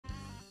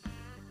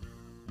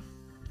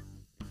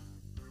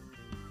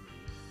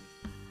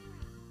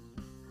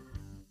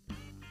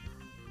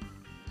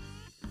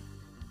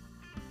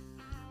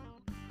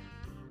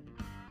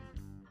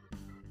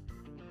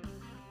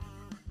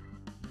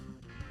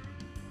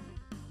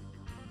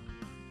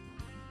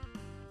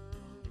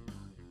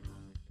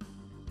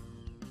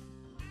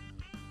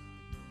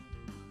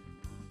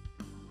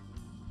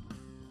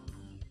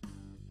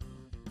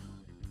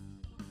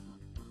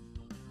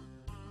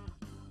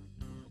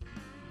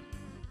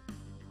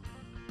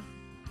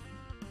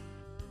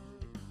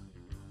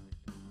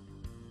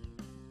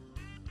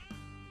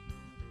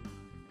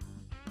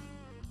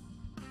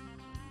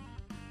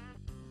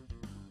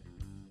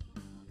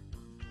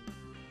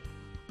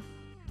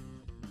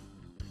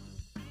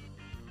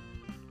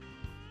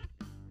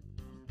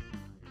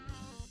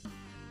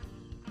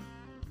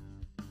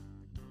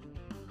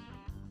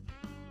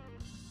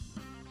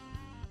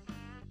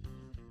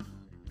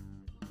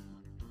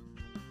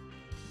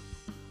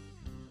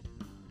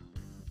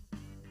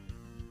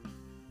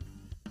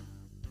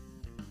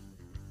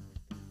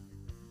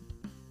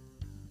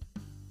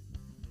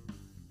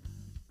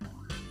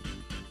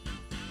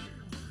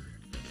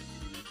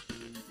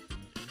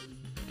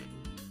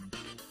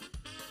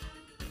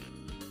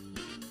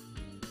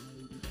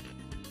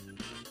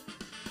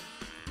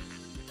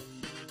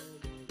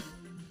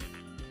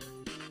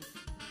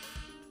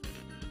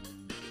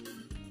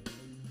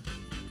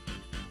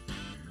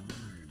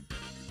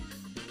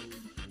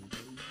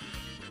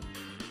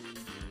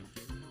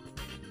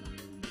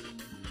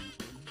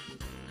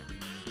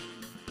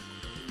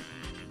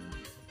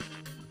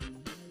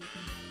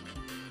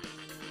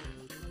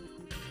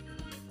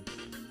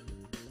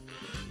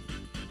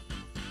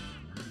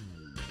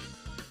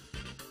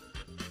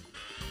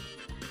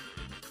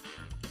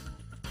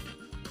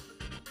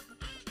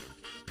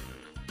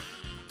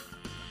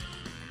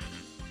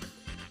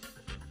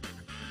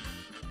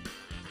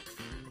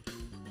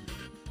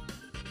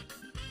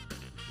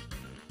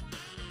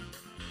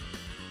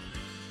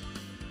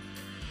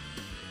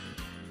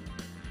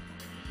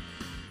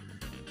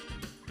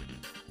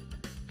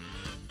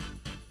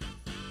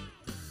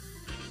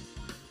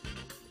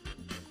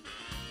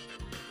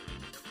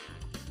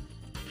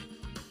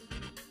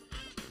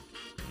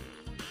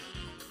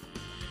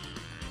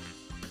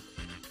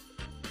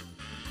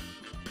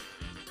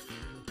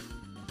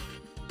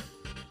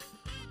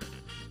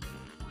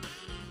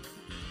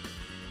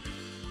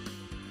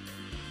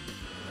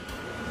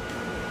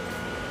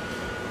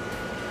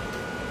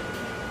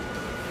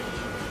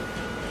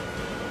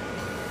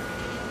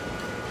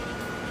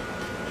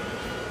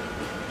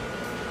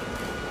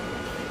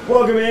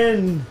Welcome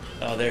in.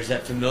 Oh, there's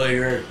that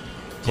familiar,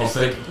 just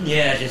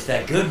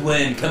that good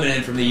wind coming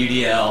in from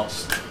the UDL.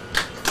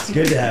 It's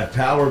good to have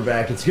power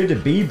back. It's good to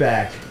be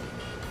back.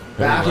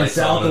 Back in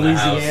South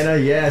Louisiana,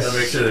 yes. Gotta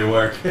make sure they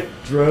work.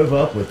 Drove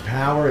up with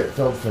power. It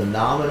felt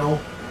phenomenal.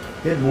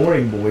 Good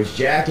morning, boys.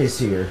 Jack is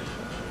here.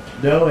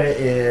 Noah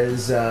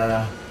is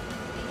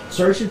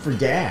searching for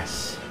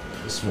gas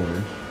this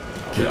morning.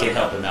 We can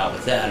help him out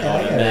with that.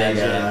 I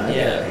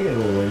got a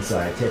little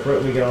inside tip. Right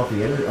when we got off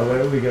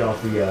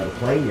the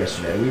plane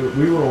yesterday,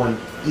 we were on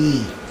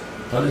E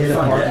in the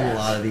parking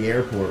lot of the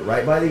airport,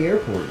 right by the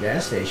airport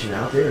gas station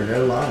out there.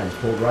 No lines,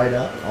 pulled right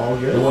up, all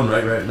good. The one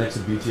right next to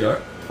BTR.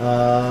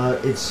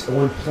 It's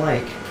on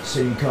Plank,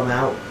 so you come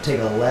out, take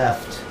a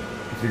left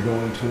if you're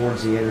going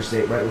towards the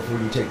interstate. Right before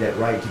you take that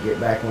right to get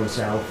back on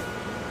South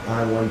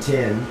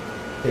I-110,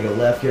 take a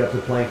left, get up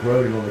the Plank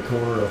Road, and on the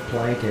corner of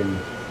Plank and.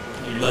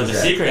 You let the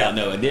secret out,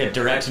 Noah. The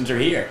directions are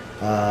here.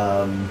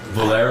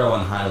 Valero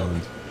and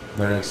Highland.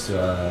 Right next to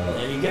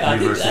there you go.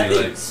 University I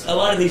think a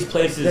lot of these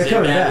places in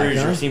Baton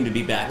Rouge seem to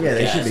be back with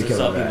gas. Should be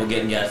coming back. People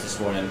getting gas this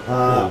morning.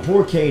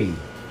 Poor Katie.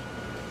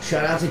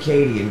 Shout out to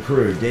Katie and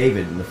crew,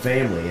 David and the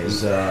family.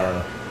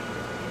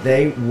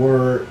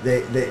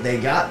 They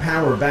got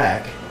power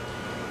back,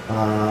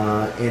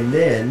 and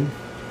then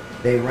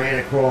they ran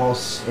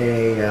across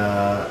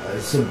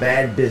some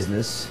bad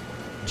business.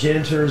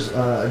 Generators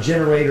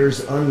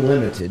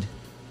Unlimited.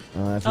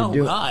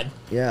 God.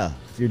 Yeah,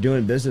 if you're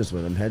doing business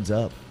with them, heads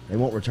up. They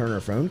won't return our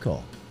phone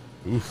call.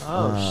 Oof.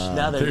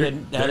 Now they're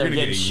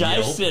getting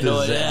shysted.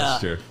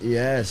 Disaster.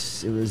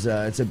 Yes,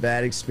 it's a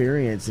bad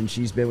experience, and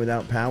she's been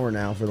without power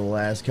now for the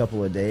last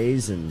couple of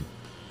days, and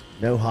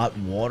no hot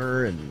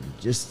water, and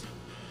just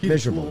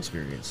miserable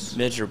experience.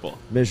 Miserable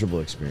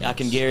experience. I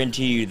can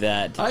guarantee you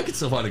that I could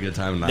still find a good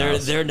time in the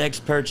house. Their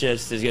next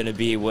purchase is going to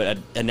be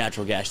a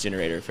natural gas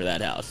generator for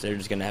that house. They're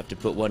just going to have to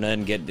put one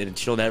in and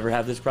she'll never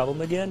have this problem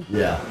again.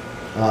 Yeah.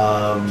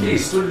 Hey,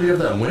 still do you have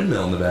that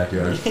windmill in the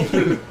backyard?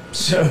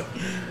 So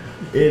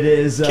it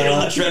is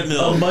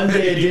a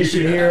Monday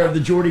edition here of the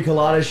Jordy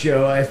Culotta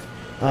Show.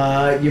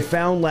 You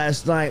found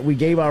last night, we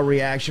gave our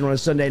reaction on a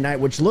Sunday night,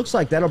 which looks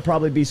like that'll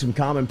probably be some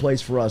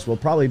commonplace for us. We'll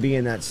probably be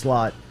in that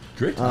slot.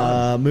 Great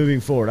time. Moving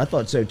forward. I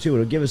thought so, too.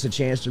 It'll give us a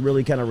chance to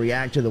really kind of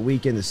react to the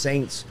weekend. The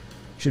Saints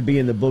should be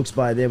in the books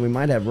by then. We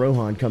might have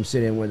Rohan come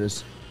sit in with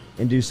us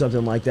and do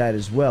something like that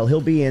as well.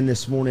 He'll be in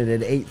this morning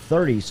at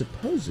 8:30,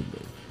 supposedly.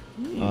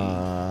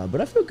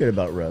 But I feel good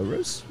about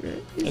Rose.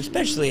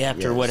 Especially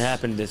after what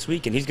happened this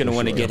week, and he's going to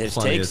want to get his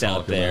takes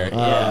out there.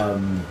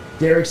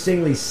 Derek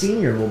Stingley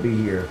Sr. will be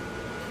here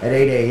at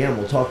 8 a.m.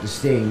 We'll talk to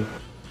Sting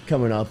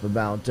coming up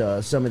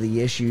about some of the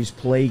issues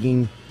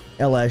plaguing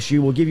LSU.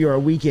 We'll give you our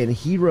weekend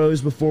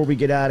heroes before we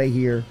get out of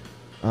here.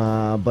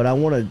 But I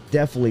want to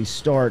definitely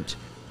start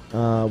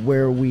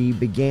where we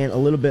began a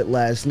little bit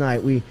last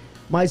night. We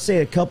might say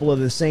a couple of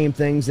the same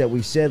things that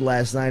we said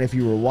last night if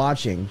you were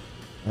watching.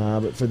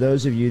 But for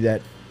those of you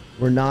that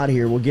were not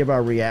here, we'll give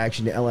our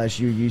reaction to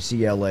LSU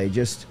UCLA,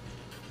 just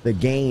the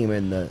game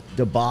and the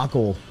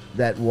debacle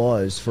that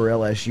was for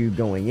LSU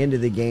going into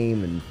the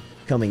game and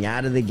coming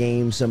out of the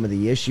game, some of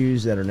the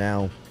issues that are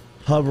now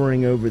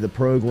hovering over the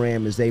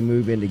program as they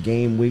move into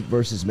game week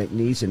versus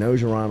McNeese. And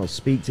Ogeron will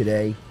speak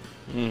today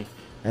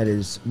at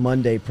his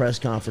Monday press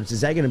conference.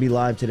 Is that going to be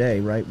live today,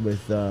 right?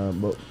 With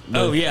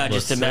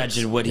just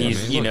imagine what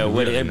he's,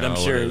 I'm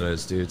sure. It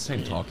is, dude.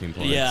 Same talking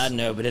points. Yeah, I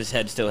know, but his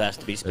head still has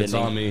to be spinning. It's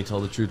on me. Tell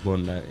the truth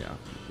one night. Yeah.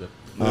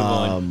 Move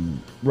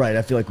on. Right.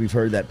 I feel like we've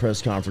heard that press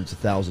conference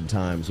 1,000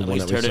 times. The At one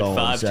least that we heard saw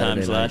it 5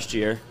 times last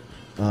year.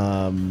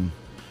 Some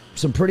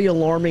pretty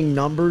alarming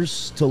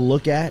numbers to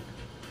look at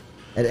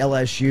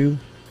LSU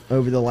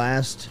over the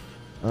last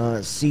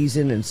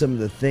season, and some of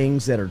the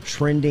things that are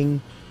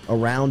trending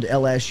around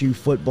LSU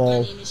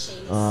football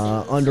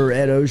under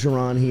Ed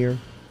Ogeron here,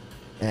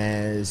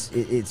 as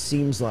it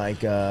seems like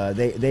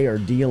they are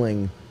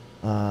dealing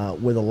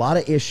with a lot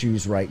of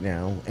issues right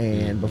now.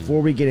 And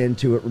before we get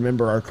into it,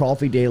 remember our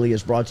Coffee Daily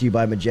is brought to you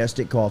by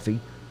Majestic Coffee,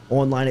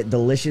 online at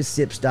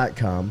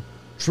delicioussips.com.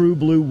 True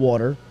Blue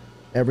Water.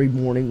 Every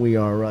morning we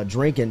are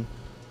drinking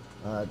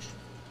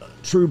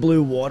True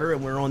Blue Water,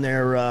 and we're on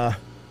their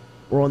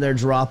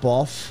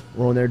drop-off.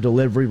 We're on their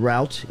delivery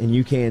route, and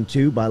you can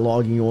too by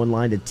logging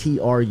online to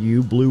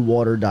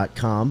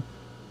trubluewater.com.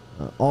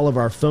 All of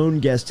our phone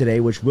guests today,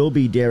 which will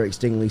be Derek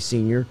Stingley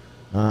Sr.,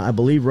 I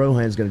believe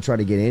Rohan's going to try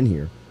to get in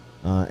here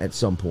at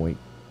some point,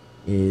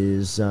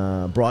 is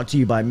brought to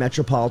you by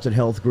Metropolitan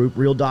Health Group.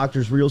 Real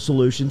doctors, real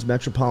solutions,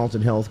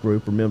 Metropolitan Health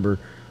Group. Remember,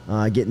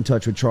 get in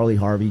touch with Charlie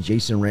Harvey,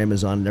 Jason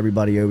Ramazan, and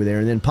everybody over there.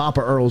 And then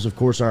Papa Earl's, of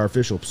course, our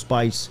official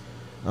spice.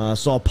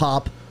 Saw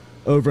Pop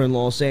over in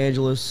Los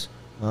Angeles.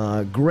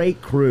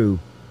 Great crew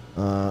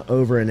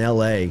over in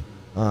L.A.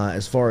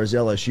 As far as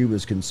LSU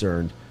was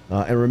concerned.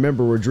 And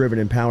remember, we're driven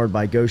and powered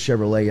by Go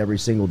Chevrolet every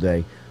single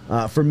day.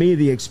 For me,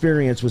 the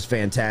experience was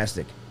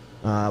fantastic.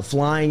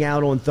 Flying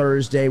out on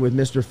Thursday with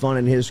Mr. Fun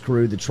and his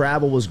crew. The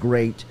travel was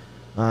great,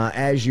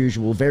 as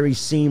usual. Very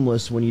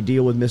seamless when you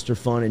deal with Mr.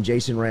 Fun and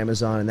Jason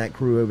Ramazan and that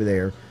crew over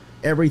there.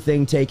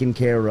 everything taken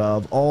care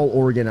of, all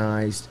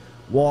organized.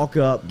 Walk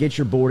up, get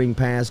your boarding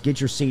pass,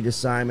 get your seat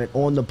assignment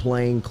on the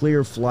plane,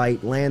 clear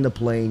flight, land the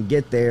plane,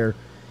 get there,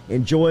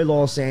 enjoy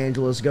Los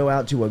Angeles, go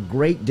out to a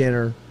great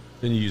dinner.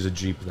 Then you use a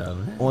Jeep, though.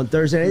 On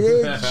Thursday.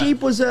 The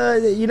Jeep was,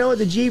 you know what,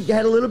 the Jeep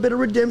had a little bit of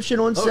redemption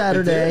on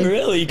Saturday.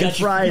 Really? You got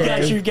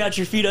Friday. You got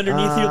your feet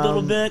underneath you a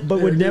little bit?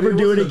 But would never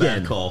do it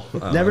again.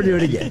 Never do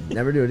it Yeah. again.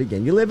 Never do it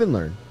again. You live and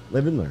learn.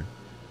 Live and learn.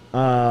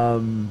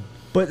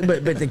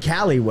 But the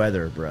Cali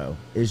weather, bro,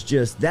 is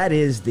just,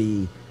 that's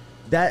the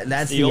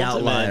ultimate.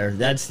 outlier.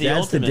 That's the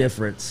ultimate.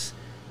 difference.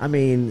 I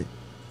mean,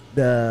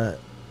 the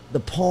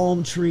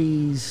palm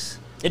trees,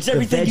 It's the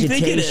everything you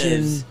think it vegetation,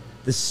 is.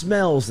 the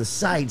smells, the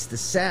sights, the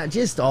sound,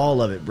 just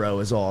all of it, bro,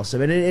 is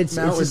awesome. And it's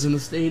Mountains in the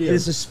stadium.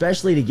 It's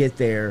especially to get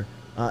there,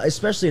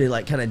 especially to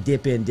like kind of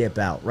dip in, dip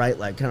out, right?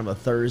 Like kind of a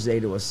Thursday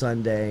to a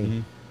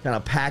Sunday, kind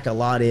of pack a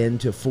lot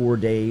into 4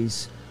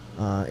 days.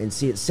 And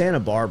see it. Santa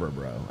Barbara,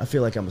 bro. I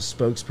feel like I'm a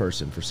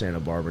spokesperson for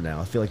Santa Barbara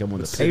now. I feel like I'm on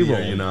the city, payroll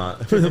are you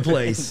not? for the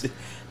place.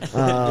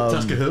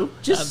 Tuscaloosa?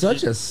 Just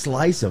such a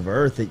slice of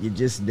earth that you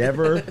just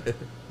never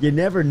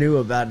knew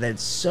about.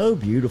 That's so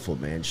beautiful,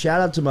 man.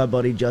 Shout out to my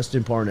buddy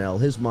Justin Parnell,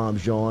 his mom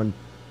Jean,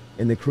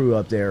 and the crew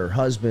up there, her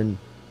husband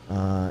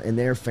and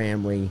their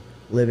family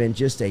live in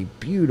just a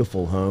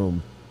beautiful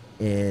home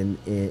in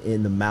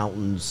the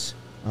mountains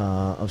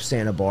of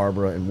Santa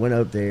Barbara, and went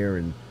up there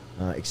and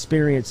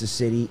experienced the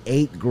city,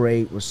 ate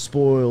great, was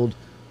spoiled,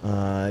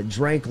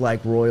 drank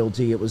like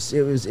royalty. It was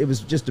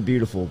just a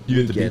beautiful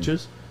You hit the weekend.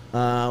 beaches?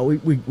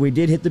 We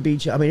did hit the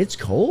beach. I mean, it's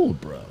cold,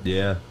 bro.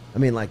 Yeah. I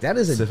mean, like that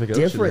is a Pacific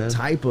Ocean, different man.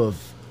 type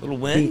of Little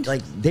wind?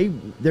 Like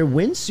they're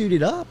wind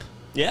suited up.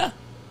 Yeah.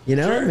 You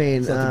know, Sure. I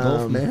mean, It's like the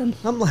Gulf, man.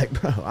 I'm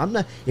like, bro, I'm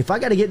not. If I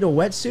got to get in a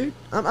wetsuit,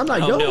 I'm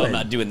not Oh, going. no, I'm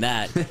not doing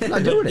that. I'm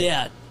not doing it.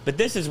 Yeah, but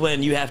this is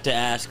when you have to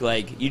ask,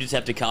 like, you just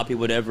have to copy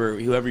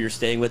whoever you're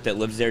staying with that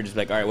lives there, just be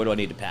like, all right, what do I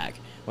need to pack?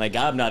 Like,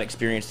 I'm not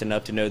experienced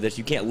enough to know this.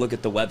 You can't look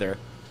at the weather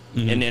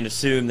and then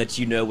assume that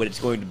you know what it's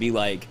going to be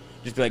like.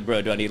 Just be like,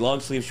 bro, do I need long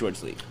sleeve, short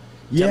sleeve? Tell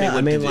me Yeah, what I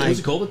to mean, do. like Was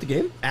it cold at the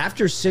game?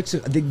 after 6,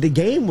 the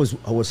game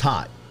was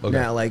hot. Okay.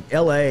 Now, like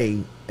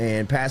L.A.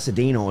 and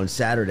Pasadena on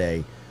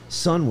Saturday,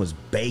 sun was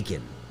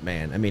baking,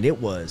 man. I mean, it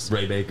was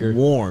Ray Baker.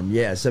 warm.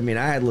 Yes, I mean,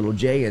 I had little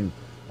Jay and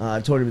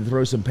told him to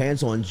throw some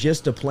pants on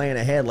just to plan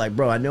ahead. Like,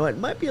 bro, I know it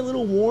might be a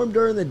little warm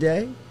during the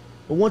day,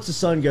 but once the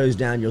sun goes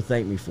down, you'll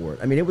thank me for it.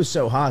 I mean, it was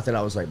so hot that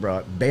I was like,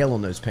 bro, bail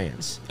on those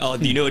pants. Oh,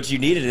 you know what you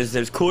needed is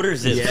those quarter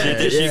zips. Yeah,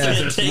 that you yeah.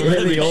 can't take Yeah,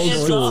 the the old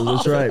pants school.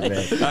 off. That's right, man.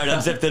 All right,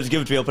 unzip those,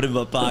 give it to me. I'll put them in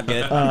my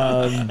pocket.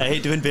 I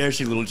hate to embarrass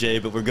you, little Jay,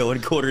 but we're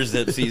going quarter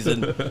zip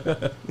season.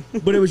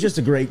 But it was just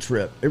a great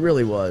trip. It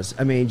really was.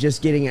 I mean,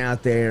 just getting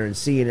out there and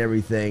seeing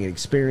everything and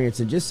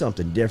experiencing just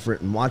something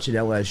different and watching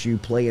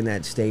LSU play in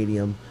that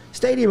stadium.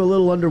 Stadium a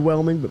little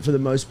underwhelming, but for the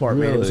most part,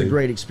 man, it was a Really?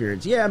 great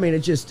experience. Yeah, I mean,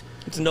 It's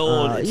an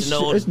old,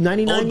 it's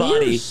 99 old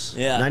body. years.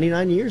 Yeah.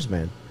 99 years,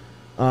 man.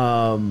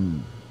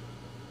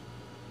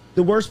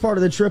 The worst part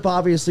of the trip,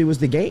 obviously, was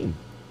the game.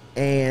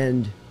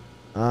 And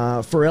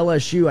for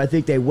LSU, I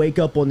think they wake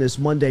up on this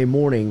Monday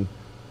morning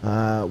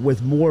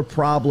with more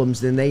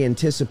problems than they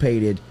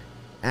anticipated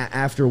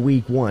after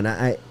week one.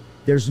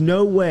 There's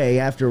no way,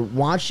 after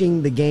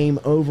watching the game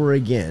over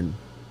again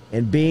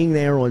and being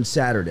there on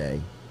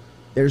Saturday,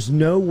 there's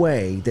no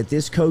way that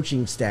this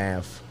coaching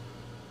staff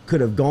could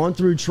have gone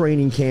through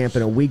training camp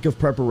and a week of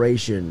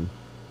preparation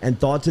and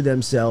thought to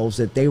themselves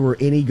that they were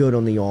any good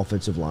on the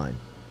offensive line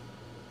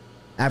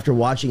after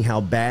watching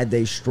how bad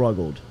they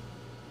struggled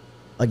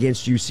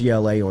against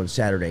UCLA on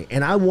Saturday.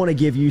 And I want to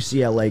give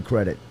UCLA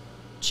credit.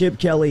 Chip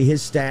Kelly,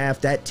 his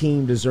staff, that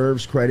team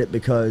deserves credit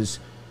because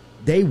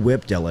they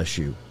whipped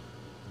LSU.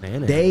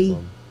 They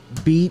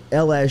beat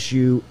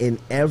LSU in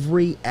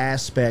every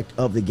aspect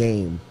of the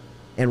game,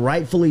 and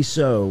rightfully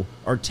so,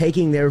 are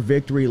taking their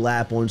victory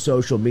lap on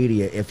social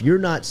media. If you're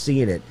not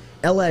seeing it,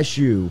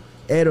 LSU,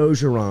 Ed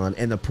Ogeron,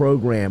 and the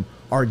program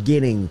are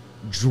getting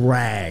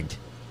dragged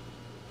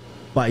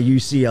by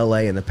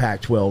UCLA and the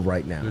Pac-12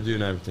 right now. They're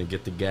doing everything.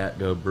 Get the GAT,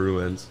 go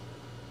Bruins.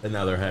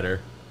 Another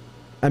header.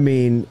 I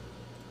mean,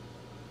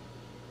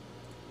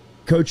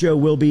 Coach O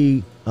will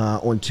be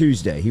on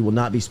Tuesday. He will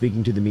not be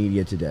speaking to the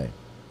media today.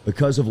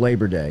 Because of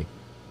Labor Day,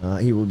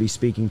 he will be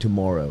speaking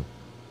tomorrow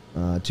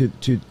to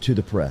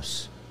the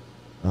press.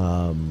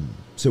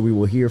 So we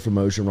will hear from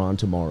Ogeron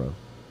tomorrow.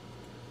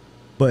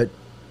 But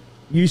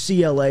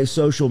UCLA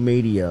social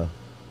media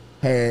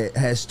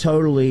has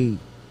totally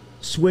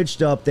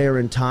switched up their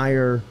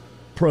entire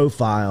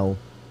profile,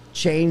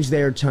 changed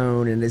their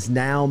tone, and has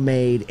now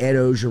made Ed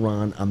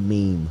Ogeron a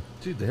meme.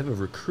 Dude, they have a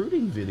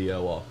recruiting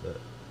video off it.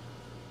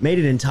 Made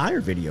an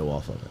entire video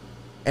off of it.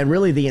 And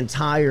really the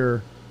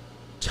entire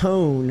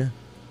tone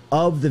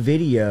of the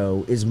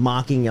video is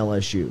mocking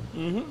LSU.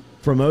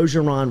 From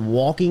Ogeron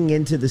walking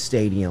into the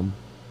stadium,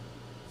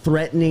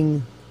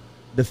 threatening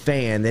the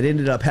fan that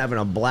ended up having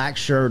a black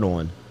shirt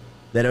on,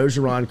 that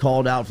Ogeron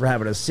called out for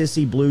having a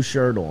sissy blue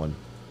shirt on,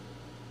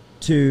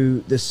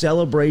 to the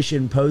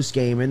celebration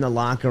post-game in the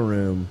locker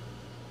room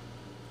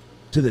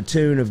to the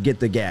tune of Get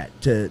the Gat,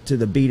 to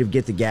the beat of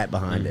Get the Gat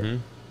behind it.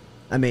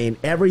 I mean,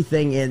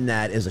 everything in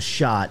that is a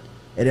shot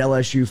at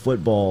LSU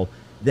football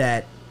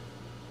that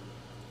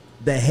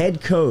the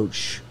head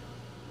coach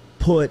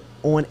put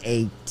on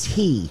a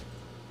tee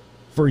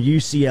for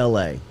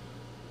UCLA.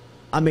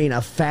 I mean, a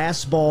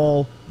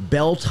fastball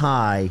belt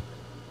high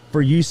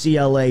for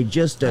UCLA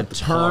just to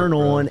turn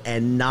on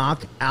and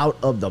knock out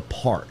of the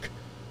park.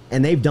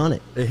 And they've done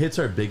it. It hits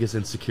our biggest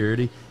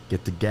insecurity.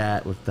 Get the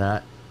gat with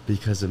that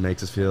because it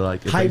makes us feel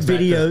like... Hype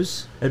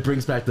videos. It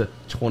brings back the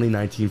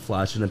 2019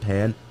 flash in the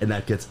pan, and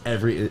that gets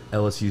every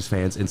LSU's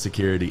fans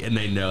insecurity, and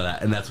they know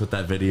that, and that's what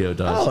that video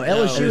does. Oh,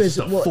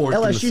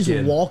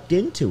 LSU's walked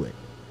into it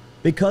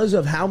because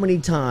of how many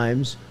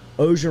times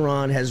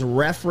Orgeron has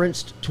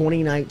referenced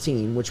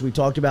 2019, which we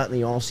talked about in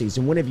the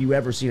offseason. When have you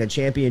ever seen a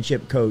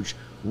championship coach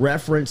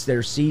reference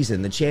their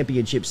season, the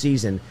championship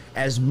season,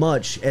 as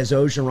much as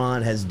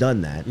Orgeron has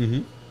done that?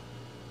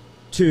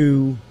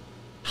 To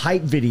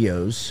hype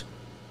videos,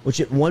 which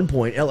at one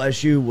point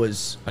LSU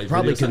was hype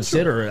probably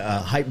considered a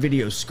hype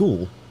video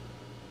school,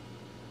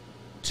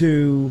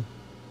 to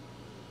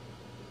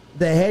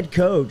the head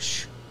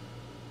coach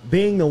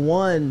being the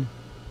one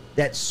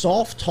that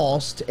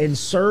soft-tossed and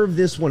served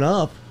this one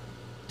up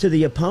to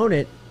the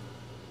opponent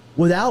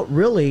without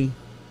really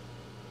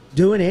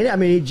doing it. I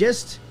mean,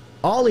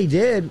 all he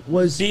did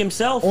was be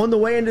himself on the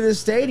way into the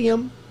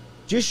stadium,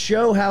 just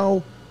show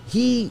how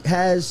he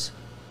has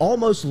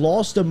almost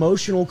lost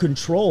emotional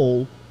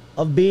control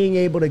of being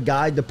able to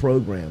guide the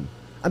program.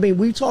 I mean,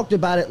 we talked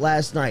about it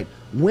last night.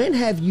 When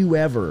have you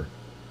ever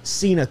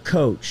seen a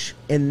coach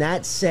in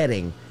that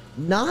setting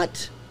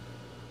not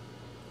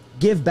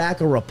give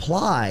back a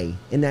reply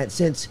in that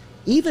sense,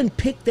 even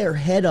pick their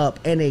head up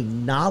and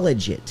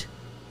acknowledge it?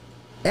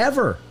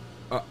 Ever?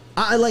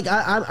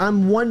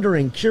 I'm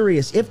wondering,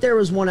 curious, if there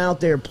was one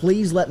out there,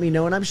 please let me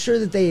know, and I'm sure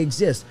that they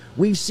exist.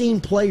 We've seen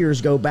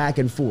players go back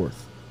and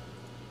forth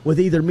with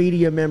either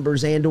media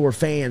members and or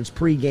fans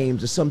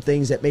pre-games of some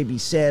things that may be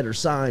said or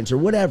signs or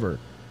whatever.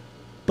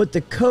 But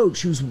the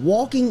coach who's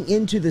walking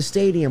into the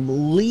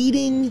stadium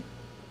leading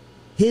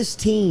his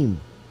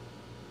team,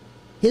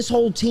 his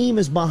whole team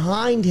is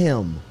behind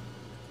him,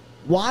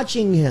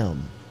 watching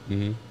him.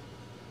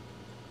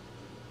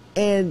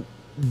 And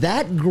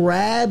that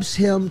grabs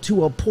him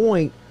to a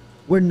point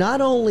where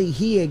not only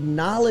he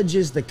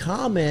acknowledges the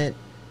comment,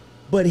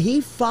 but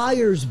he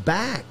fires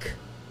back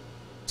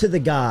to the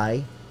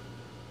guy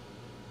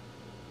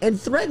and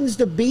threatens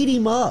to beat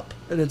him up.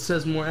 And it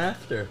says more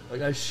after.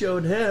 Like, I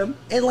showed him.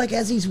 And like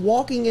as he's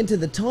walking into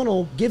the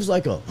tunnel, gives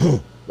like a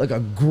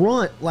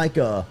grunt, like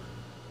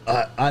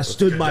I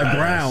stood my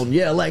ground.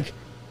 Yeah, like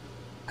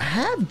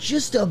have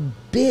just a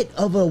bit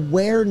of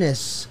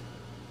awareness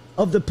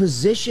of the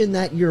position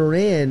that you're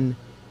in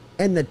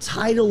and the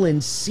title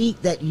and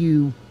seat that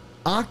you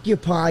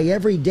occupy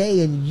every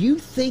day, and you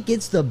think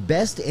it's the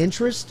best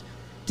interest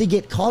to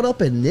get caught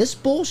up in this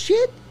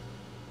bullshit?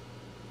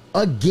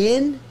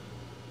 Again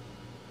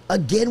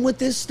with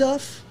this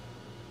stuff?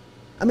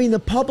 I mean, the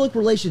public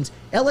relations.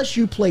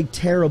 LSU played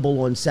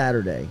terrible on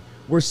Saturday.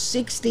 We're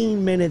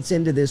 16 minutes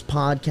into this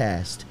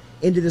podcast,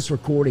 into this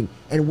recording,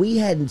 and we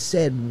hadn't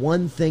said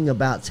one thing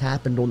about's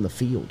happened on the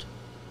field.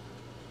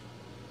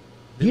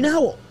 Do you know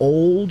how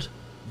old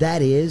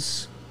that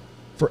is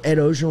for Ed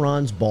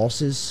Orgeron's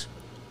bosses?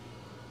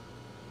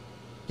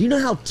 Do you know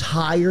how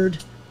tired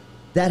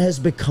that has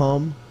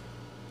become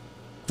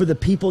for the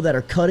people that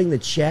are cutting the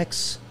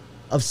checks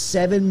of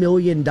 $7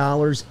 million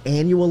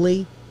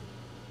annually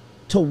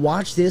to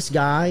watch this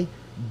guy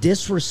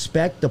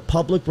disrespect the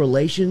public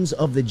relations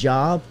of the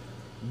job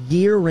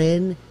year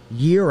in,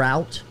 year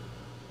out?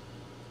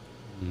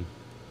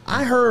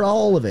 I heard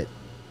all of it.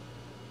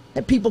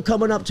 Had people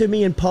coming up to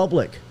me in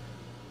public,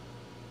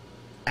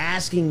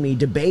 asking me,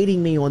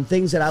 debating me on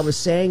things that I was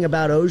saying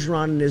about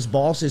Orgeron and his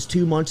bosses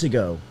 2 months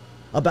ago,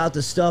 about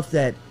the stuff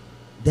that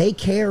they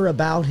care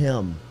about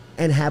him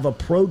and have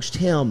approached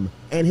him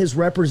and his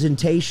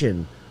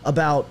representation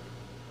about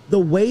the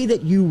way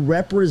that you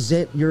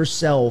represent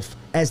yourself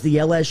as the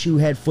LSU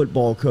head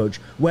football coach.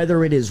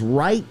 Whether it is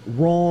right,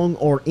 wrong,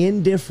 or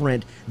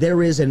indifferent,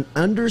 there is an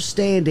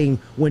understanding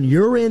when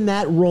you're in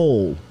that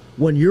role,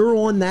 when you're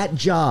on that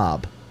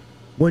job,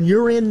 when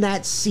you're in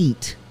that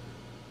seat,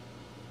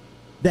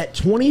 that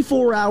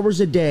 24 hours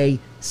a day,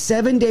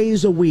 7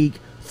 days a week,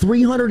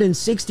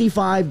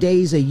 365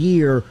 days a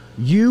year,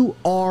 you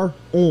are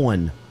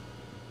on.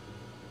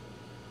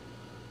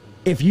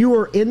 If you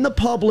are in the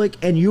public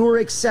and you are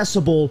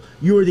accessible,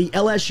 you are the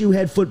LSU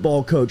head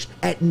football coach.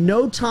 At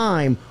no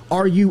time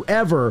are you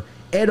ever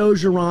Ed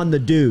Orgeron the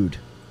dude.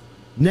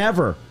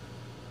 Never.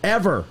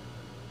 Ever.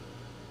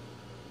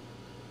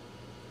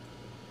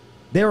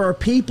 There are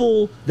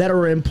people that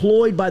are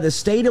employed by the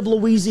state of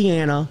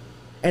Louisiana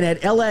and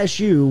at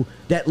LSU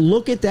that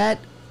look at that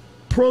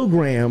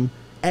program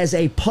as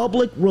a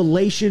public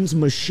relations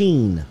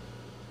machine.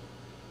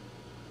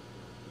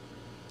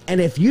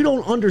 And if you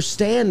don't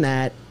understand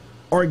that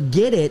or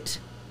get it,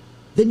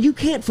 then you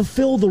can't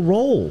fulfill the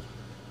role.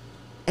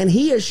 And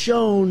he has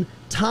shown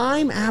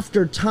time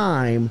after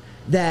time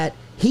that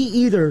he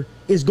either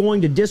is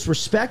going to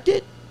disrespect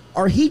it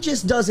or he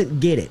just doesn't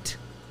get it.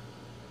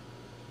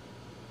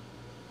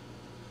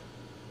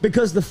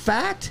 Because the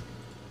fact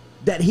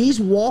that he's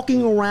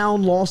walking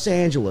around Los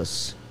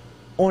Angeles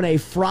on a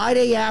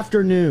Friday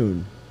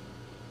afternoon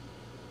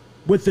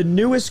with the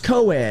newest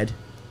co-ed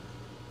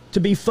to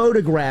be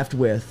photographed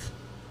with,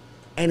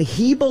 and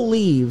he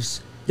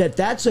believes that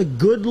that's a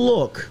good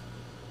look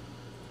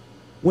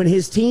when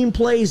his team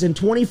plays in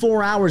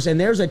 24 hours and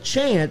there's a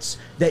chance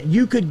that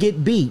you could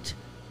get beat,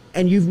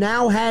 and you've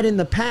now had in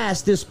the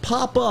past this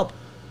pop up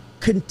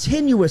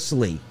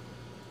continuously,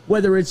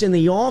 whether it's in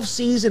the off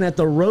season at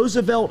the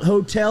Roosevelt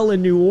Hotel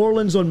in New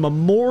Orleans on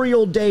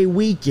Memorial Day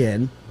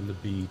weekend, On the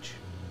beach.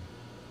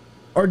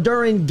 or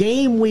during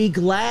game week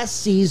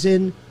last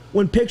season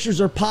when pictures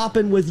are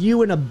popping with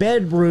you in a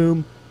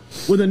bedroom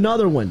with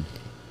another one,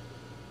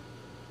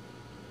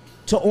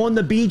 to on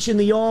the beach in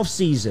the off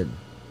season.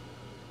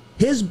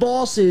 His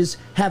bosses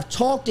have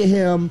talked to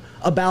him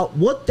about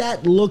what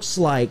that looks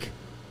like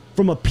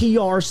from a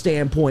PR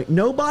standpoint.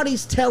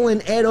 Nobody's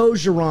telling Ed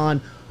Ogeron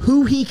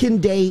who he can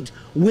date,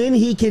 when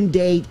he can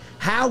date,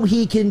 how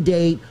he can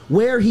date,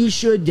 where he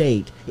should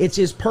date. It's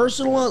his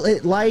personal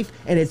life,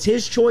 and it's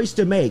his choice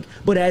to make.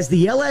 But as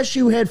the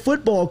LSU head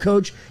football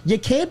coach, you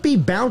can't be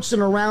bouncing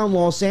around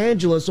Los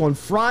Angeles on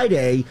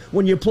Friday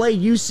when you play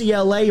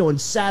UCLA on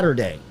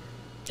Saturday.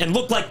 And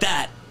look like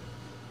that.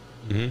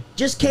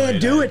 Just can't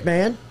do it,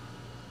 man.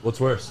 What's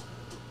worse?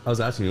 I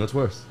was asking you, what's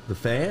worse? The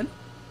fan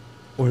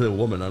or the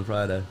woman on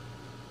Friday?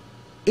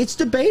 It's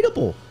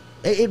debatable.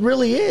 It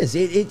really is.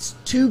 It's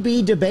to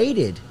be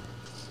debated.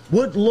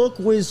 What look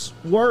was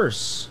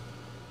worse?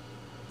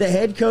 The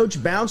head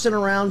coach bouncing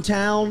around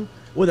town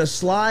with a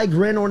sly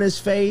grin on his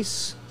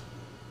face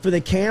for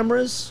the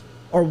cameras,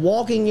 or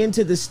walking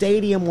into the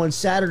stadium on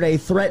Saturday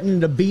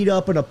threatening to beat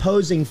up an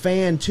opposing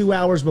fan 2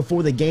 hours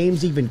before the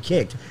game's even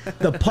kicked?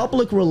 The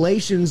public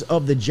relations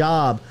of the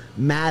job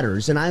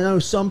matters, and I know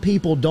some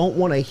people don't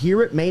want to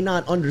hear it, may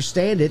not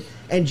understand it,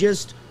 and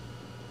just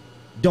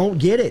don't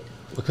get it.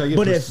 Okay,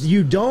 But if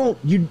you don't,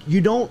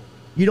 you don't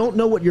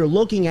know what you're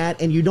looking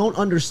at, and you don't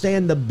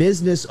understand the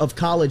business of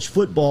college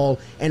football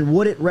and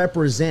what it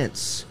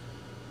represents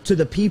to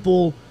the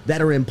people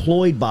that are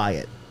employed by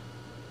it,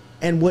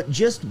 and what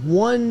just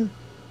one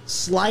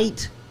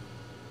slight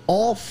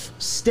off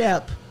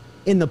step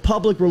in the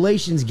public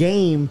relations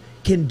game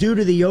can do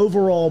to the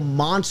overall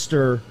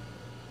monster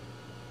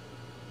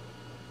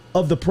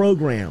of the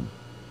program.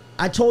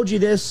 I told you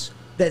this,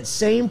 that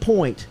same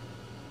point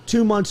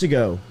 2 months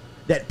ago,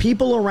 that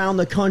people around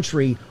the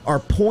country are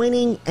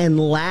pointing and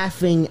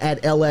laughing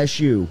at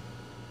LSU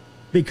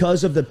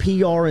because of the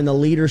PR and the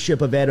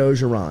leadership of Ed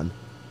Ogeron,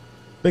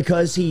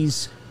 because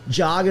he's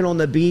jogging on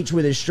the beach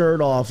with his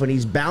shirt off, and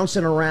he's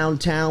bouncing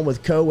around town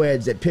with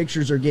co-eds that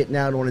pictures are getting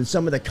out on, and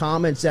some of the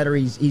comments that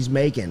he's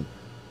making.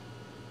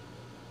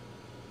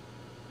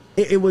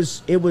 It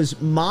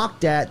was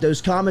mocked at.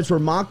 Those comments were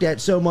mocked at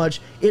so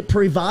much it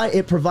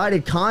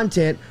provided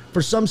content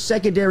for some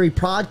secondary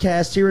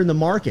podcast here in the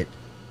market.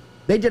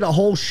 They did a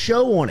whole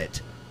show on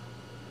it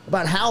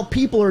about how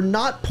people are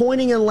not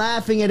pointing and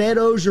laughing at Ed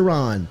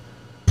Ogeron.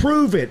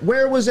 Prove it.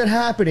 Where was it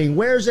happening?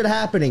 Where's it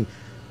happening?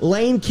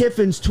 Lane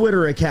Kiffin's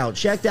Twitter account.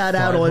 Check that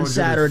out on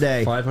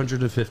Saturday.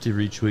 550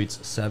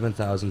 retweets,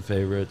 7,000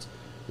 favorites.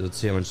 Let's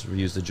see how much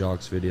views the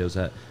Jocks video's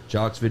at.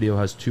 Jocks video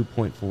has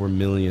 2.4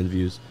 million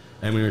views.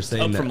 And we were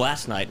saying Up that from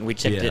last night, and we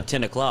checked it at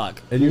 10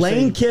 o'clock. And you're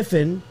Lane saying,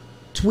 Kiffin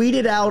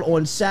tweeted out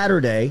on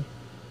Saturday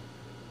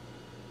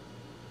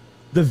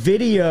the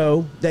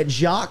video that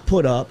Jacques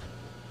put up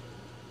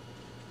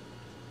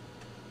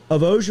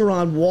of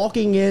Ogeron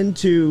walking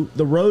into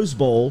the Rose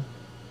Bowl,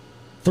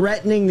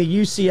 threatening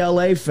the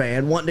UCLA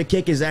fan, wanting to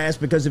kick his ass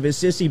because of his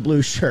sissy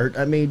blue shirt.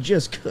 I mean,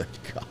 just good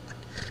God.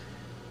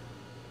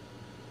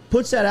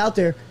 Puts that out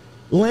there.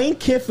 Lane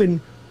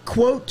Kiffin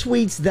quote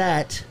tweets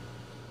that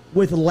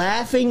with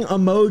laughing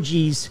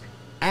emojis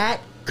at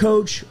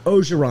Coach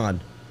Ogeron.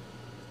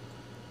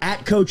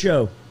 At Coach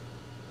O.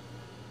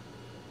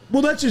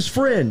 Well, that's his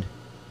friend.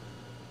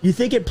 You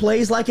think it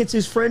plays like it's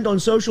his friend on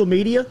social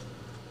media?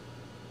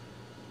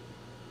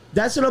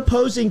 That's an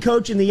opposing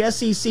coach in the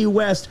SEC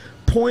West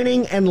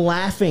pointing and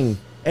laughing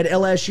at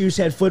LSU's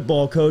head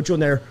football coach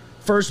on their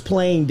first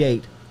playing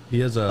date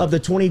of the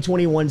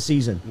 2021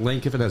 season.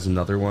 Lane Kiffin has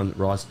another one.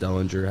 Ross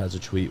Dellinger has a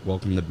tweet,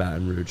 welcome to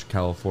Baton Rouge,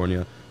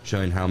 California,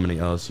 showing how many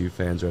LSU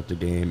fans are at the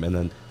game. And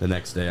then the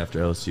next day after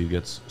LSU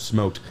gets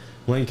smoked,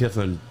 Lane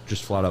Kiffin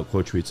just flat out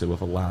quote tweets it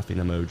with a laughing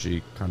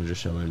emoji, kind of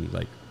just showing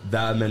like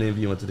that many of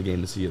you went to the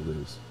game to see it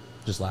lose.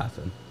 Just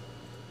laughing.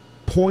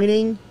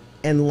 Pointing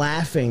and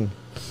laughing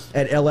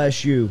at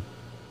LSU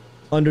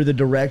under the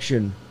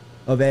direction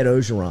of Ed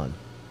Ogeron.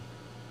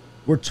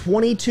 We're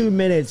 22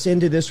 minutes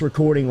into this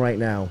recording right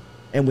now,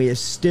 and we have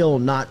still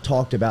not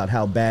talked about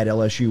how bad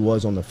LSU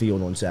was on the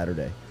field on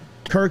Saturday.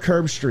 Kirk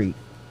Herbstreit,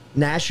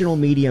 national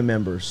media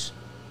members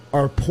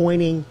are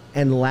pointing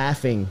and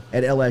laughing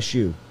at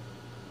LSU.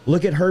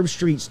 Look at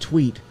Herbstreit's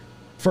tweet.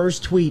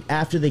 First tweet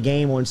after the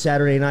game on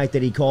Saturday night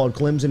that he called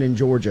Clemson and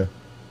Georgia.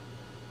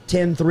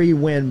 10-3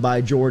 win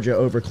by Georgia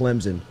over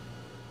Clemson.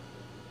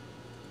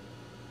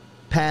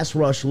 pass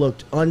rush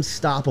looked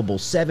unstoppable.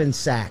 7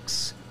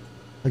 sacks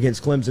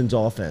against Clemson's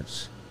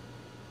offense.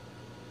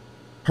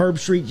 Herb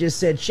Street just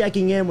said,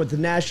 checking in with the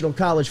National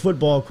College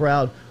Football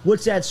crowd.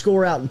 What's that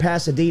score out in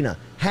Pasadena?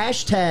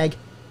 Hashtag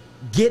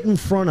get in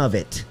front of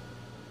it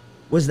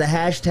was the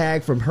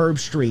hashtag from Herb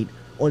Street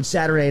on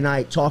Saturday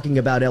night talking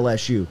about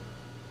LSU.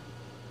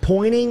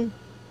 Pointing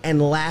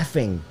and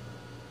laughing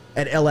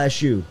at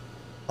LSU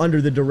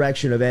under the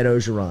direction of Ed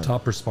Ogeron.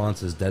 Top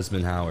response is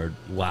Desmond Howard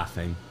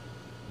laughing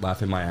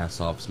my ass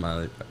off,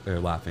 smiley, or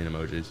laughing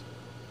emojis.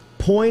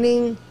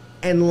 Pointing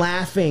and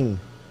laughing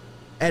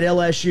at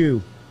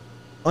LSU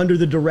under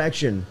the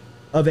direction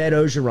of Ed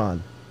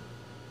Ogeron.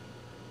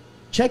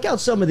 Check out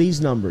some of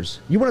these numbers.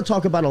 You want to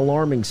talk about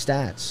alarming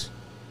stats.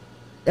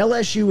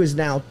 LSU is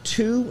now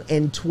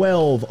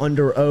 2-12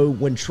 under O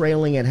when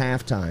trailing at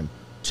halftime.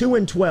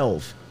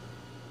 2-12.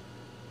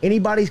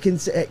 Anybody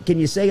can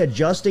you say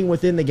adjusting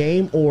within the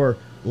game or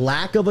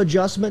lack of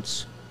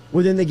adjustments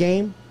within the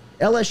game?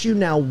 LSU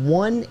now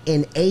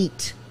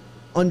 1-8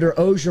 under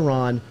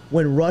Ogeron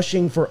when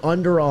rushing for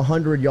under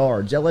 100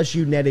 yards.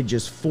 LSU netted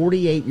just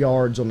 48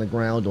 yards on the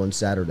ground on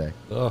Saturday.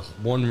 Ugh,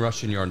 1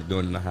 rushing yard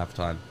going into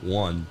halftime.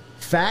 1.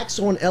 Facts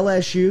on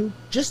LSU,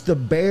 just the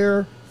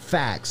bare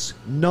facts,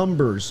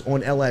 numbers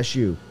on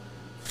LSU.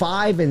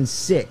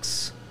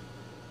 5-6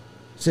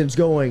 since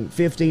going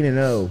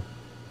 15-0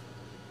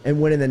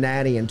 and winning the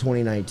Natty in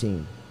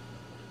 2019.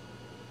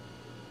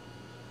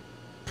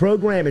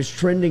 Program is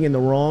trending in the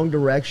wrong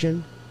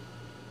direction.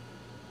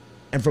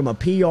 And from a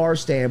PR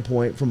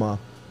standpoint, from a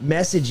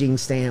messaging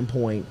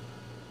standpoint,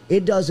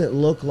 it doesn't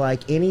look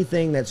like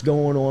anything that's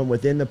going on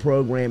within the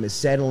program is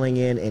settling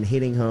in and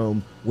hitting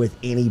home with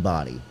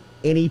anybody,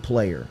 any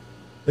player.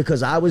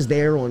 Because I was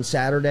there on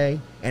Saturday,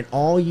 and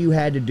all you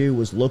had to do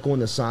was look on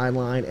the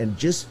sideline and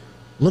just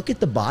look at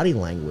the body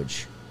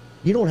language.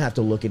 You don't have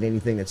to look at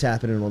anything that's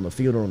happening on the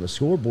field or on the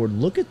scoreboard.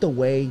 Look at the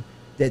way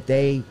that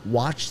they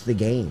watch the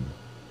game.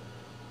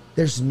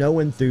 There's no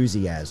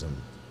enthusiasm.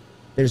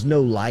 There's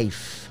no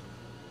life.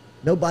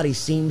 Nobody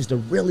seems to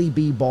really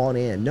be bought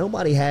in.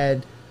 Nobody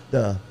had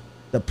the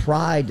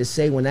pride to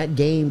say when that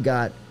game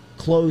got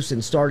close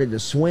and started to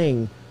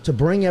swing to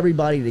bring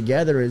everybody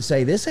together and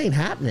say, this ain't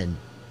happening.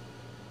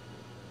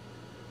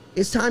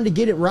 It's time to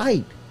get it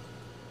right.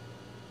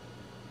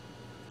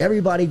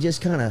 Everybody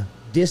just kind of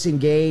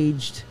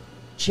disengaged,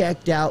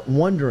 checked out,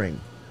 wondering.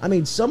 I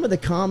mean, some of the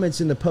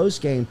comments in the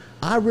postgame,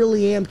 I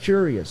really am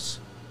curious.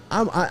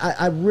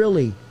 I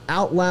really,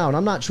 out loud,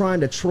 I'm not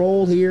trying to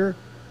troll here.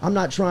 I'm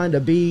not trying to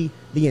be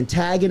the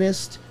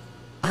antagonist.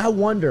 I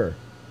wonder,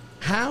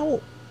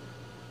 how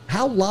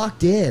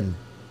locked in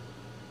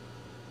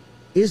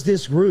is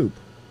this group?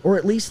 Or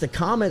at least the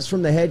comments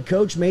from the head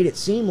coach made it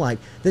seem like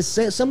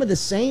some of the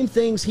same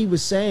things he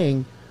was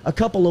saying a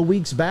couple of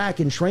weeks back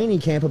in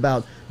training camp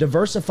about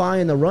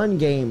diversifying the run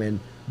game and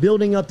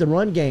building up the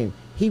run game.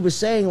 He was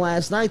saying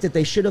last night that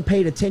they should have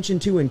paid attention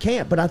to in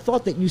camp. But I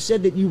thought that you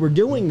said that you were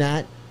doing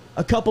that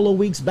a couple of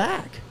weeks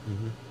back.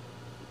 Mm-hmm.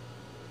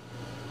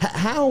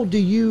 How do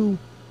you,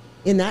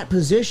 in that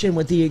position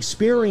with the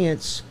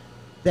experience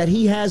that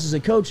he has as a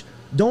coach,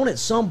 don't at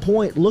some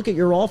point look at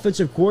your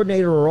offensive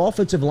coordinator or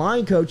offensive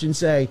line coach and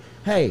say,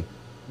 hey,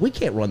 we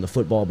can't run the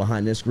football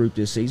behind this group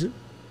this season.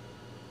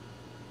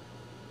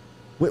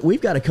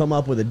 We've got to come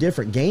up with a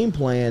different game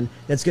plan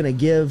that's going to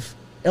give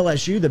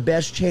LSU the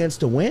best chance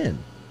to win.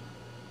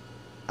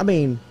 I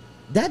mean,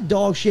 that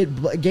dog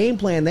shit game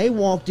plan they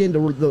walked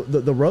into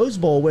the Rose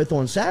Bowl with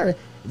on Saturday,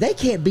 they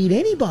can't beat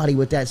anybody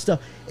with that stuff.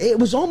 It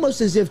was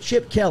almost as if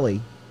Chip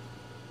Kelly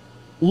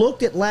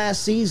looked at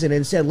last season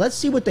and said, let's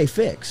see what they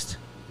fixed.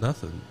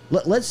 Nothing.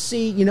 Let's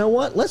see, you know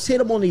what? Let's hit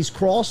them on these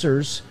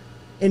crossers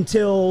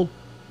until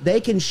they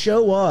can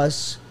show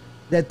us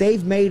that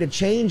they've made a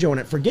change on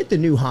it. Forget the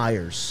new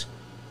hires.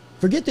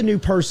 Forget the new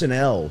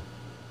personnel.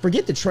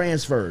 Forget the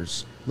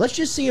transfers. Let's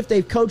just see if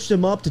they've coached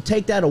them up to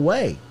take that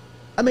away.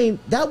 I mean,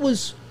 that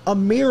was a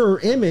mirror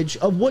image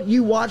of what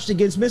you watched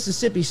against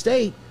Mississippi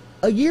State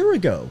a year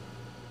ago.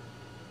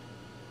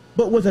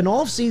 But with an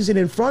offseason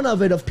in front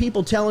of it of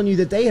people telling you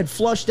that they had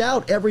flushed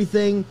out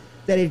everything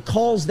that had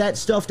caused that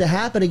stuff to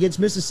happen against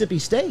Mississippi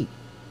State.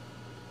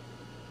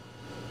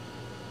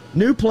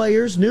 New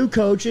players, new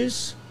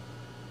coaches,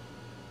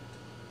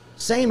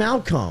 same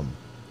outcome,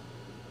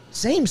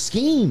 same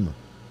scheme,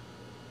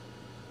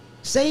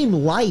 same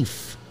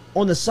life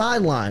on the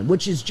sideline,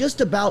 which is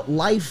just about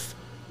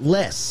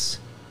lifeless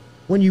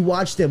when you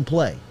watch them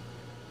play.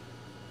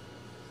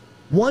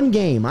 One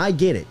game, I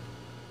get it.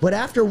 But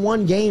after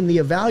one game, the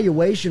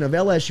evaluation of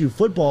LSU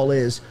football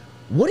is,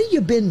 what have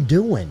you been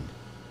doing?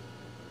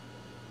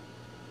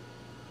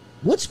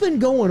 What's been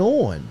going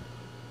on?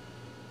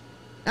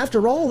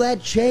 After all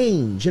that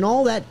change and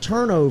all that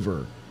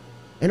turnover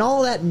and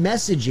all that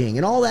messaging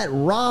and all that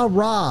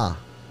rah-rah,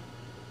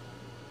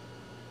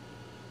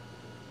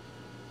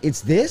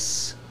 it's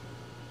this?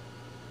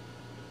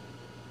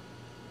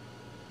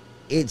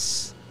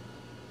 It's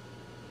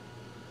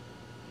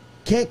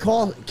can't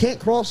guard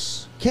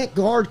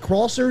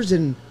crossers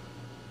and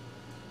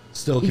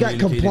Still You got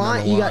communicating on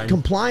the you got line.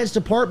 compliance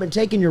department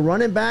taking your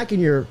running back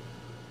and your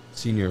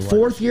Senior wide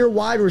fourth-year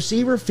wide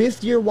receiver,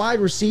 fifth-year wide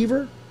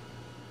receiver,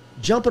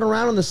 jumping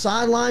around on the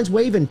sidelines,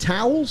 waving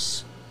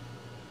towels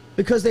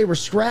because they were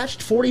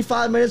scratched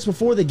 45 minutes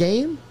before the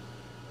game.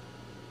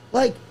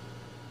 Like,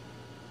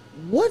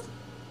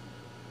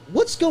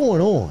 what's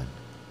going on?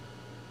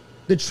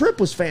 The trip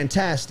was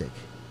fantastic.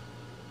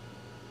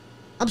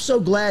 I'm so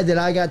glad that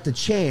I got the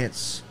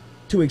chance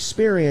to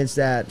experience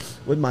that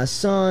with my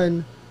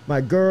son, my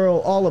girl,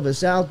 all of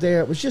us out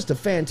there. It was just a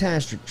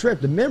fantastic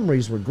trip. The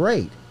memories were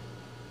great.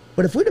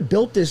 But if we'd have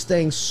built this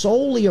thing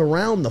solely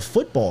around the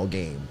football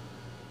game,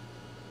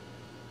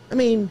 I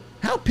mean,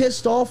 how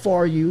pissed off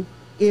are you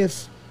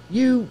if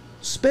you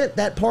spent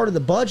that part of the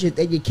budget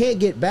that you can't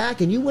get back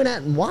and you went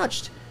out and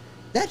watched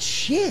that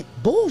shit?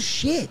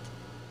 Bullshit.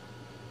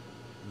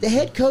 The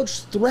head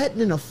coach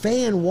threatening a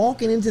fan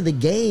walking into the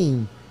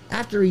game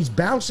after he's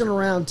bouncing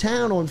around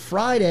town on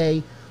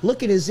Friday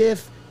looking as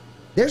if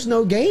there's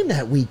no game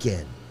that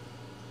weekend.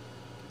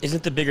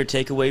 Isn't the bigger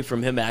takeaway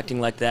from him acting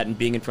like that and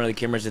being in front of the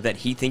cameras is that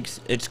he thinks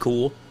it's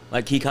cool?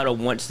 Like, he kind of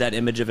wants that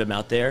image of him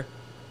out there?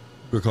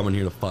 We're coming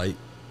here to fight.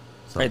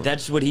 Right,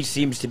 that's what he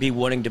seems to be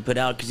wanting to put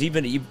out. Because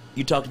even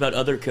you talked about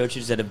other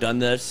coaches that have done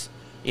this,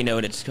 and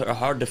it's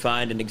hard to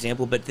find an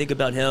example. But think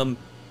about him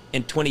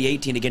in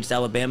 2018 against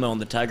Alabama on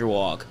the Tiger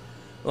Walk,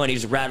 when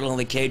he's rattling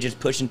the cages,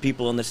 pushing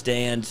people in the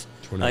stands,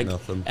 like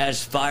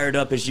as fired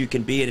up as you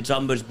can be, and it's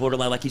almost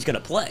borderline like he's going to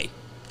play.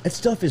 That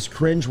stuff is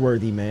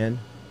cringeworthy, man.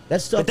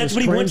 That stuff. But that's is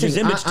what he wants his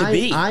image to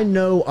be. I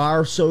know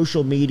our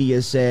social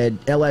media said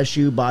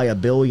LSU by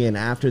 $1 billion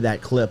after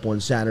that clip on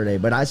Saturday,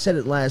 but I said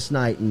it last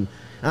night, and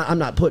I'm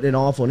not putting it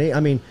off on it. I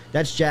mean,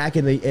 that's Jack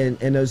and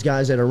those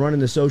guys that are running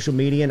the social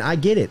media, and I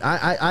get it.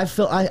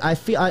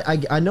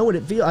 I know what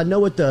it feels. I know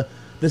what the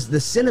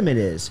sentiment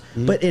is.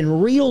 Mm-hmm. But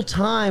in real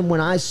time, when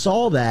I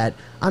saw that,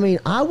 I mean,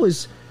 I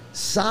was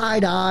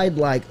side-eyed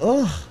like,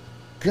 oh,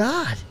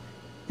 God,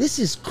 this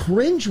is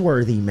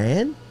cringeworthy,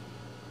 man.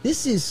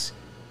 This is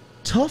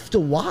tough to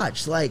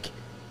watch. Like,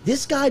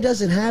 this guy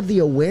doesn't have the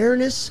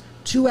awareness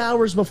 2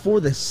 hours before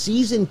the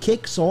season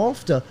kicks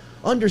off to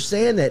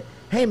understand that,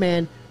 hey,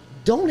 man,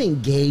 don't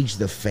engage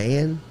the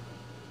fan.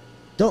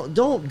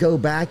 Don't go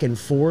back and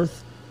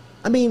forth.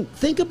 I mean,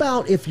 think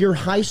about if your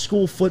high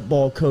school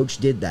football coach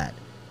did that.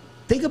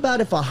 Think about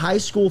if a high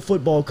school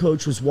football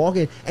coach was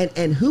walking,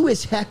 and who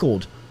is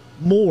heckled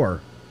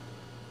more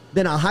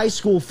than a high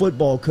school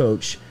football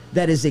coach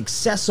that is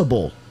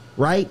accessible,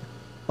 right?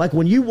 Like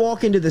when you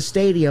walk into the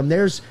stadium,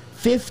 there's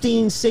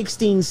 15,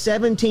 16,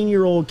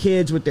 17-year-old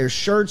kids with their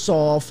shirts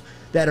off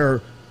that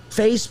are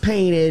face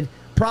painted,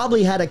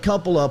 probably had a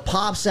couple of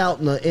pops out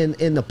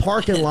in the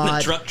parking lot.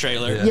 The truck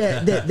trailer. Yeah,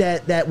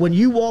 that when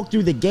you walk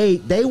through the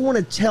gate, they want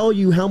to tell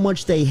you how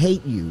much they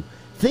hate you.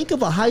 Think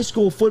of a high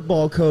school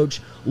football coach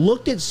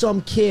looked at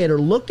some kid or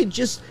looked at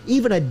just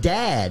even a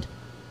dad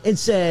and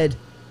said,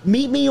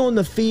 meet me on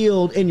the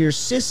field in your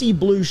sissy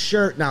blue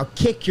shirt and I'll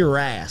kick your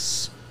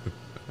ass.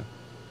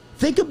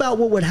 Think about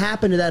what would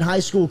happen to that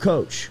high school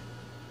coach.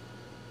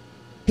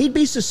 He'd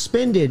be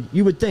suspended,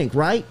 you would think,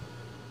 right?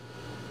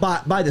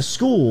 By the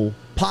school,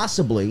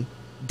 possibly.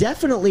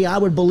 Definitely, I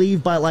would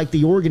believe by like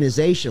the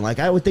organization. Like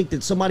I would think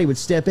that somebody would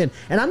step in.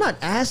 And I'm not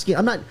asking,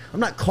 I'm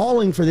not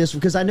calling for this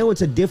because I know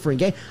it's a different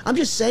game. I'm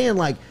just saying,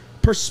 like,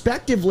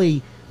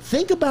 prospectively,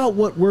 think about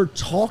what we're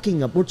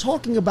talking about. We're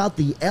talking about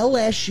the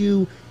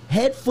LSU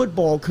head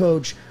football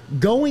coach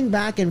going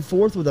back and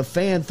forth with a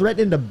fan,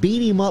 threatening to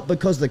beat him up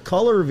because of the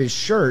color of his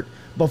shirt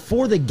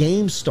before the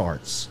game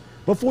starts,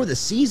 before the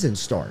season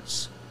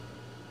starts.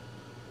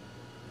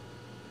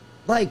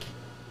 Like,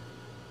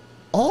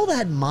 all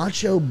that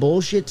macho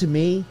bullshit to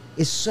me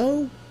is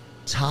so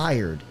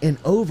tired and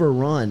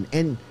overrun.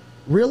 And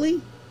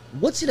really,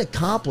 what's it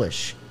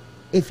accomplish?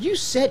 If you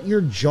set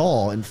your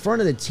jaw in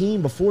front of the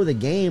team before the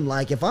game,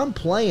 like if I'm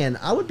playing,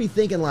 I would be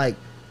thinking like,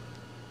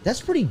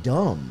 that's pretty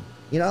dumb.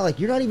 You know, like,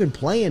 you're not even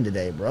playing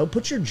today, bro.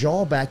 Put your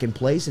jaw back in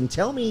place and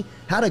tell me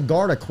how to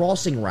guard a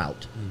crossing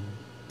route.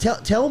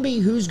 Mm-hmm. Tell me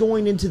who's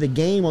going into the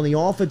game on the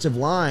offensive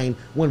line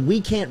when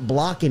we can't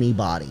block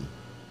anybody.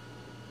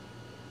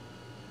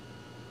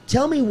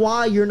 Tell me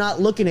why you're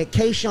not looking at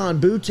Keyshawn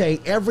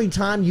Butte every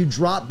time you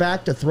drop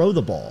back to throw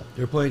the ball.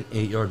 They're playing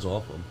 8 yards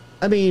off him.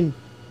 I mean,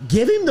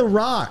 give him the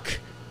rock.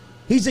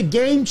 He's a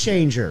game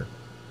changer.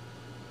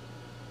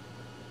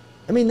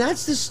 I mean,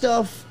 that's the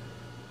stuff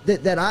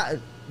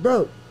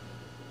bro,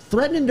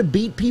 threatening to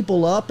beat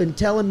people up and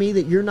telling me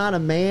that you're not a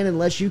man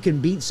unless you can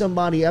beat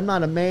somebody. I'm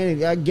not a man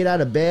and I get out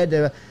of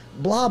bed.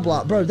 Blah,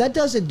 blah. Bro, that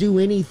doesn't do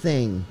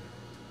anything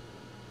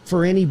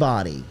for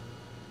anybody.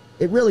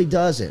 It really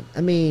doesn't.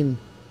 I mean,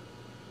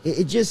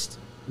 it just,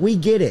 we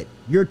get it.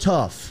 You're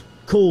tough.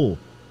 Cool.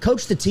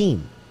 Coach the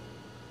team.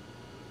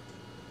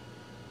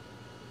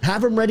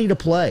 Have them ready to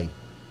play.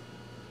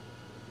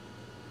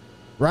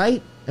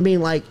 Right? I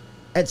mean, like,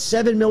 at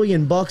 $7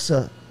 million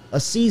a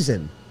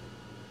season,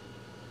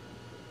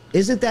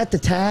 isn't that the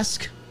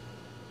task?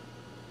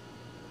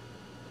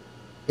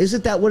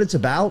 Isn't that what it's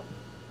about?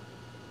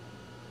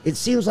 It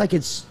seems like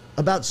it's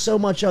about so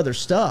much other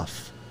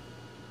stuff.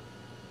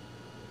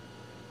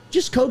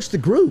 Just coach the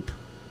group.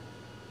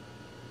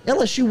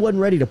 LSU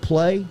wasn't ready to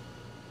play.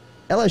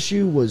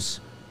 LSU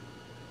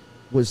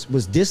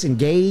was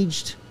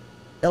disengaged.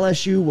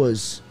 LSU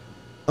was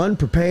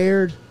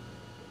unprepared.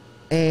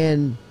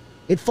 And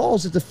it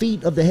falls at the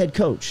feet of the head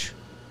coach.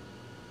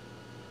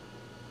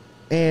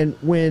 And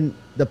when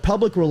the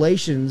public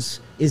relations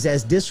is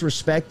as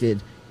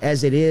disrespected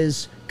as it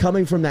is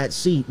coming from that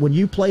seat, when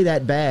you play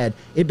that bad,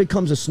 it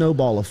becomes a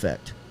snowball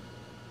effect.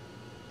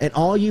 And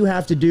all you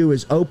have to do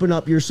is open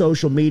up your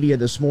social media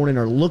this morning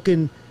or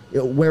looking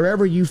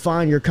wherever you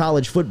find your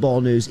college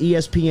football news,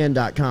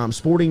 ESPN.com,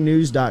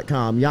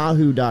 sportingnews.com,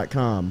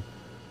 yahoo.com,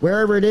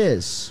 wherever it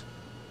is,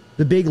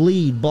 the big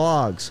lead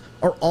blogs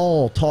are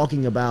all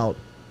talking about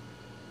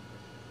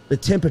the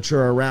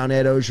temperature around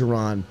Ed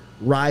Orgeron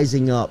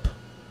rising up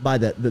by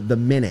the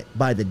minute,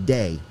 by the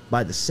day,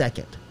 by the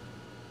second,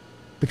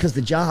 because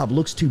the job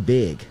looks too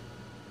big.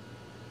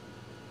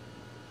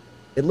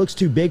 It looks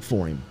too big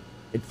for him.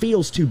 It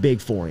feels too big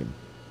for him.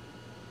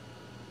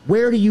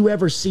 Where do you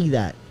ever see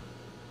that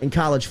in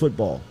college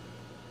football?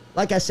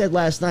 Like I said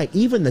last night,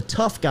 even the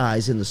tough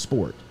guys in the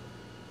sport,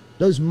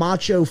 those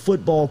macho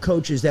football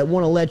coaches that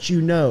want to let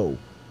you know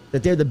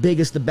that they're the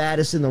biggest, the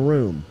baddest in the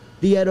room,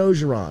 the Ed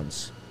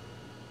Orgerons.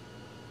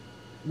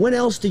 When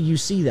else do you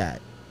see that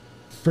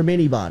from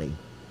anybody?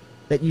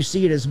 That you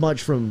see it as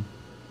much from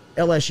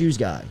LSU's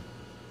guy?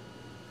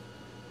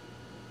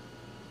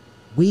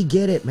 We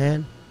get it,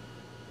 man.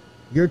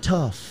 You're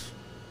tough.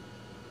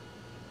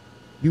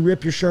 You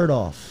rip your shirt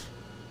off.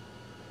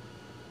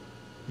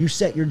 You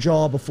set your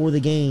jaw before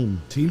the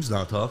game. Team's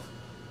not tough.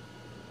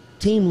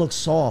 Team looks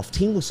soft.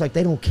 Team looks like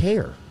they don't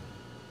care.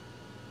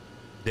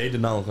 They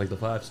did not look like the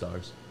 5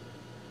 stars.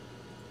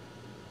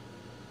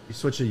 You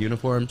switch the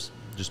uniforms,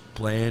 just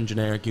plain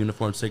generic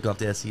uniforms, take off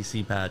the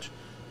SEC patch,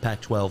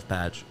 Pac-12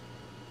 patch.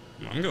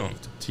 I'm going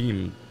with the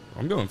team.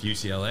 I'm going with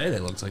UCLA. They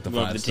looks like the 5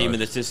 stars. The team in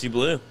the sissy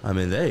blue. I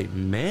mean, they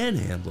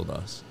manhandled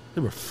us.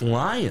 They were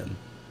flying.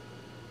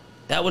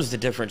 That was the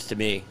difference to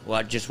me.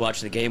 Just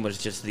watching the game was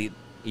just the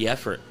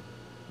effort,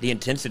 the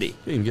intensity.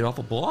 You didn't get off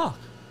a block.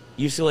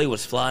 UCLA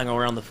was flying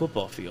around the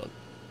football field.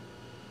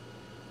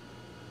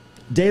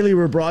 Daily,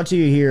 we're brought to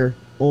you here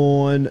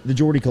on the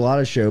Jordy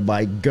Culotta Show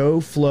by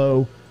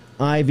GoFlow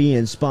IV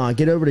and Spa.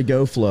 Get over to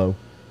GoFlow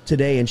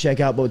today and check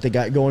out what they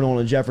got going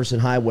on Jefferson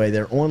Highway.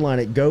 They're online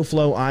at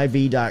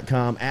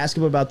goflowiv.com. Ask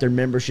them about their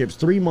memberships,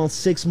 3-month,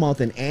 6-month,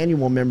 and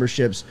annual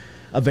memberships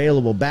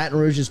available. Baton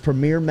Rouge's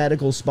premier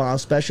medical spa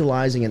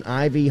specializing in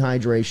IV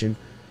hydration,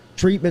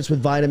 treatments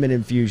with vitamin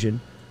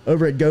infusion.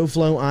 Over at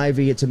GoFlow IV,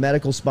 it's a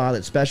medical spa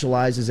that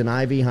specializes in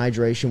IV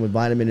hydration with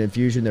vitamin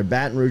infusion. They're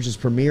Baton Rouge's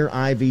premier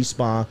IV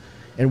spa,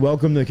 and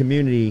welcome the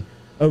community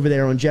over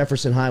there on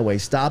Jefferson Highway.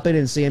 Stop in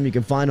and see them. You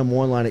can find them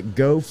online at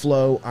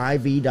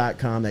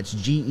goflowiv.com. That's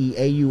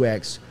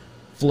GEAUX,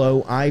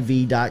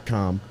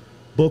 flowiv.com.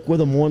 Book with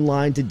them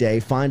online today.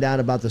 Find out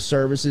about the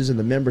services and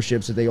the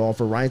memberships that they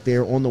offer right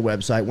there on the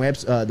website.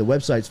 The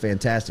website's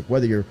fantastic.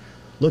 Whether you're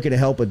looking to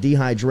help with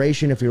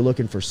dehydration, if you're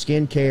looking for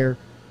skin care,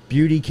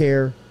 beauty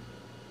care,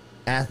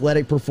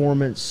 athletic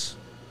performance,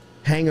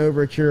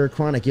 hangover cure,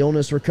 chronic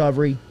illness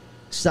recovery,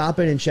 stop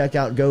in and check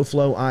out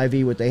GoFlow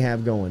IV, what they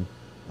have going.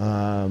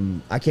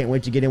 I can't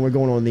wait to get in. We're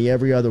going on the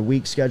every other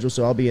week schedule,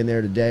 so I'll be in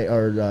there today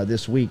or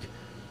this week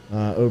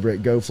over at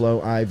GoFlow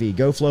IV.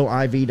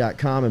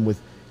 GoFlowiv.com. And with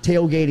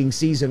tailgating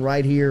season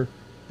right here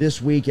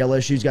this week,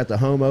 LSU's got the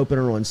home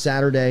opener on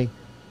Saturday.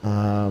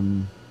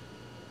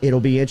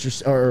 It'll be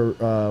interesting.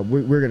 We're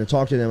going to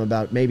talk to them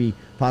about maybe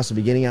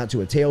possibly getting out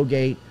to a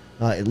tailgate,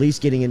 at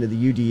least getting into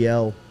the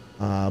UDL,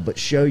 but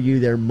show you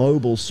their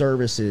mobile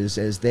services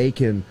as they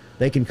can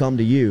come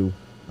to you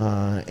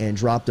and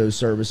drop those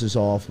services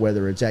off,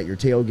 whether it's at your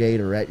tailgate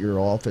or at your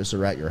office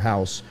or at your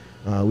house.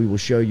 We will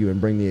show you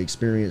and bring the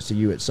experience to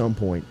you at some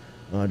point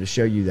to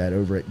show you that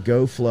over at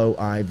GoFlow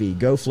IV,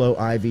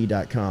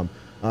 goflowiv.com.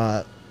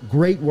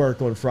 Great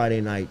work on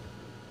Friday night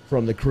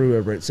from the crew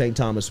over at St.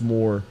 Thomas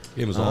More.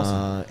 It was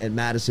awesome. And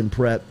Madison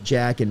Prep.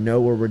 Jack and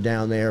Noah were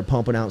down there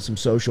pumping out some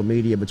social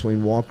media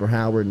between Walker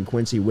Howard and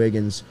Quincy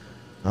Wiggins.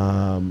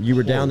 You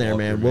were down there,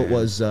 man. What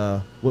was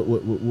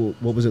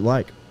it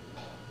like?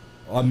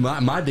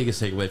 My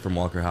biggest takeaway from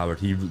Walker Howard,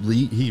 he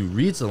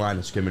reads the line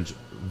of scrimmage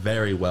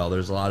very well.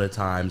 There's a lot of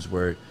times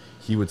where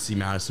he would see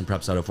Madison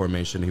Prep's out of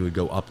formation, he would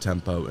go up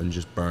tempo and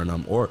just burn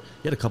them. Or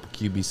he had a couple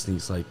QB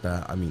sneaks like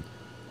that. I mean,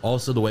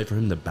 also the way for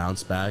him to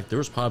bounce back, there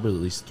was probably at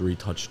least 3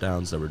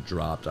 touchdowns that were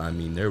dropped. I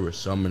mean, there were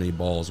so many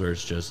balls where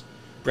it's just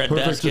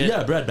Breadbasket.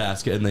 Yeah,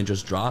 breadbasket, and they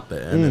just drop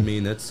it. And I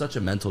mean, it's such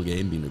a mental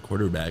game being a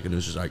quarterback, and it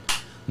was just like,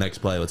 next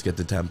play, let's get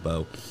the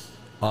tempo.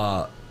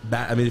 I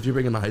mean, if you're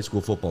bringing the high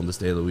school football in the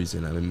state of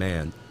Louisiana, I mean,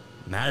 man,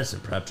 Madison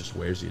Prep just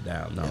wears you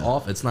down.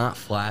 Now, it's not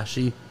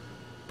flashy,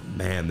 but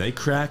man, they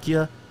crack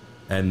you,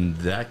 and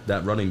that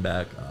running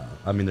back,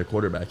 their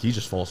quarterback, he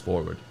just falls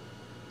forward.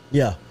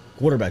 Yeah,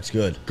 quarterback's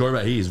good.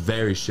 Quarterback, he's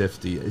very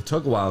shifty. It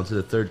took a while into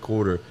the third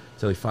quarter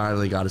until he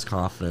finally got his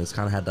confidence,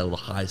 kind of had that little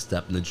high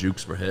step, and the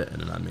jukes were hitting,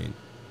 and I mean,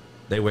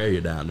 They wear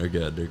you down. They're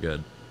good. They're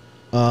good.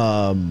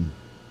 An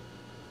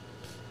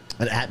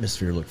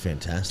atmosphere looked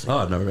fantastic. Oh,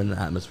 I've never been in an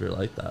atmosphere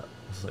like that.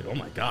 It's like, oh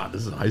my God,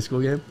 this is a high school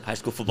game? High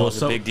school football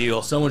is a big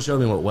deal. Someone showed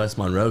me what West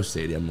Monroe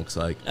Stadium looks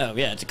like. Oh,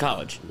 yeah, it's a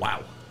college.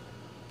 Wow.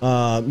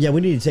 Yeah, we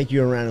need to take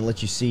you around and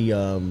let you see,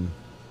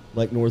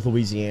 like North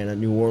Louisiana.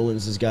 New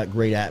Orleans has got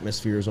great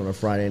atmospheres on a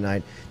Friday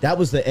night. That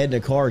was the Edna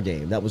Carr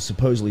game. That was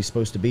supposedly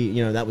supposed to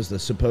be, that was the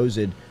supposed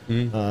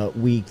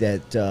week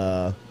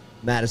that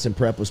Madison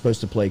Prep was supposed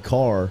to play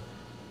Carr.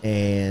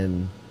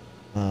 And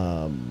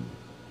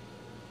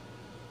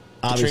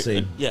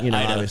obviously,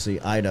 obviously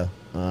Ida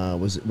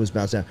was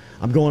bounced out.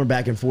 I'm going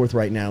back and forth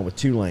right now with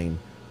Tulane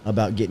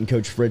about getting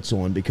Coach Fritz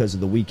on because of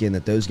the weekend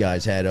that those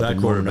guys had up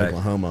in Northern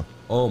Oklahoma.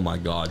 Oh my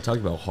God! Talk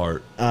about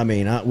heart. I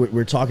mean,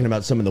 we're talking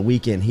about some of the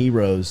weekend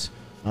heroes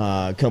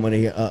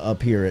coming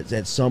up here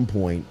at some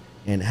point,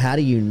 and how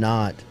do you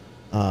not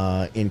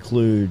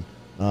include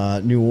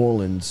New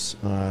Orleans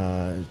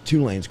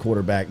Tulane's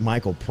quarterback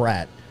Michael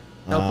Pratt?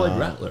 Outplayed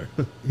Rattler.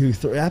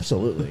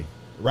 Absolutely.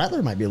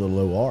 Rattler might be a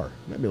little OR.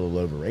 Might be a little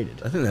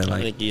overrated. I think that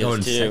might go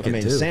in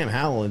second, too.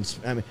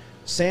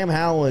 Sam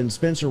Howell and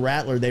Spencer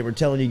Rattler, they were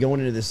telling you going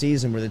into the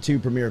season were the two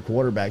premier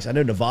quarterbacks. I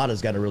know Nevada's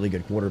got a really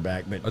good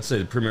quarterback, but I'd say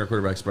the premier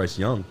quarterback's Bryce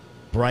Young.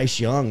 Bryce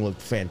Young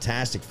looked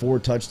fantastic. 4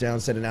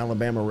 touchdowns, set an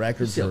Alabama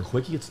record. See how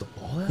quick he gets the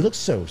ball out? He looks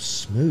so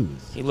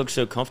smooth. He looks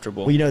so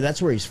comfortable. Well,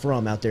 that's where he's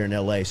from, out there in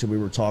L.A., so we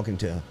were talking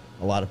to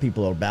a lot of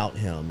people about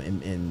him,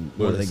 and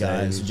one of the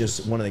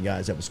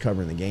guys that was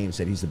covering the game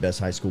said he's the best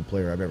high school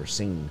player I've ever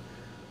seen.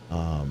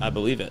 I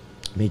believe it.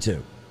 Me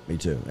too.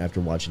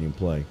 After watching him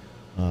play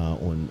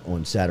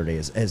on Saturday,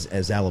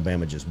 as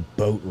Alabama just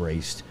boat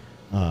raced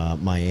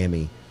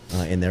Miami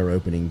in their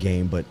opening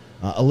game. But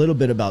a little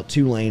bit about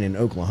Tulane and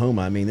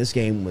Oklahoma. I mean, this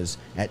game was,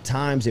 at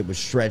times it was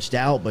stretched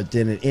out, but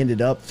then it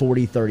ended up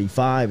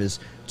 40-35 as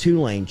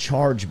Tulane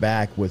charged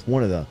back with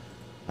one of the,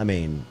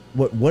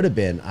 what would have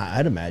been,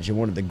 I'd imagine,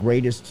 one of the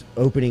greatest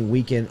opening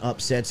weekend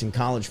upsets in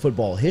college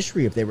football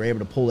history if they were able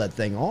to pull that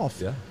thing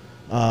off.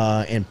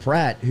 Yeah. And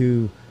Pratt,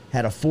 who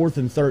had a 4th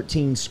and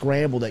 13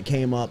 scramble that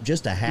came up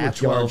just a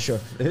half yard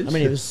short. It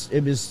was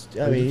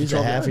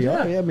a half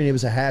yard. Yeah. It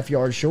was a half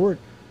yard short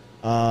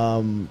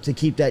to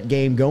keep that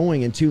game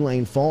going, and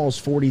Tulane falls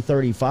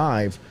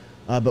 40-35.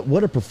 But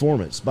what a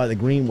performance by the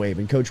Green Wave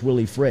and Coach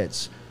Willie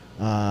Fritz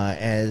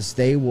as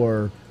they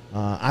were.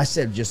 I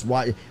said, just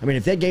watch.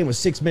 If that game was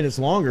 6 minutes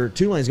longer,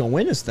 Tulane's going to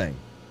win this thing.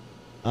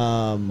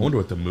 I wonder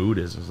what the mood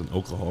is as an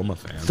Oklahoma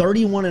fan.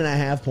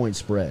 31.5 point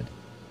spread.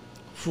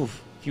 Whew.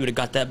 If you would have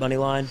got that money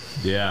line,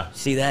 yeah,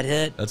 see that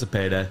hit? That's a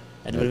payday.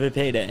 That would have been a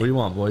payday. What do you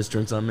want, boys?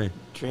 Drinks on me.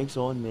 Drinks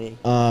on me.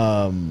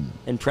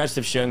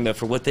 Impressive showing, though,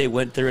 for what they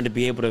went through and to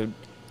be able to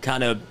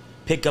kind of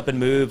pick up and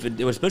move.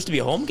 It was supposed to be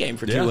a home game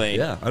for Tulane.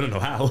 Yeah, I don't know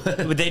how.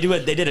 But they do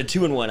it. They did a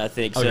 2-1, I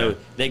think. So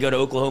they go to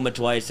Oklahoma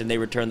twice, and they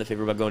return the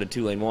favor by going to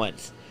Tulane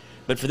once.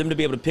 But for them to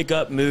be able to pick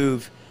up,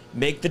 move,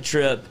 make the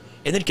trip,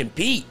 and then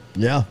compete.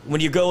 Yeah.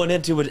 When you're going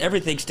into it,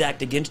 everything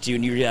stacked against you,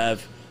 and you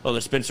have, the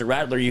Spencer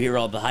Rattler, you hear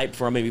all the hype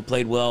for him. He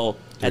played well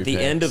at the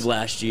end of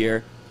last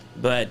year.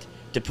 But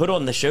to put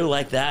on the show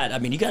like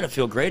that, you got to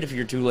feel great if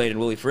you're Tulane and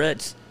Willie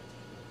Fritz.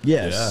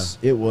 Yes,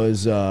 it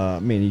was.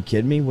 Are you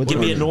kidding me? Give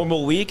me a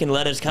normal week and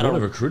let us kind of the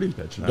recruiting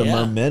pitch. The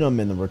momentum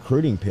and the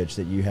recruiting pitch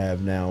that you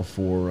have now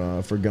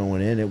for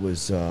going in, it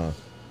was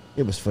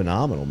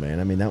phenomenal,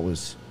 man. That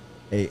was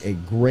a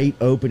great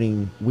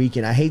opening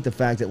weekend. I hate the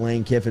fact that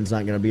Lane Kiffin's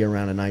not going to be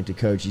around tonight to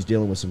coach. He's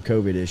dealing with some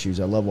COVID issues.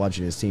 I love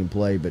watching his team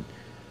play, but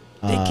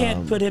they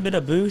can't put him in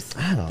a booth.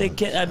 They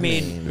can't.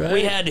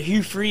 We had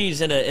Hugh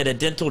Freeze in a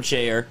dental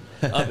chair,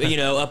 up in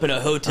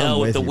a hotel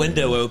with the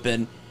window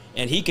open,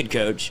 and he could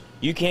coach.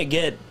 You can't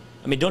get.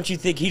 Don't you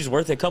think he's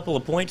worth a couple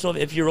of points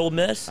if you're Ole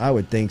Miss? I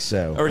would think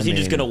so. Or is he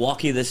just going to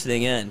walk you this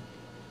thing in?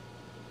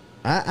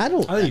 I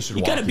don't. I think you should.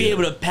 You got to be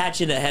able to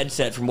patch in a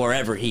headset from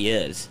wherever he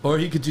is. Or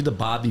he could do the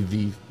Bobby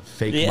V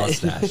fake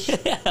mustache.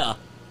 Yeah.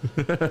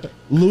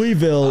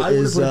 Louisville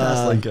is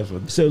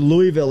so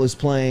Louisville is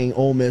playing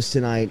Ole Miss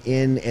tonight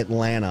in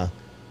Atlanta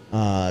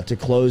to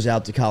close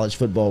out the college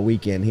football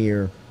weekend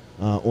here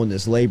on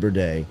this Labor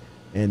Day.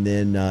 And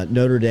then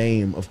Notre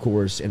Dame, of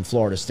course, and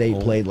Florida State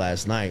played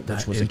last night,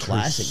 which was a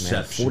classic,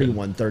 man.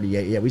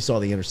 41-38. Yeah, we saw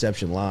the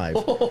interception live.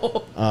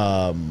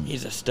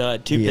 He's a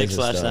stud. 2 picks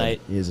last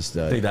night. He is a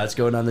stud. I think that's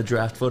going on the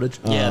draft footage.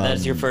 Yeah,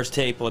 that's your first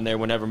tape on there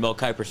whenever Mel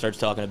Kiper starts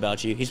talking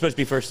about you. He's supposed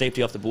to be first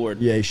safety off the board.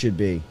 Yeah, he should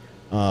be.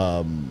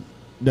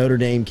 Notre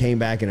Dame came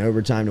back in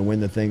overtime to win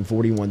the thing,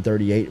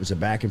 41-38. It was a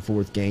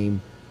back-and-forth game.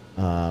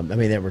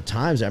 There were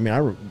times,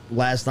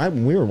 last night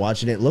when we were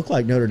watching it looked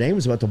like Notre Dame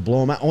was about to blow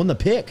them out on the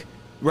pick.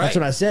 Right. That's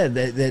what I said,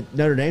 that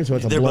Notre Dame's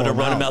about to blow them out. They're about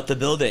to run them out the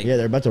building. Yeah,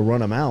 they're about to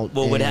run them out.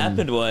 Well, what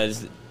happened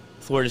was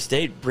Florida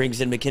State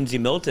brings in Mackenzie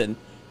Milton,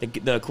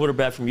 the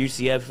quarterback from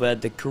UCF who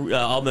had the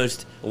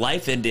almost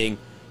life-ending,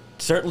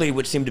 certainly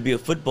what seemed to be a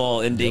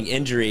football-ending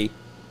injury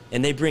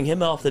and they bring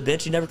him off the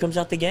bench. He never comes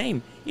out the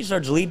game. He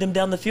starts leading him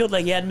down the field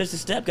like he hadn't missed a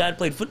step. Guy had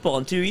played football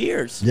in 2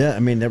 years. Yeah, I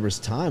mean, there was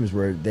times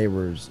where they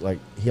were like,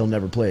 he'll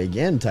never play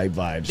again type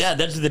vibes. Yeah,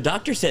 that's what the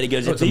doctor said. He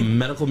goes, It's a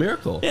medical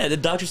miracle. Yeah, the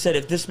doctor said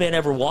if this man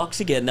ever walks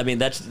again, I mean,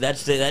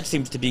 that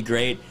seems to be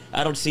great.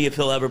 I don't see if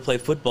he'll ever play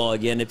football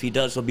again. If he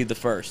does, he'll be the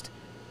first.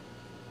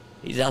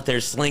 He's out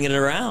there slinging it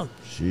around.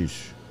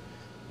 Sheesh.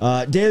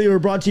 Daily, we're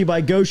brought to you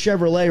by Go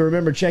Chevrolet.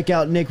 Remember, check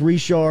out Nick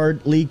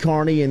Richard, Lee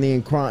Carney, and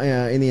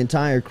the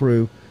entire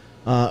crew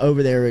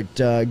over there at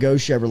Go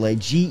Chevrolet.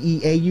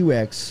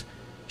 GEAUX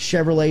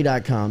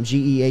Chevrolet.com.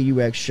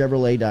 GEAUX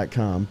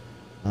Chevrolet.com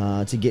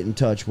to get in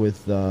touch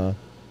with the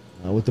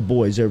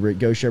boys over at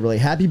Go Chevrolet.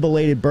 Happy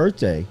belated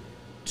birthday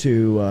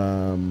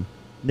to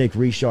Nick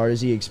Richard as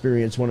he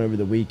experienced one over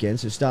the weekend.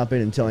 So stop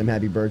in and tell him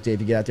happy birthday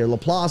if you get out there.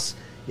 Laplace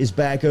is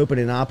back open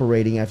and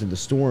operating after the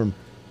storm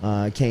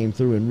came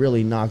through and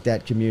really knocked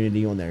that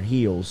community on their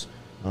heels.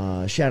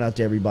 Shout out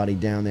to everybody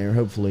down there.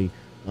 Hopefully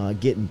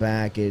getting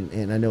back,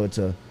 and I know it's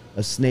a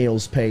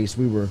snail's pace.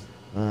 We were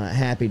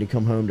happy to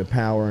come home to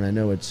power, and I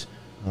know it's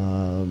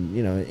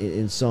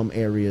in some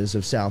areas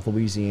of South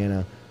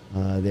Louisiana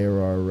there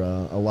are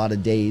a lot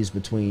of days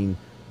between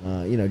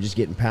just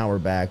getting power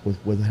back with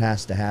what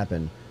has to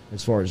happen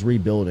as far as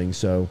rebuilding.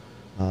 So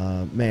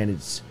man,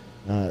 it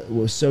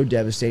was so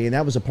devastating.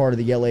 That was a part of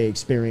the LA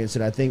experience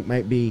that I think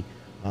might be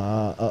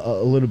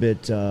a little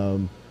bit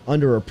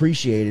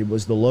underappreciated,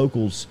 was the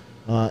locals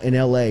in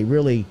LA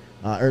really,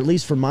 or at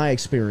least from my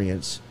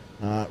experience,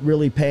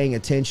 really paying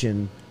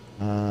attention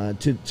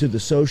to the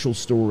social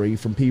story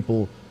from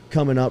people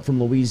coming up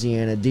from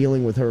Louisiana,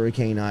 dealing with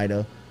Hurricane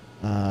Ida,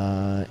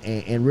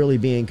 and really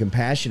being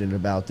compassionate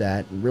about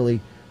that, and really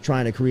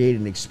trying to create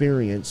an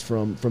experience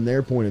from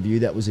their point of view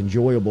that was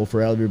enjoyable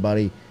for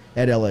everybody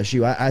at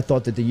LSU. I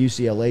thought that the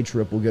UCLA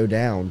trip will go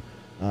down,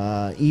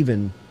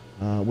 even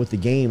with the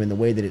game and the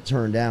way that it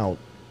turned out,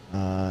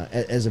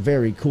 as a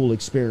very cool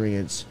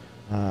experience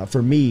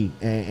for me,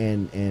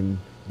 and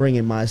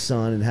bringing my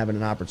son and having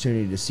an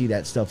opportunity to see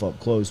that stuff up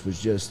close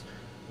was just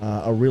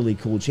a really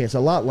cool chance. A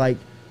lot like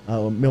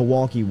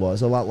Milwaukee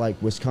was, a lot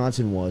like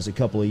Wisconsin was a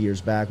couple of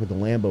years back with the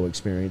Lambeau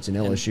experience, and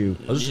LSU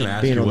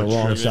being on the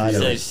wrong side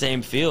of it.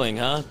 Same feeling,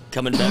 huh?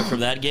 Coming back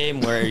from that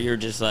game where you're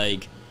just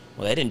like,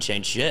 well, they didn't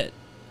change shit.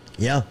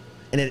 Yeah,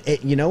 and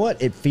it you know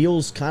what? It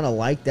feels kind of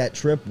like that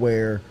trip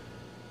where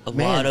a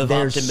lot of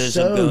optimism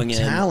so going in.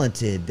 They're so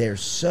talented, they're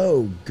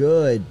so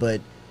good, but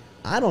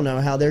I don't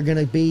know how they're going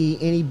to be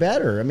any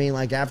better. I mean,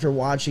 like after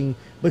watching,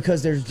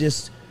 because there's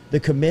just the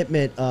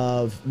commitment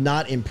of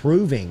not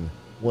improving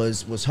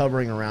was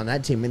hovering around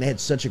that team. I mean, they had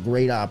such a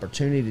great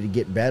opportunity to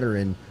get better,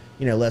 and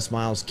Les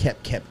Miles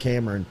kept Cam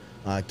Cameron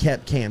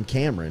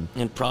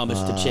and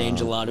promised to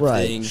change a lot of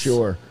right, things.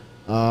 Sure,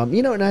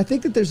 and I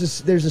think that there's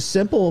a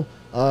simple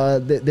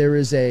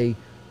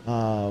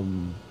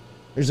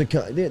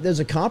there's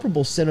a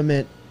comparable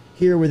sentiment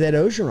here with Ed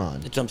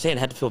Ogeron. That's what I'm saying.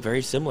 It had to feel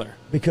very similar.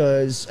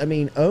 Because, I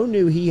mean, O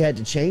knew he had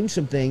to change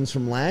some things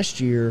from last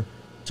year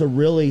to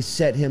really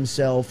set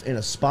himself in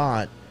a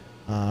spot,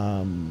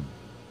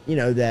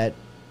 that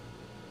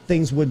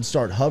things wouldn't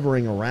start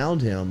hovering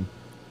around him.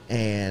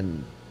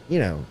 And,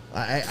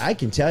 I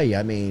can tell you,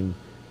 I mean,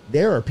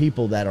 there are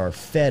people that are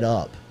fed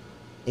up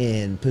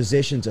in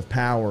positions of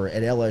power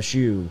at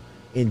LSU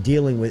in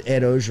dealing with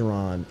Ed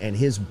Ogeron and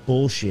his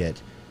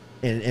bullshit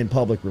in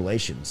public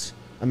relations.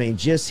 I mean,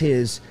 just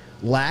his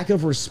lack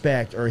of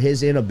respect or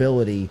his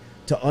inability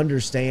to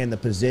understand the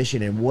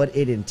position and what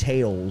it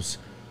entails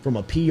from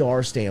a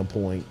PR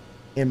standpoint,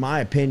 in my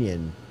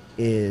opinion,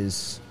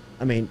 is,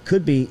 I mean, it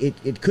could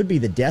be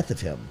the death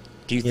of him.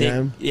 Do you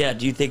think? Yeah.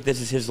 Do you think this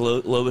is his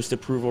lowest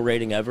approval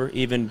rating ever?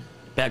 Even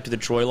back to the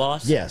Troy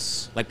loss.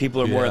 Yes. Like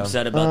people are more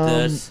upset about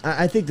this.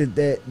 I think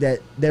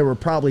that there were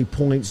probably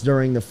points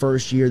during the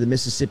first year, the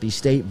Mississippi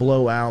State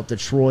blowout, the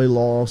Troy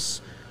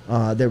loss.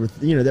 There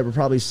were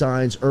probably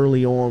signs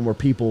early on where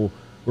people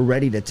were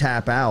ready to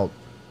tap out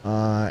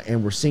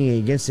and were singing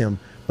against him,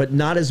 but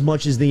not as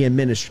much as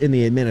in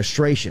the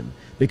administration,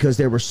 because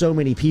there were so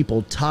many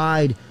people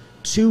tied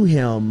to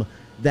him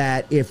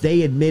that if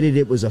they admitted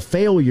it was a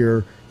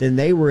failure, then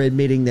they were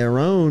admitting their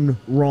own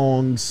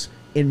wrongs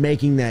in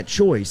making that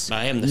choice.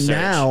 I am the search.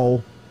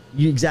 Now,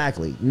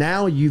 exactly.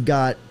 Now you've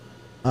got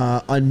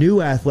a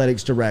new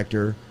athletics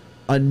director,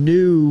 a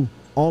new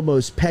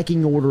almost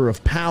pecking order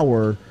of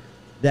power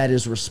that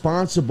is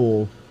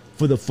responsible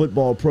for the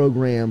football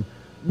program.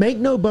 Make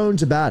no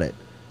bones about it.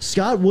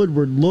 Scott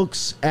Woodward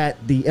looks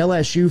at the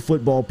LSU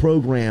football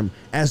program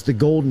as the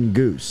golden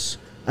goose.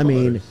 I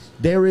mean,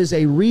 there is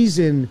a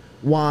reason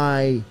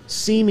why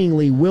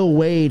seemingly Will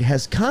Wade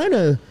has kind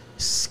of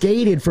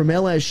skated from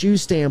LSU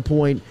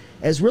standpoint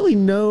as really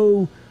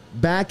no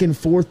back and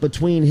forth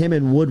between him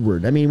and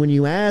Woodward. I mean, when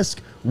you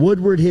ask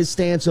Woodward his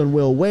stance on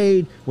Will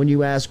Wade, when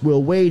you ask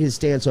Will Wade his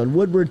stance on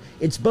Woodward,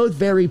 it's both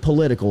very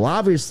political.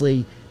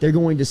 Obviously, they're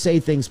going to say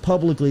things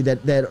publicly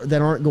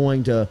that aren't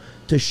going to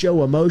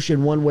show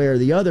emotion one way or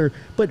the other.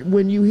 But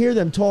when you hear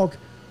them talk,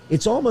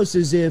 it's almost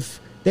as if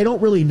they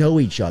don't really know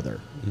each other.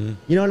 Mm-hmm.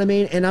 You know what I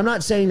mean? And I'm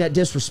not saying that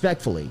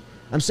disrespectfully.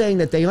 I'm saying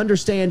that they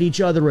understand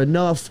each other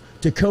enough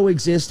to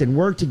coexist and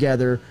work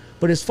together.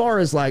 But as far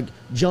as like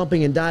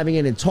jumping and diving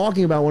in and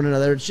talking about one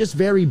another, it's just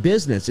very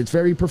business. It's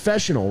very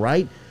professional,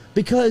 right?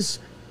 Because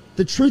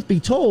the truth be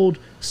told,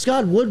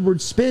 Scott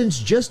Woodward spends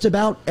just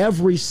about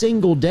every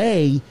single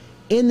day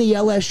in the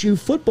LSU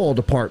football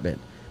department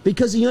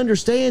because he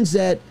understands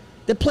that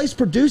the place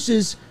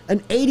produces an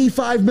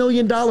 $85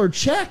 million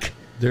check.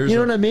 You know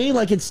what I mean?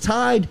 Like, it's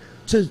tied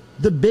to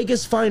the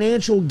biggest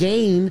financial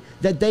gain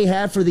that they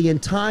have for the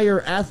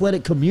entire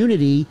athletic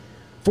community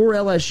for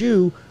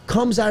LSU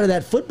comes out of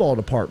that football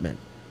department.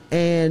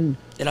 And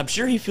I'm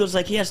sure he feels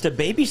like he has to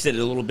babysit it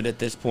a little bit at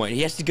this point.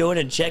 He has to go in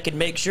and check and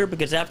make sure,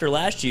 because after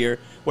last year,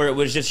 where it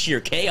was just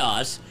sheer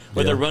chaos,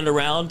 where they run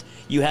around,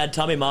 you had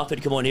Tommy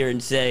Moffitt come on here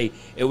and say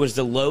it was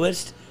the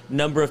lowest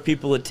number of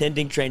people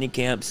attending training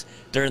camps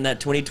during that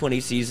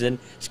 2020 season.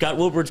 Scott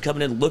Woodward's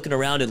coming in, looking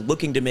around and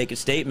looking to make a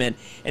statement,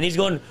 and he's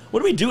going,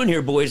 what are we doing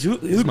here, boys?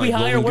 Who'd we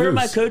hire? Where are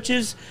my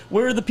coaches?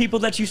 Where are the people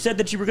that you said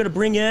that you were going to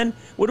bring in?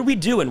 What are we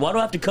doing? Why do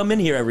I have to come in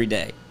here every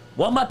day?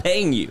 Why am I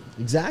paying you?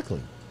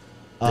 Exactly.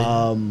 They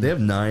have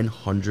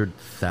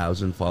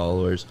 900,000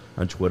 followers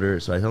on Twitter,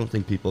 so I don't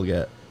think people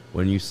get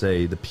when you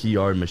say the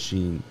PR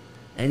machine.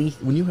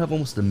 When you have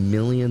almost 1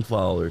 million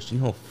followers, you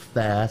know how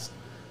fast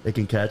they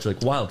can catch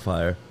like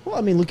wildfire. Well,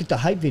 I mean, look at the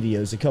hype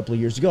videos a couple of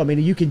years ago. I mean,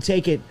 you can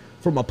take it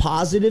from a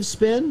positive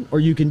spin or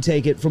you can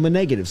take it from a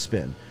negative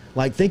spin.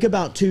 Like, think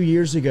about 2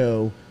 years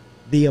ago,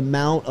 the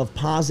amount of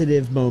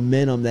positive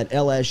momentum that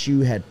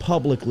LSU had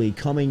publicly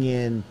coming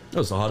in. It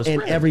was the hottest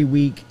brand. Every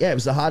week. Yeah, it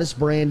was the hottest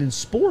brand in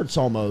sports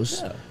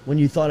almost. Yeah. When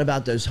you thought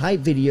about those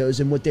hype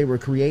videos and what they were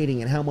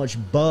creating and how much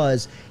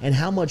buzz and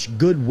how much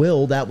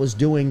goodwill that was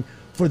doing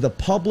for the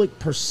public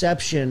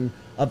perception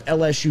of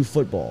LSU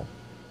football.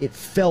 It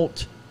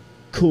felt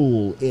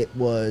cool. It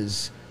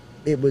was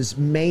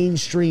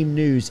mainstream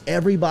news.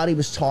 Everybody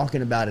was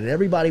talking about it.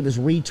 Everybody was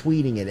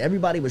retweeting it.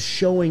 Everybody was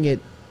showing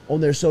it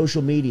on their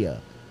social media.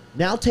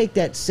 Now take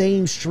that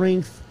same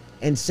strength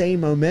and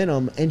same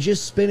momentum and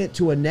just spin it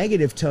to a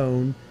negative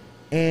tone,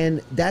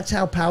 and that's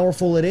how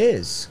powerful it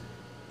is.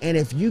 And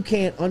if you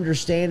can't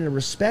understand and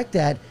respect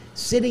that,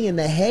 sitting in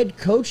the head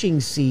coaching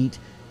seat,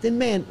 then,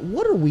 man,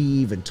 what are we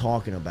even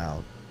talking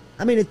about?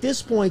 I mean, at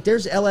this point,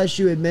 there's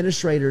LSU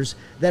administrators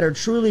that are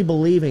truly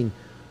believing,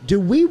 do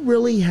we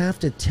really have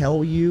to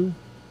tell you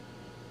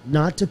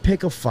not to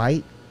pick a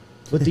fight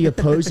with the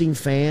opposing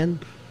fan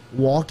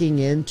walking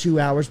in 2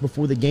 hours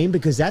before the game?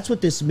 Because that's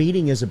what this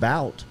meeting is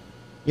about.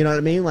 You know what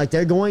I mean? Like,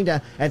 they're going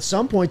to, at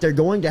some point, they're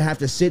going to have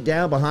to sit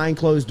down behind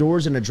closed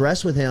doors and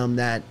address with him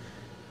that,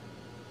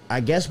 I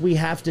guess we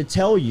have to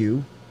tell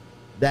you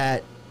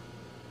that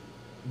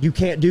you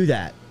can't do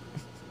that.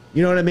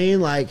 You know what I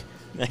mean? Like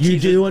you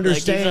do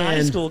understand, like he's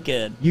a high school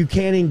kid. You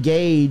can't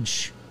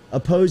engage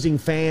opposing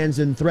fans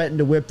and threaten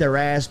to whip their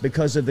ass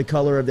because of the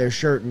color of their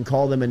shirt and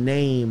call them a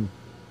name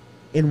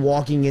in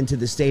walking into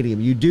the stadium.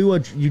 You do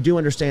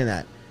understand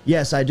that?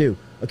 Yes, I do.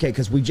 Okay,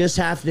 because we just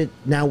have to,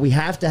 now we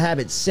have to have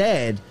it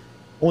said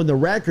on the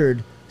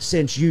record,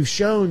 since you've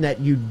shown that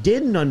you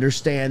didn't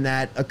understand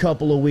that a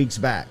couple of weeks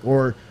back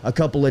or a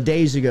couple of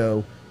days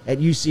ago at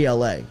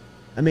UCLA.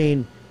 I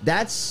mean,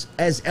 that's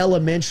as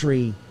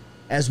elementary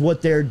as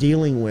what they're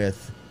dealing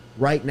with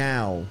right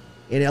now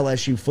in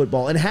LSU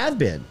football, and have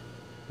been,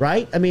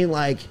 right? I mean,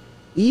 like,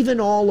 even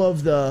all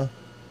of the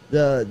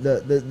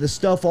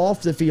stuff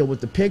off the field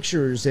with the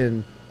pictures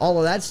and all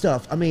of that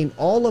stuff, I mean,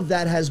 all of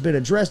that has been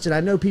addressed, and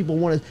I know people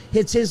want to,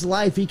 it's his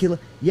life, he can,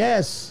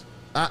 yes,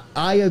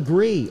 I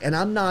agree, and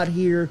I'm not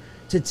here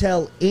to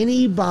tell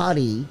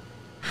anybody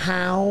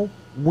how,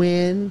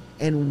 when,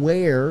 and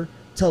where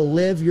to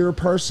live your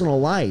personal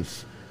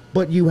life.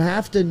 But you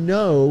have to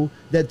know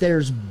that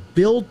there's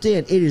built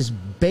in, it is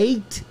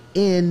baked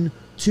in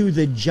to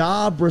the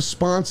job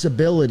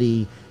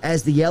responsibility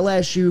as the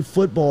LSU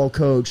football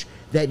coach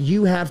that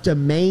you have to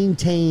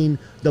maintain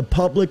the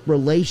public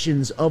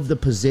relations of the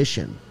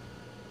position.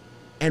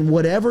 And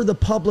whatever the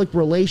public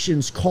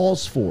relations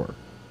calls for,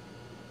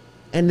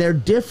 and they're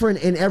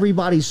different in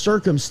everybody's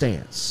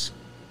circumstance.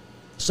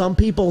 Some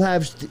people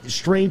have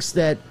strengths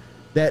that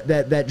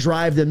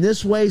drive them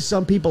this way.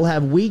 Some people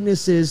have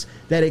weaknesses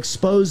that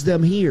expose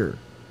them here.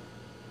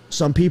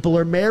 Some people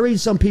are married,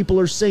 some people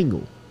are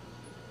single.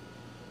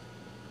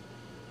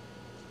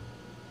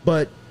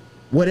 But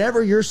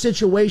whatever your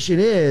situation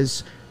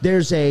is,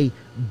 there's a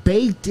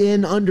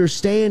baked-in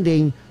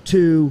understanding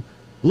to,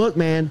 look,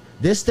 man,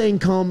 this thing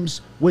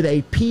comes with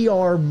a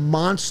PR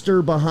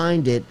monster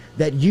behind it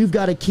that you've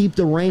got to keep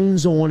the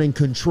reins on and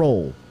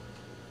control.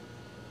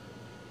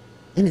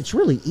 And it's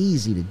really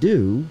easy to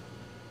do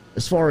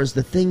as far as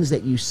the things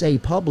that you say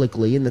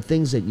publicly and the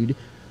things that you do,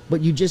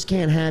 but you just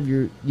can't have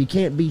you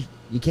can't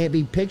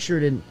be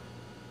pictured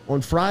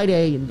on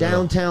Friday in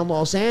downtown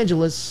Los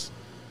Angeles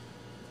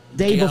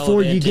day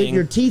before you get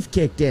your teeth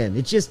kicked in.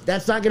 It's just,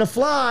 that's not going to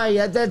fly.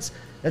 That's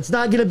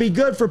not going to be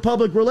good for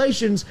public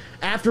relations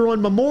after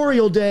on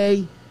Memorial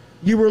Day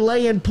you were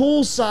laying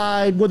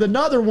poolside with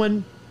another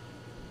one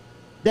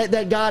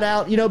that got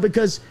out, you know,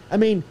 because, I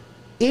mean,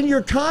 in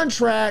your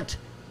contract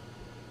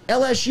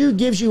LSU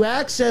gives you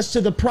access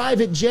to the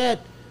private jet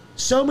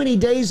so many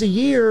days a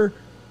year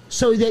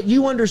so that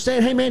you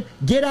understand, hey, man,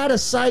 get out of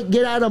sight,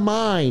 get out of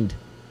mind.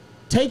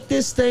 Take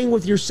this thing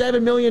with your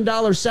 $7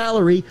 million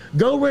salary,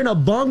 go rent a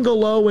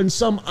bungalow in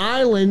some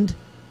island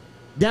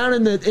down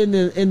in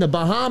the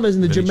Bahamas,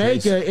 in the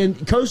Jamaica,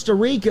 in Costa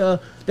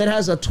Rica, that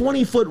has a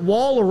 20-foot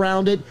wall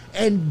around it,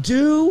 and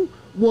do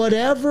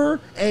whatever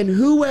and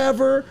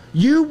whoever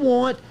you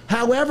want,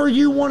 however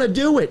you want to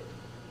do it.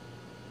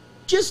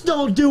 Just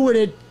don't do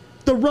it at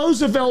the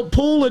Roosevelt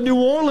Pool in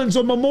New Orleans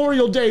on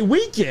Memorial Day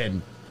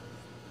weekend.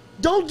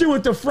 Don't do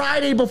it the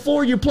Friday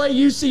before you play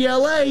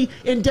UCLA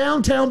in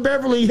downtown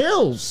Beverly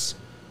Hills.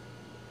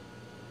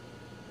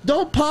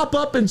 Don't pop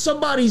up in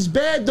somebody's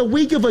bed the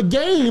week of a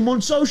game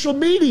on social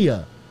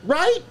media,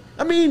 right?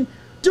 I mean,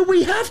 do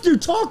we have to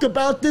talk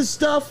about this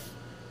stuff?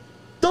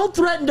 Don't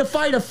threaten to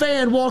fight a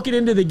fan walking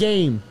into the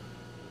game.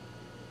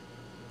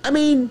 I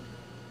mean,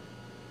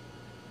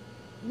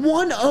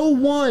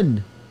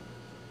 101.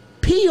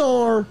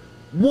 PR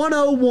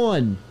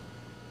 101.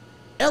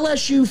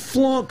 LSU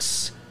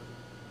flunks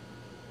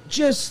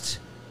just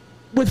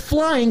with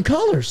flying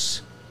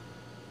colors.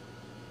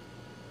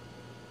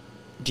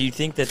 Do you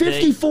think that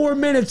 54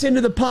 minutes into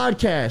the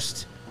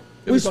podcast,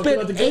 we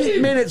spent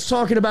 8 minutes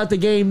talking about the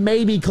game,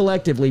 maybe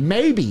collectively,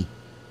 maybe.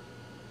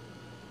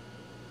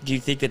 Do you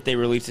think that they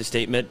release a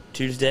statement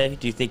Tuesday?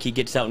 Do you think he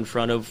gets out in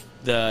front of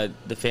the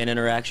fan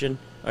interaction?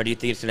 Or do you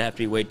think it's going to have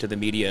to wait till the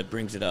media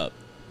brings it up?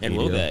 And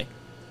will they?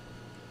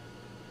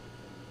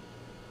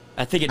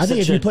 I think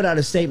if you put out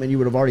a statement, you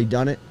would have already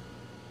done it.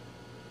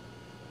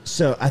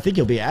 So I think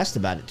you'll be asked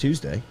about it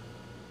Tuesday.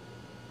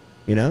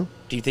 You know?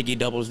 Do you think he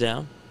doubles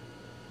down?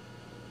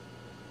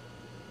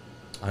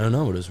 I don't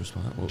know what his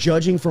response was.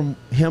 Judging from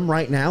him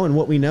right now and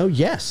what we know,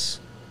 yes.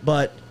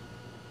 But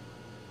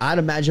I'd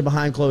imagine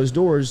behind closed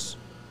doors,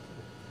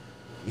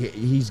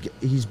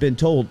 he's been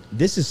told,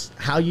 this is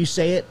how you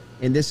say it,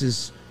 and this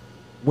is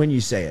when you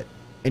say it,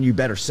 and you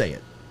better say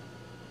it.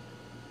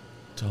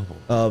 Double.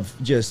 Of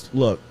just,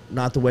 look,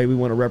 not the way we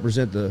want to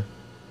represent the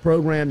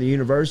program, the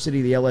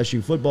university, the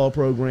LSU football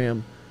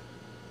program.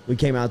 We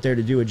came out there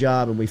to do a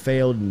job, and we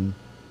failed, and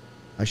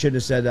I shouldn't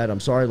have said that. I'm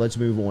sorry. Let's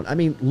move on. I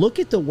mean, look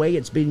at the way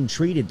it's being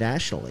treated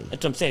nationally.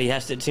 That's what I'm saying.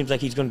 It seems like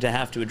he's going to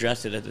have to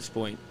address it at this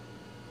point.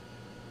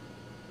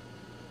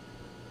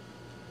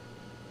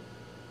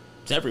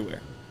 It's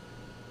everywhere.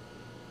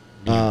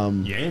 You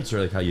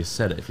answer like how you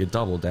said it. If you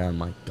double down,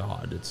 my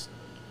God, it's.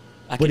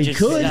 I could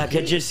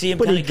just see him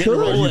kind of getting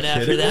rolling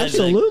after that.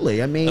 Absolutely.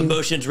 Like, I mean,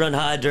 emotions run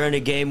high during a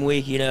game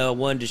week. You know, I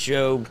wanted to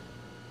show,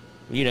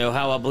 you know,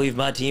 how I believe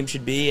my team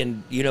should be,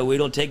 and you know, we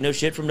don't take no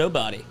shit from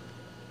nobody.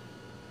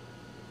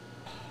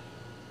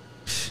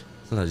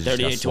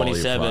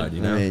 38-27.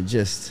 You know? I mean,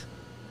 just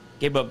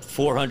gave up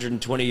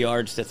 420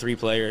 yards to 3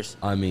 players.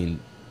 I mean,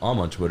 I'm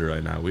on Twitter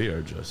right now. We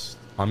are just.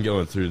 I'm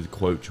going through the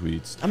quote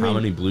tweets. How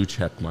many blue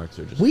check marks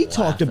are just? We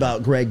talked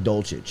about Greg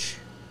Dulcich.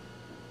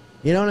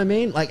 You know what I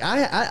mean? Like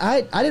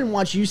I didn't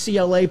watch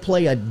UCLA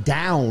play a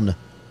down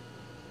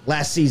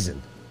last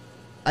season,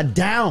 a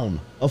down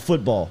of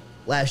football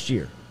last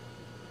year,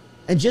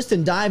 and just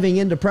in diving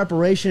into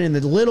preparation and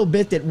the little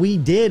bit that we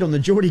did on the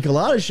Jordy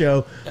Culotta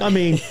show, I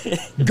mean,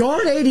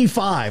 guard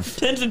 85.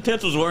 Pens and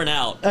pencils weren't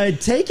out.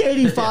 Take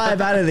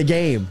 85 out of the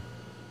game.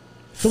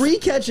 3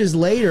 catches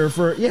later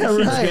for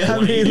right.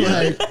 I mean,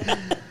 like,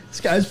 this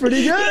guy's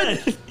pretty good.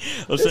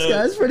 This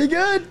guy's pretty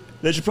good.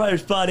 They should probably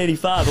spot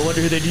 85. I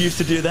wonder who they'd use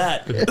to do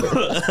that.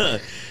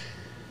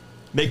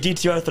 Make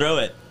DTR throw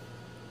it.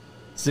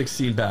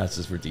 16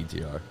 passes for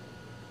DTR.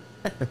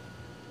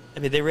 I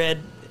mean, they read.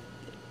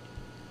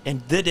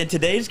 And in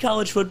today's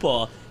college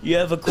football, you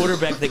have a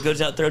quarterback that goes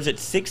out, throws it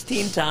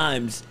 16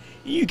 times.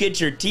 You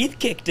get your teeth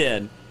kicked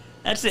in.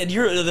 That's it.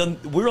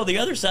 We're on the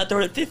other side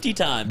throwing it 50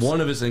 times.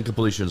 One of his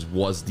incompletions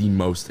was the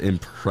most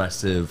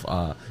impressive.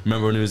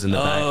 Remember when he was in the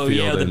backfield? Oh,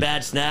 yeah, the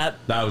bad snap?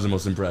 That was the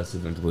most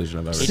impressive incompletion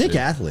I've ever seen. Sick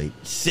athlete.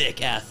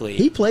 Sick athlete.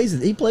 He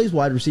plays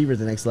wide receiver at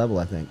the next level,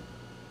 I think.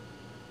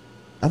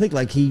 I think,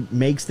 like, he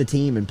makes the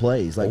team and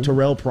plays, like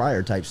Terrell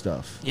Pryor type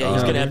stuff. Yeah,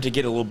 he's going to have to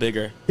get a little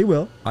bigger. He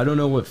will. I don't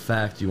know what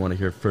fact you want to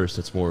hear first.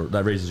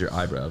 That raises your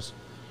eyebrows.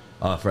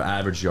 For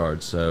average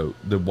yards, so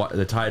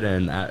the tight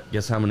end,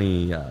 guess how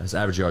many his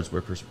average yards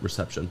were per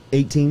reception?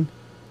 18.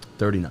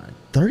 39.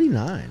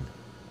 39.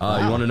 Wow.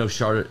 You want to know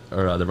Charlotte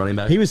or the running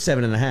back? He was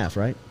 7.5,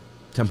 right?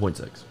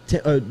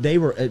 10.6. They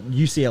were at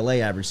UCLA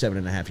average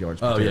 7.5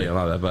 yards. Oh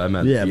yeah, but I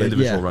meant the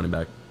individual running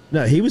back.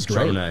 No, he was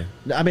great. Chardonnay.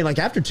 I mean, like,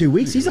 after 2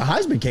 weeks, he's a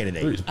Heisman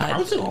candidate. He's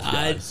bouncing off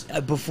guys.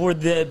 Before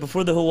the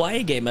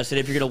Hawaii game, I said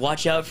if you're going to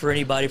watch out for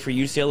anybody for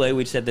UCLA,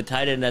 we said the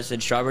tight end. I said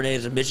Charbonnet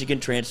is a Michigan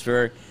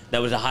transfer. That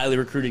was a highly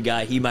recruited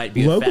guy. He might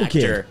be a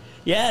factor. Kid.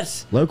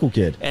 Yes, local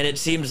kid. And it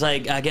seems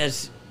like I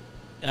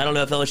don't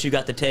know if LSU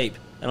got the tape.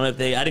 I don't know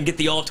if I didn't get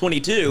the all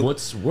 22.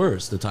 What's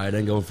worse, the tight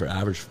end going for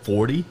average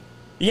 40?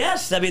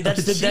 Yes, I mean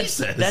that's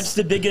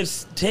the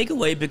biggest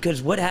takeaway,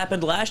 because what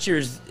happened last year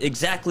is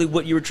exactly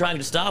what you were trying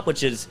to stop,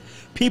 which is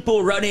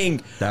people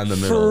running down the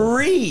middle,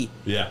 free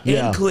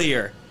and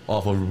clear.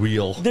 off a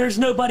reel. There's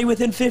nobody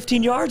within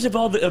 15 yards of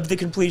all of the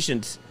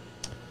completions.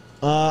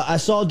 I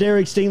saw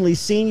Derek Stingley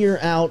Sr.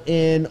 out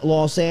in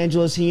Los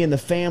Angeles. He and the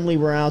family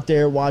were out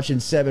there watching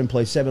Seven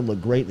play. Seven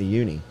looked great in the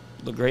uni.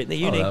 Looked great in the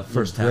uni. That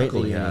first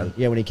tackle he had.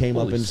 Yeah, when he came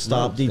up and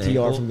stopped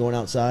DTR from going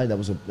outside, that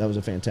was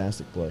a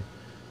fantastic play.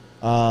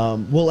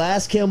 We'll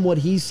ask him what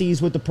he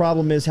sees, what the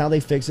problem is, how they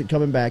fix it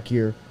coming back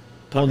here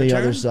Punt on the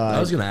return? other side. I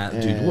was going to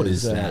ask, dude, what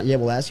is that? Yeah,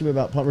 we'll ask him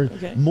about punt return.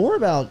 Okay. More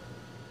about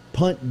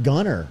punt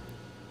gunner.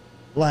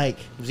 Like,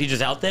 Was he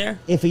just out there?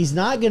 if he's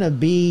not going to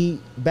be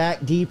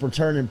back deep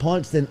returning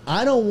punts, then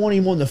I don't want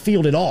him on the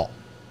field at all.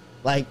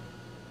 Like,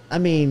 I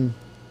mean,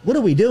 what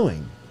are we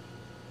doing?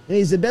 And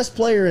he's the best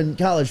player in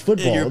college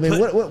football. I mean,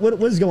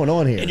 what is going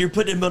on here? And you're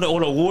putting him on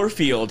a war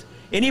field.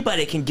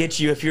 Anybody can get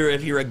you if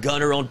you're a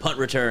gunner on punt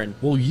return.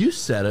 Well, you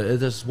said it at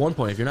this one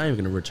point, if you're not even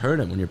going to return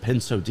it when you're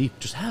pinned so deep,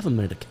 just have him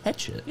there to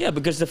catch it. Yeah,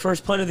 because the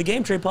first punt of the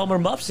game, Trey Palmer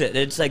muffs it.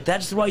 It's like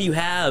that's why you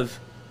have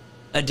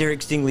a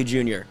Derek Stingley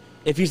Jr.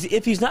 If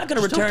he's not going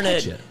to Just don't return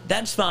catch it, it.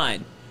 that's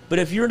fine. But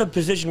if you're in a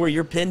position where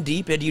you're pinned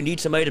deep and you need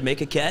somebody to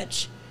make a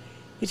catch,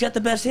 he's got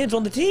the best hands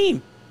on the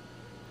team,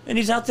 and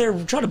he's out there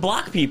trying to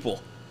block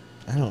people.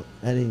 I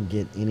didn't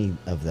get any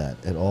of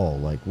that at all.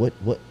 Like, what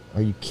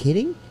are you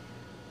kidding?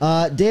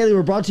 Daily,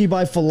 we're brought to you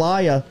by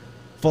Falaya.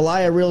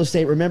 Falaya Real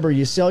Estate. Remember,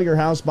 you sell your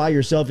house by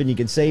yourself and you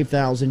can save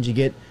thousands. You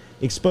get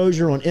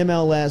exposure on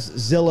MLS,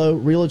 Zillow,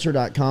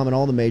 Realtor.com, and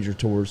all the major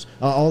tours,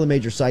 all the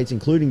major sites,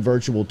 including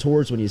virtual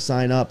tours when you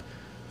sign up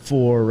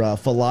for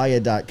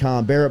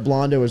Falaya.com. Barrett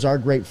Blondo is our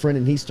great friend,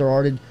 and he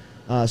started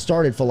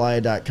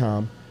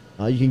Falaya.com.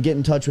 You can get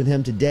in touch with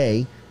him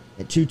today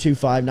at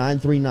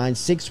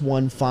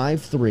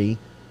 225-939-6153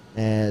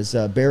 as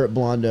Barrett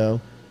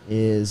Blondo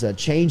is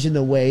changing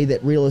the way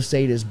that real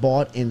estate is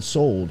bought and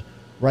sold.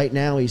 Right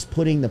now, he's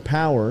putting the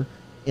power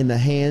in the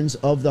hands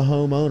of the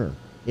homeowner.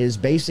 It is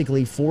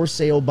basically for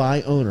sale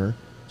by owner,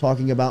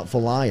 talking about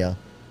Falaya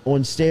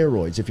on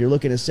steroids. If you're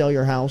looking to sell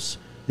your house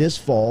this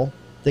fall,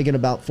 thinking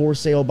about for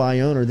sale by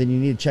owner, then you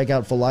need to check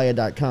out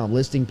Falaya.com.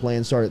 Listing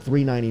plans start at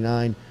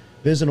 $3.99.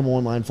 Visit them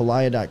online,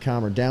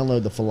 Falaya.com, or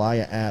download the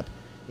Falaya app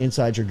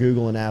inside your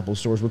Google and Apple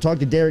stores. We'll talk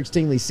to Derek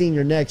Stingley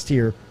Sr. next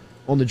here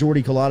on the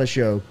Jordy Culotta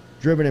Show,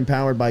 driven and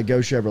powered by Go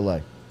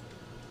Chevrolet.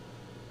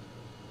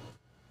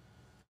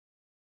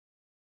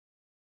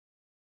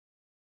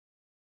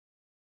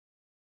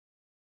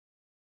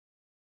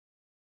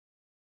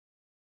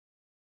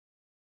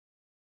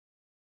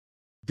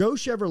 Go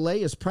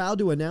Chevrolet is proud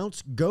to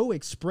announce Go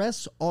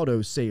Express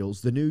Auto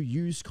Sales, the new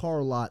used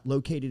car lot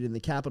located in the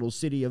capital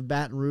city of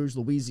Baton Rouge,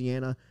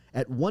 Louisiana,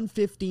 at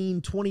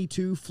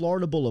 11522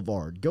 Florida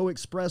Boulevard. Go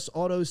Express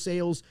Auto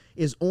Sales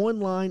is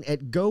online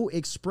at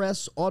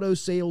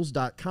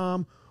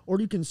goexpressautosales.com,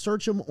 or you can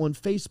search them on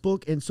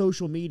Facebook and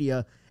social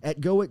media at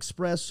Go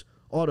Express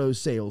Auto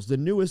Sales, the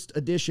newest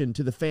addition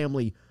to the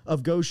family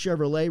of Go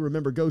Chevrolet.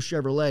 Remember, Go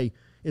Chevrolet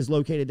is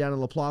located down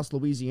in Laplace,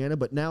 Louisiana,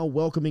 but now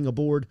welcoming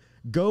aboard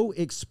Go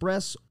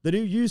Express, the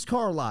new used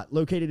car lot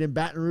located in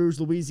Baton Rouge,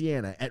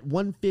 Louisiana at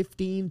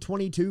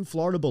 11522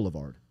 Florida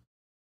Boulevard.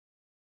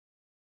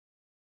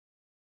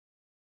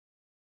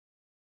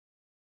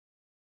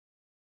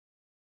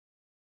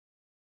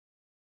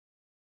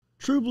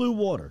 True Blue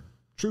Water,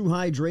 true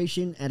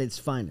hydration at its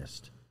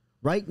finest.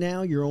 Right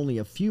now, you're only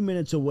a few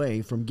minutes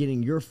away from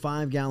getting your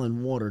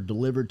 5-gallon water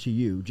delivered to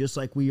you, just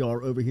like we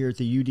are over here at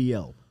the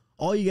UDL.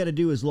 All you got to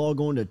do is log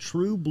on to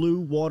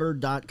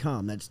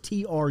truebluewater.com. That's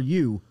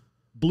TRU,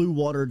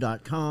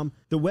 bluewater.com.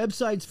 The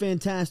website's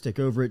fantastic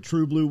over at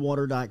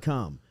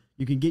truebluewater.com.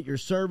 You can get your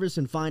service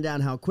and find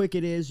out how quick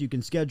it is. You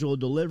can schedule a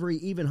delivery,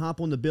 even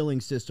hop on the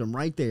billing system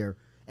right there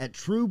at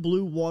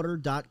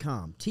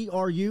truebluewater.com.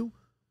 TRU,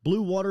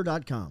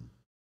 bluewater.com.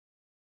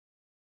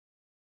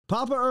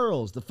 Papa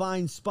Earl's, the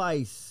fine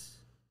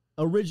spice,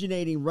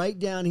 originating right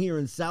down here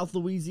in South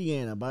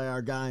Louisiana by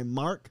our guy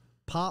Mark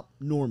Pop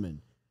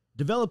Norman.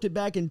 Developed it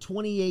back in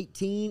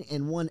 2018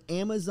 and won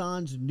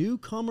Amazon's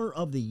Newcomer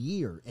of the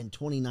Year in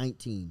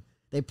 2019.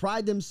 They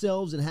pride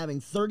themselves in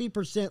having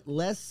 30%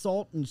 less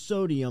salt and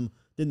sodium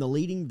than the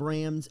leading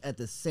brands at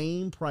the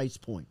same price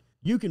point.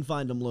 You can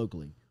find them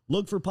locally.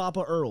 Look for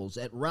Papa Earl's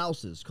at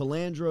Rouse's,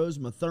 Calandro's,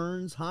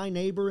 Mathern's, High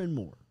Neighbor, and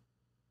more.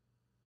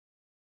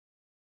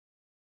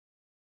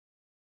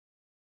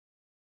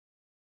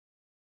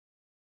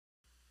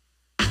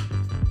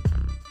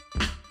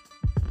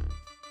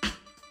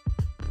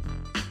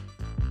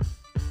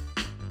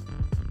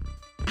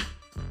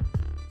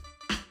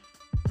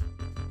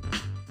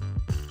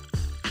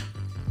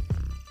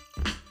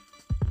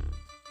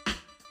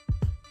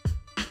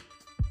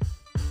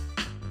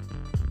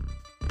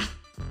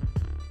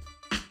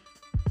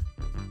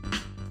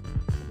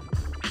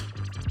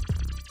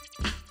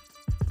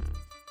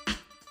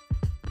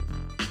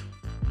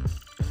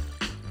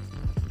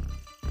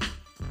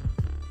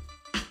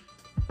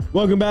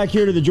 Welcome back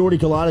here to the Jordy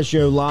Culotta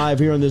Show, live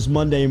here on this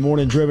Monday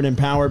morning, driven and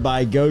powered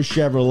by Go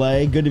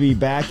Chevrolet. Good to be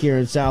back here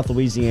in South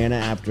Louisiana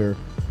after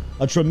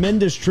a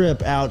tremendous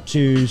trip out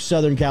to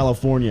Southern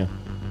California.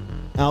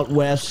 out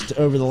west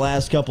over the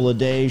last couple of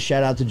days.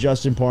 Shout out to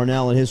Justin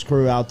Parnell and his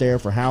crew out there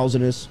for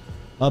housing us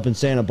up in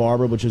Santa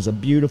Barbara, which is a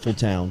beautiful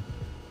town.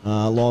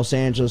 Los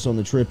Angeles on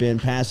the trip in,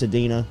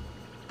 Pasadena,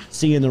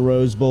 seeing the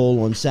Rose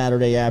Bowl on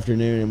Saturday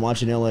afternoon and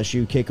watching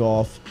LSU kick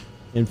off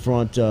in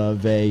front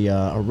of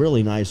a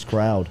really nice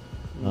crowd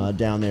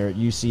down there at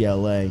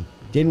UCLA.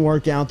 Didn't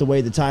work out the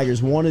way the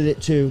Tigers wanted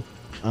it to,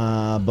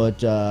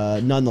 but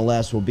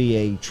nonetheless will be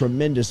a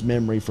tremendous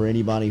memory for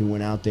anybody who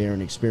went out there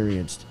and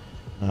experienced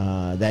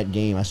that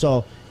game. I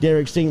saw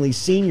Derek Stingley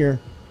Sr.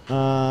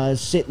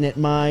 Sitting at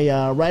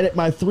my right at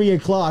my 3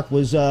 o'clock,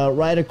 was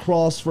right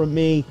across from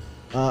me,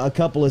 a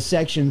couple of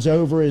sections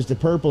over, as the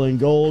purple and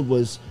gold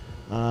was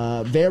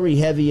very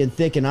heavy and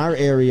thick in our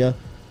area,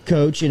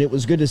 Coach, and it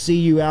was good to see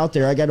you out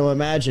there. I got to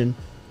imagine,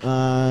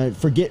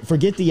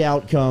 forget the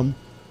outcome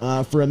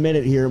for a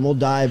minute here, and we'll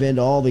dive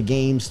into all the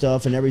game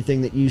stuff and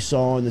everything that you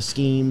saw and the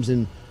schemes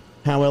and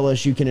how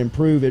LSU can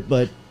improve it.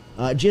 But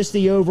just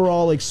the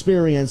overall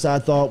experience, I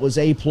thought, was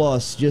A+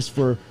 just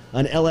for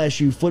an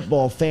LSU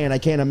football fan. I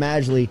can't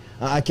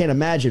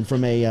imagine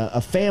from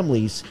a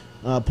family's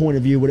point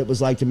of view what it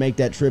was like to make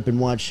that trip and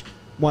watch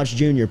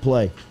Junior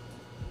play.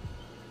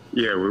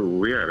 Yeah,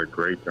 we had a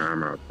great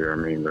time out there. I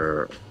mean,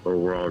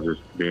 overall,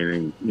 just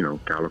being in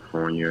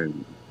California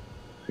and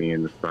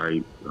seeing the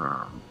site.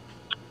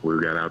 We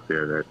got out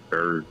there that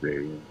Thursday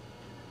and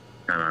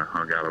kind of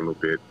hung out a little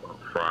bit on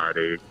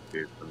Friday.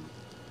 Did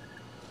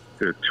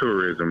the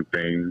tourism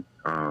thing,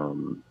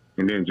 and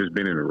then just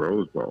been in the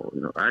Rose Bowl.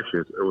 Actually,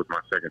 it was my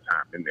second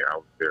time in there. I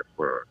was there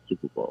for a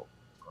Super Bowl.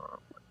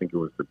 I think it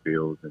was the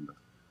Bills and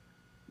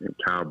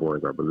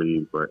Cowboys, I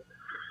believe. But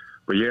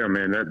yeah,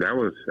 man, that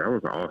was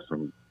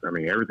awesome. I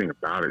mean, everything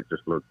about it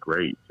just looked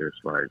great. Just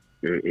like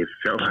it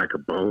felt like a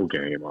bowl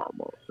game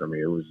almost. I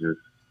mean, it was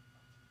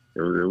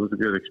a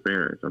good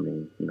experience. I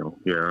mean,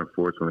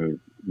 unfortunately,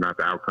 not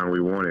the outcome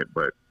we wanted,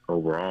 but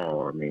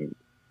overall, I mean,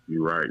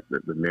 you're right.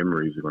 The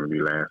memories are going to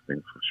be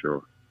lasting for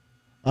sure.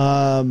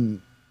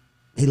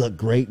 He looked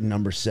great in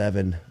number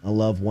 7. I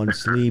love one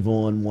sleeve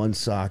on, one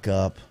sock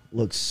up.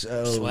 Looks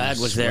so swag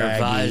was swaggy. there,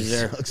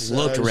 visor,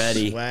 looked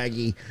ready.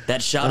 Swaggy.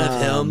 That shot of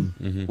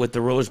him with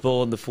the Rose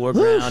Bowl in the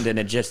foreground and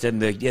it just in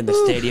the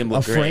stadium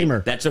was a great.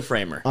 Framer. That's a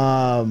framer.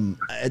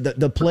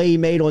 The play he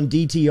made on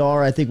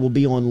DTR, I think, will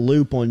be on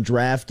loop on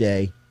draft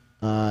day.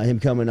 Him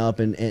coming up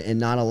and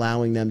not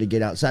allowing them to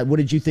get outside. What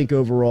did you think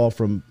overall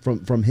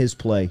from his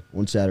play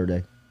on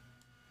Saturday?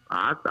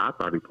 I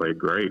thought he played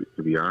great,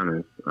 to be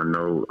honest. I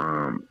know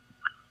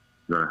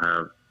going to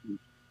have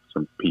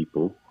some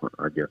people,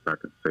 I guess I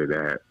can say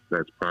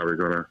that's probably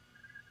going to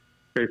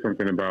say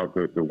something about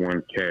the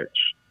one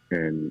catch.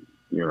 And,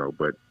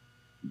 but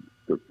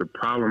the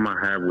problem I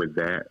have with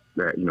that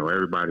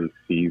everybody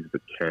sees the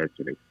catch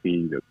and they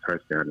see the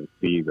touchdown,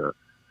 they see the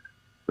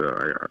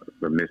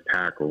missed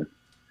tackle,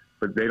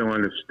 but they don't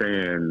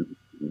understand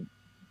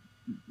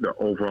the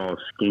overall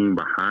scheme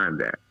behind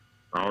that.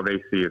 All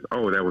they see is,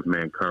 that was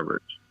man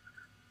coverage.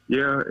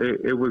 Yeah,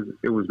 it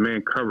was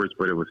man coverage,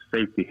 but it was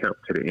safety help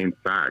to the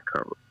inside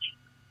coverage,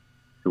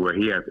 to where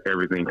he has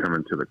everything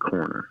coming to the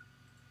corner.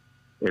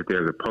 If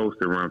there's a post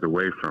that runs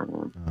away from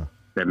him,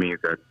 that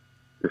means that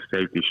the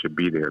safety should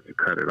be there to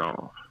cut it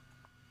off.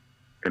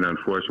 And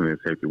unfortunately,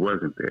 the safety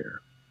wasn't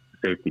there.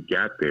 The safety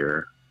got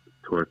there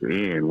towards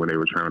the end when they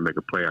were trying to make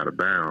a play out of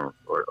bounds,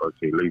 or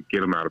to at least get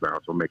them out of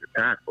bounds or make a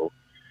tackle,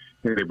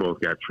 and they both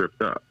got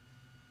tripped up.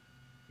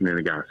 And then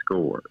the guy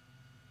scored.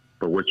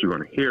 But what you're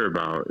going to hear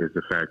about is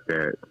the fact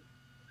that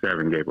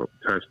 7 gave up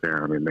a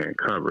touchdown in man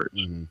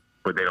coverage,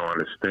 but they don't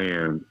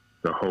understand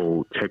the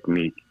whole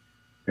technique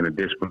and the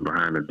discipline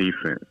behind the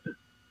defense.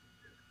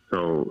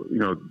 So,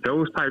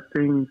 those type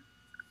things,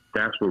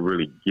 that's what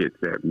really gets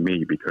at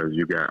me, because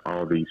you got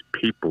all these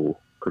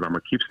people, because I'm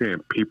going to keep saying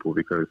people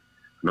because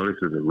I know this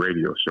is a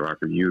radio show. I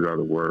could use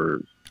other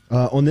words.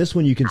 On this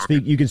one, you can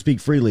speak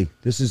freely.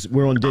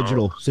 We're on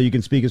digital, so you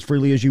can speak as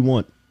freely as you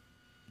want.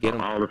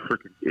 All the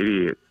freaking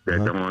idiots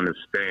that don't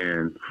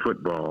understand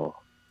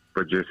football,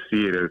 but just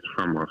see it as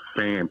from a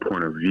fan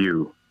point of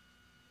view.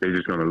 They're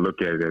just going to look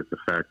at it as the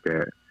fact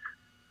that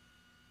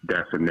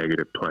that's a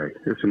negative play.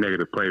 It's a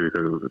negative play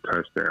because it was a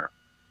touchdown.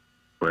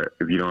 But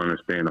if you don't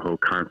understand the whole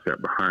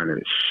concept behind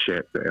it,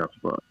 shut the F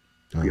up,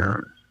 to be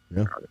honest.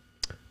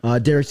 Yeah.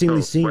 Derek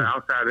Stingley Sr. But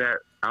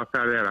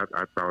outside of that,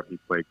 I thought he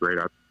played great.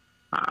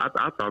 I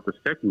thought the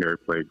secondary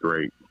played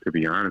great, to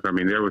be honest. I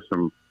mean, there were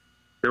some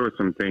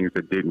things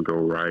that didn't go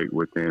right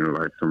within,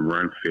 like some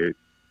run fit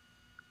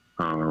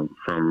from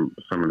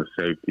some of the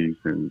safeties,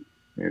 and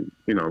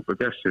but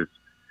that's just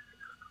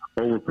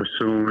over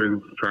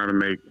pursuing, trying to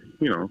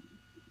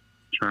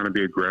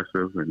be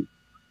aggressive, and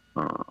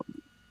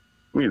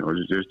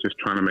just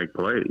trying to make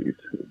plays.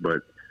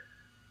 But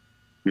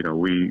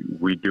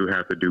we do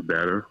have to do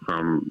better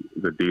from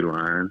the D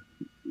line,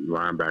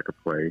 linebacker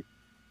play.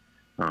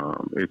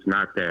 It's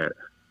not that.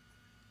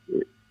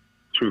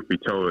 Truth be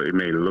told, it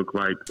may look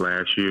like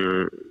last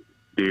year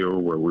deal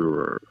where we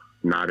were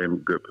not in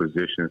good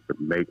positions to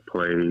make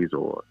plays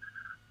or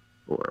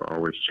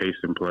always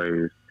chasing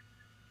plays.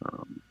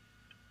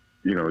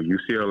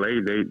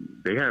 UCLA,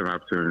 they had an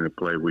opportunity to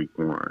play week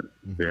one.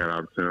 Mm-hmm. They had an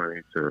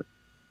opportunity to,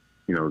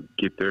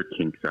 get their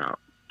kinks out,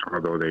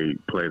 although they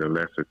played a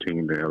lesser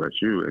team than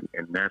LSU.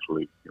 And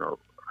naturally, I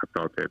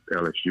thought that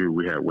LSU,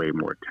 we had way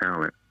more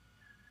talent.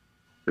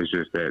 It's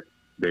just that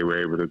they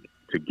were able to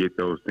get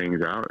those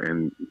things out,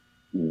 and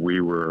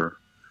we were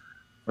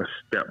a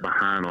step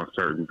behind on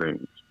certain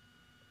things.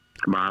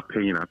 In my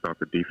opinion, I thought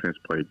the defense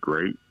played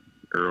great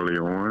early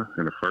on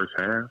in the first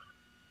half.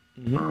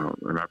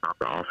 Mm-hmm. And I thought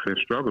the offense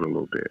struggled a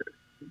little bit.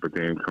 But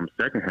then come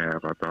second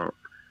half, I thought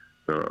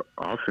the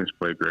offense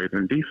played great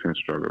and the defense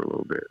struggled a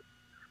little bit.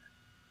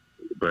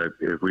 But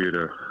if we had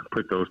to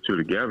put those two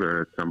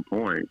together at some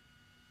point,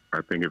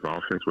 I think if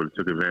offense would have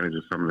took advantage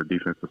of some of the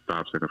defensive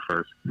stops in the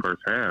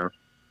first half,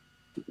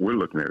 we're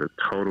looking at a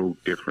total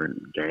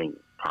different game,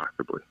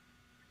 possibly.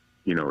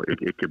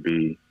 It could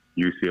be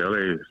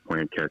UCLA is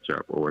playing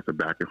catch-up, or it's a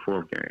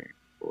back-and-forth game,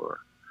 or,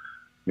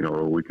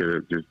 we could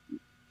have just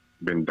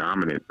been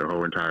dominant the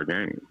whole entire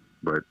game.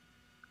 But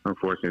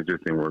unfortunately, it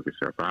just didn't work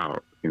itself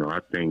out. I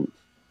think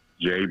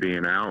Jay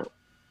being out,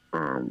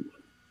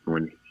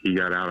 when he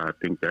got out, I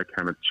think that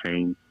kind of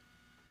changed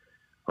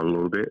a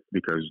little bit,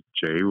 because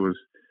Jay was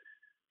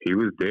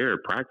there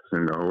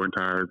practicing the whole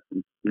entire,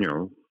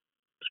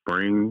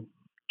 spring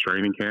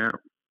training camp,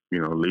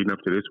 leading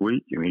up to this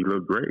week, and he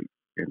looked great.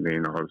 And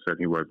then all of a sudden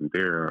he wasn't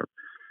there. I'm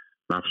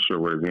not sure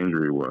what his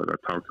injury was. I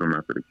talked to him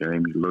after the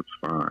game. He looked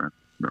fine.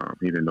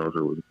 He didn't know if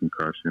it was a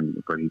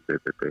concussion, but he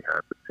said that they had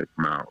to take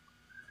him out.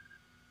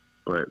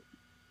 But,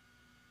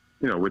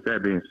 with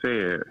that being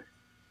said,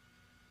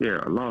 yeah,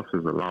 a loss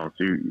is a loss.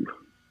 You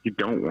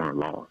don't want a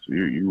loss.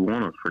 You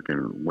want to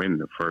freaking win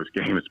the first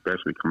game,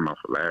 especially coming off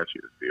of last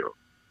year's deal.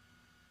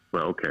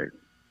 Well, okay,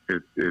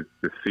 is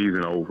the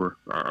season over?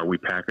 Are we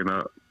packing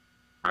up?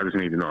 I just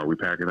need to know, are we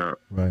packing up?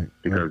 Right.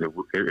 Because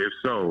if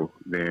so,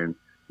 then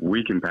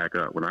we can pack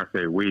up. When I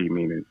say we,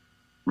 meaning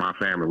my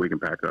family, we can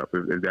pack up.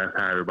 If that's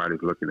how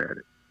everybody's looking at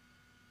it.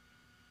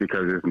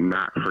 Because it's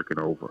not freaking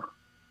over.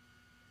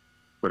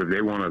 But if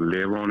they want to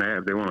live on that,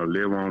 if they want to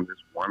live on this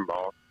one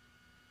loss,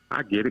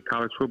 I get it.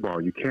 College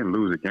football, you can't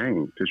lose a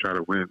game to try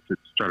to win, to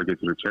try to get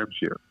to the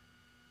championship.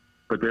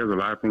 But there's a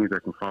lot of things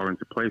that can fall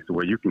into place to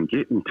where you can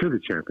get into the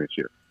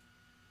championship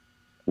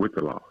with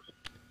the loss.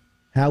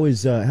 How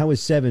is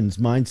Seven's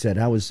mindset?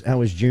 How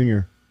is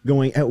Junior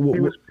going? He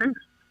was pissed.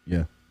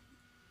 Yeah,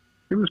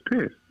 he was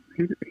pissed.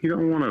 He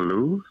don't want to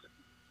lose.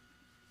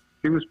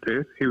 He was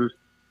pissed. He was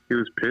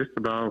pissed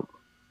about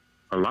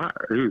a lot.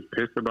 He was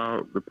pissed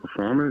about the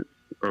performance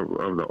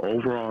of the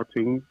overall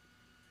team.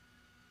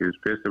 He was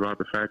pissed about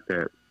the fact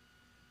that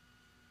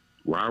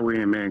why are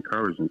we in man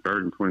coverage in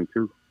 3rd and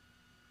 22?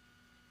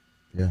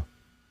 Yeah.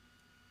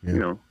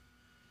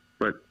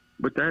 But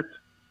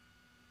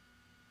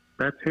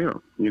that's him.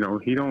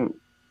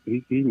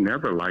 He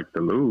never liked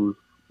to lose.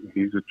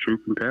 He's a true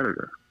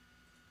competitor.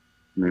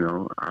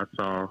 I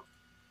saw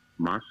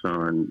my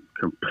son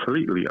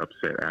completely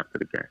upset after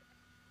the game.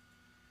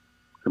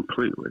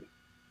 Completely.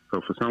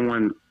 So for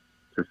someone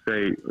to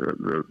say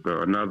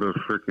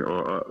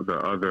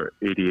the other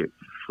idiot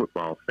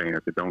football fans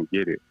that don't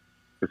get it,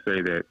 to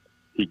say that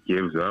he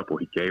gives up or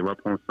he gave up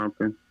on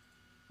something,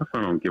 my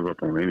son don't give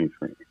up on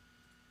anything.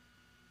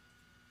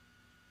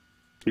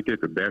 He did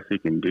the best he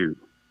can do.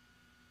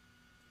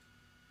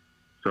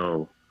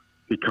 So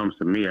he comes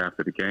to me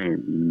after the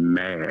game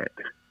mad.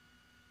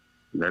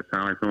 That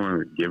sounds like someone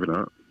who's giving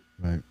up.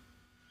 Right.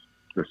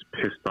 Just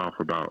pissed off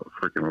about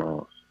a freaking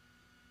loss.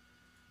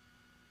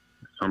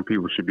 Some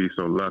people should be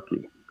so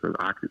lucky, because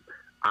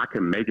I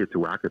can make it to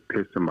where I could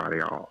piss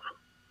somebody off.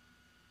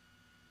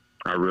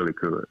 I really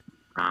could.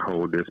 I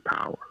hold this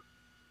power.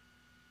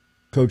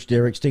 Coach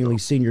Derek Stingley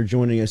Sr.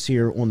 joining us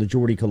here on the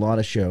Jordy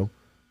Culotta Show,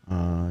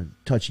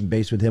 touching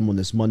base with him on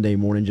this Monday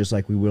morning, just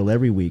like we will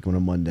every week on a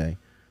Monday,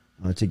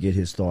 to get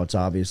his thoughts,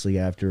 obviously,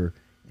 after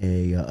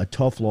a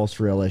tough loss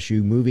for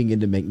LSU, moving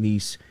into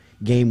McNeese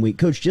game week.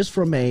 Coach, just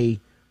from a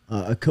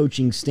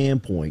coaching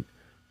standpoint,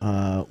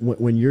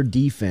 when your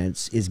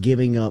defense is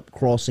giving up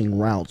crossing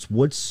routes,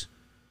 what's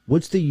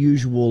the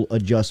usual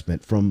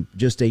adjustment from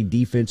just a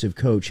defensive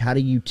coach? How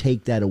do you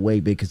take that away?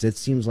 Because it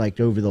seems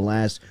like over the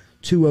last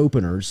two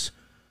openers,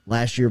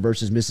 last year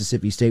versus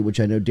Mississippi State, which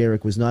I know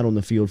Derek was not on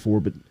the field for,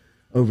 but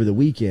over the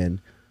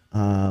weekend,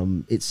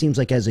 it seems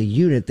like as a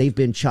unit they've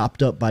been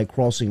chopped up by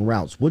crossing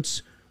routes.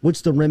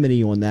 What's the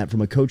remedy on that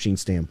from a coaching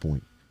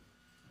standpoint?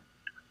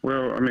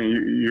 Well, I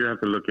mean, you have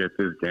to look at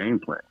this game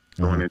plan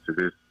going into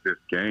this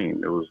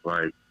game. It was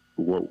like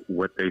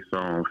what they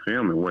saw on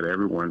film and what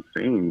everyone's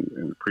seen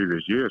in the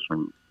previous years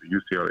from the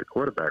UCLA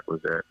quarterback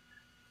was that,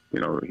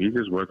 he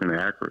just wasn't an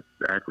accurate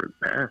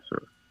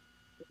passer.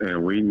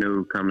 And we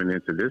knew coming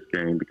into this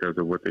game, because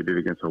of what they did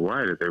against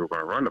Hawaii, that they were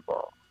going to run the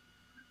ball.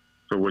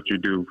 So what you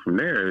do from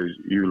there is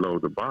you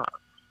load the box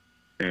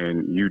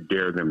and you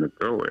dare them to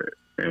throw it.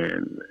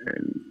 And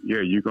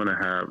yeah, you're going to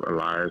have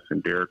Elias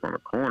and Derek on the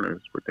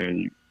corners, but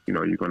then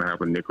you're going to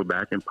have a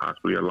nickelback and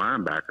possibly a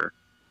linebacker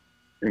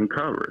in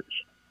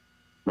coverage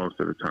most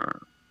of the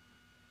time.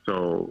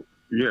 So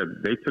yeah,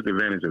 they took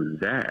advantage of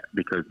that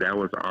because that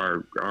was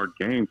our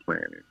game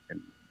plan,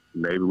 and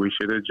maybe we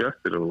should adjust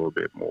it a little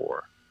bit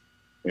more,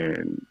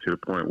 and to the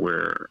point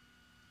where,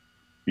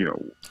 you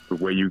know, the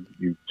way you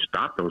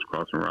stop those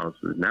crossing routes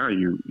is now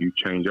you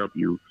change up,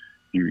 you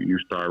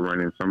start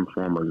running some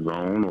form of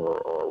zone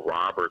or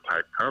robber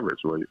type coverage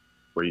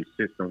where you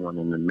sit someone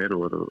in the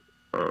middle of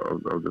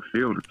the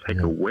field to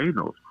take away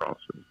those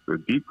crosses, the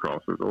deep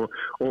crosses,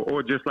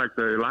 or just like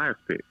the Elias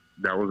pick,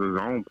 that was a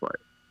zone play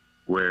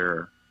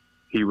where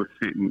he was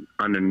sitting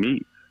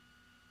underneath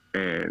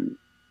and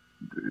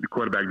the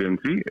quarterback didn't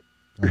see it.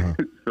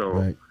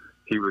 So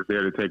he was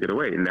there to take it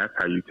away, and that's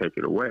how you take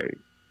it away.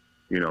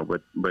 You know,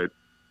 but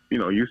you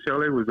know,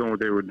 UCLA was doing what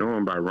they were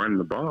doing by running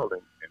the ball,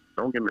 and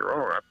don't get me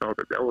wrong, I thought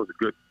that was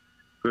a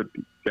good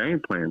game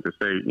plan to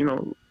say, you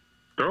know,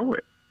 throw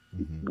it.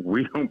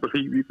 We don't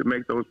believe you can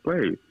make those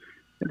plays.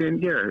 And then,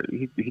 yeah,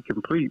 he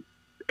completes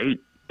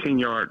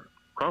 8-10-yard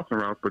crossing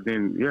routes, but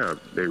then, yeah,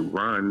 they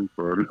run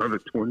for another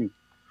 20.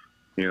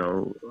 You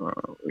know,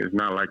 it's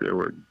not like there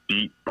were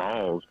deep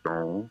balls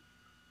thrown.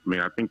 I mean,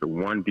 I think the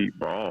one deep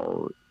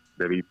ball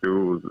that he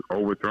threw was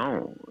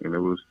overthrown,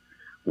 and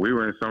we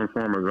were in some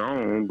form of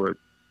zone, but,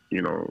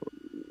 you know,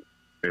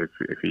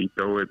 if he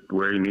throw it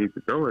where he needs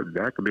to throw it,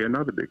 that could be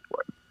another big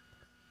play.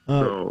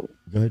 So,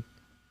 go ahead.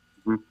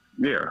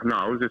 Yeah, no,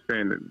 I was just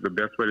saying that the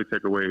best way to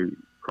take away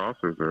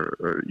crossers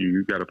are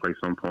you got to play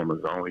some form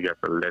of zone. You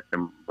have to let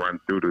them run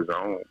through the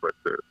zone, but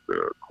the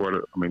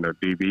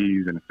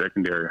DBs and the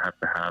secondary have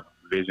to have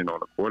vision on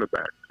the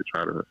quarterback to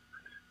try to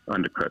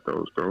undercut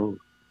those throws.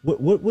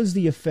 What was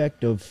the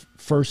effect of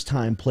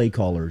first-time play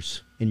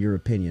callers, in your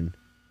opinion?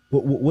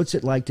 What's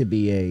it like to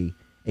be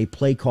a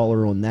play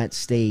caller on that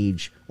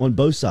stage on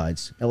both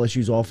sides?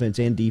 LSU's offense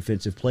and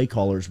defensive play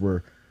callers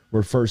were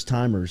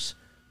first-timers.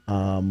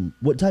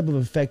 What type of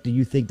effect do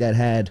you think that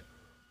had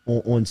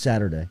on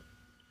Saturday?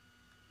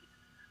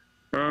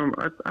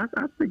 I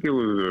think it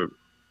was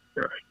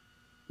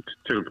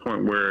to the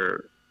point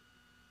where,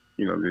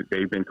 you know,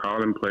 they've been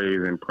calling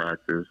plays in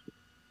practice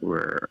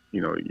where,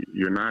 you know,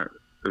 you're not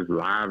as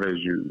live as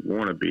you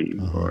want to be,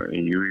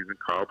 and you even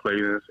call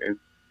plays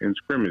in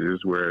scrimmages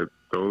where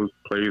those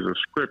plays are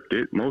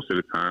scripted most of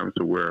the time,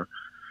 to where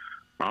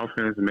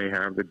offense may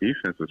have the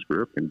defensive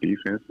script and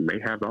defense may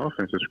have the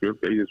offensive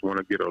script. They just want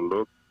to get a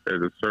look at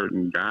a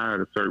certain guy at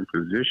a certain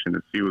position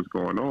to see what's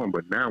going on.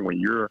 But now when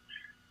you're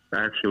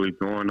actually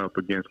going up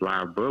against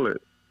live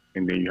bullets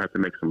and then you have to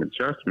make some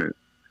adjustments,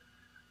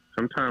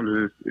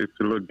 sometimes it's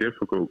a little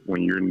difficult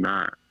when you're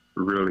not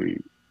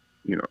really,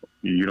 you know,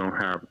 you don't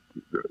have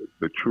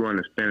the true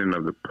understanding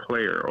of the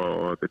player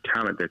or the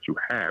talent that you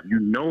have. You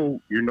know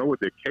what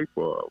they're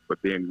capable of, but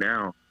then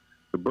now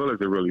the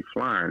bullets are really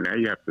flying. Now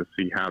you have to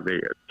see how they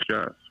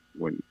adjust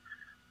when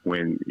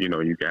you know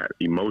you got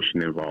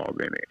emotion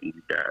involved in it. You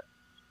got,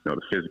 you know,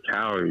 the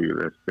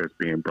physicality that's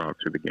being brought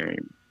to the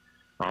game.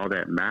 All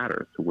that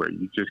matters, to where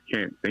you just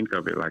can't think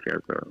of it like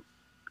as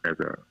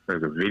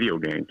a video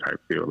game type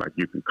feel. Like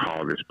you can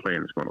call this play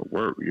and it's going to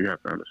work. You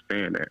have to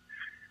understand that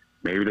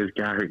maybe this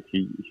guy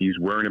he's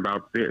worrying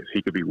about this.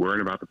 He could be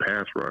worrying about the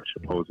pass rush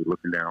opposed to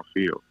looking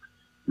downfield.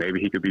 Maybe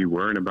he could be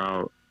worrying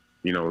about,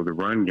 you know, the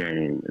run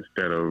game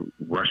instead of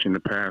rushing the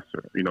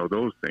passer, you know,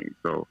 those things.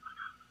 So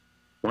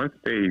once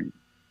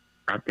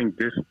I think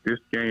this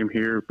game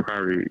here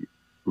probably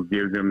will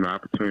give them the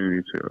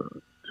opportunity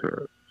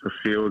to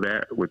feel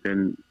that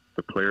within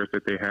the players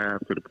that they have,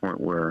 to the point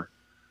where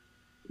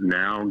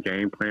now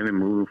game planning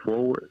moving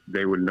forward,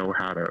 they would know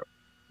how to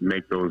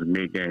make those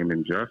mid-game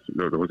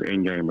adjustments or those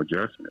in-game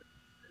adjustments,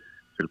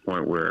 to the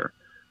point where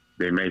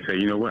they may say,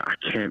 you know what, I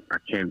can't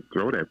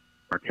throw that.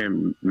 I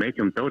can't make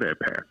him throw that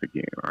pass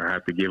again. I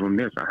have to give him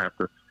this. I have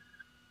to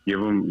give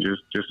him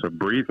just a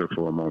breather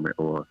for a moment,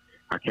 or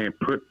I can't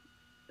put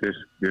this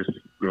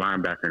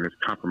linebacker in this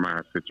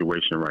compromised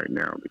situation right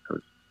now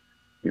because,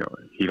 you know,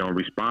 he don't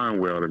respond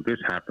well if this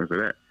happens or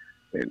that.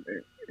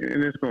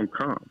 And it's going to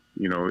come.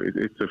 You know,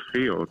 it's a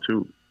feel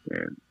too.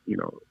 And, you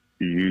know,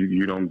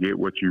 you don't get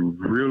what you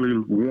really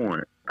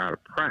want out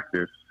of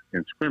practice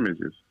and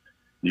scrimmages.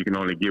 You can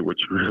only get what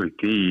you really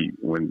need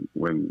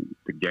when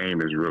the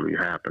game is really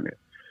happening.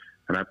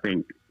 And I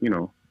think, you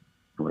know,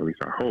 or at least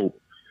I hope,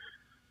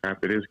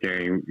 after this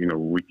game, you know,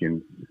 we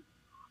can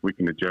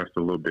adjust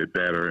a little bit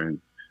better and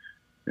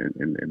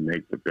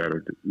make the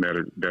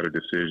better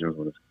decisions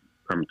when it's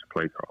coming to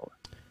play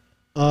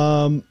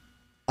calling.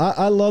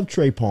 I love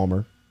Trey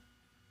Palmer.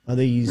 I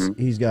think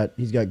he's got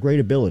great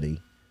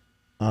ability.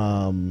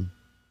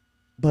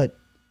 But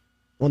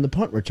on the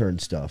punt return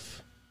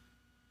stuff,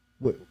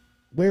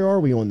 where are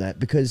we on that?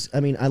 Because, I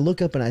mean, I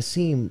look up and I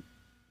see him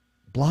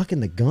blocking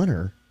the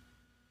gunner,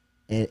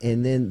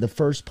 and then the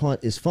first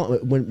punt is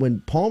fun.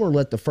 When Palmer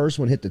let the first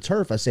one hit the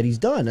turf, I said, he's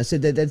done. I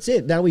said, that's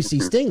it. Now we see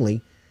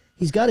Stingley.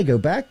 He's got to go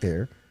back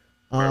there.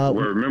 Well,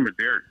 remember,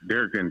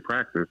 Derek didn't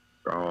practice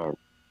all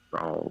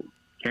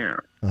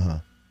camp.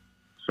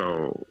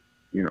 So,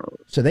 you know.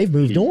 So they've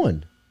moved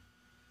on.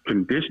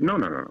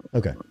 No.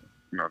 Okay.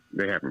 No,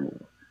 they haven't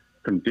moved.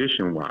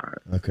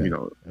 Condition-wise, you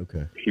know,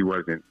 he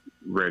wasn't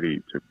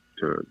ready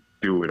to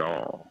do it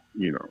all,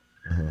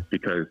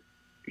 because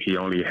he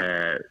only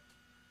had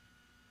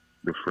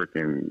the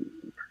freaking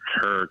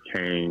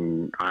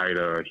Hurricane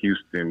Ida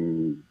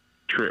Houston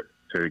trip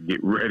to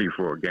get ready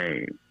for a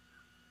game,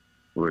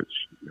 which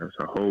that's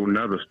a whole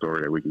nother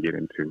story that we can get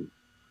into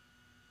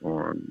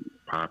on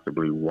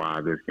possibly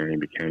why this game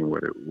became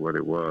what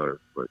it was.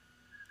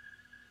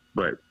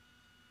 But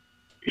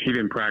he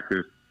didn't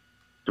practice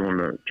during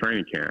the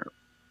training camp,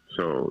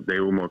 so they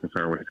were more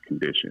concerned with his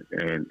condition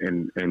and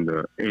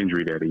the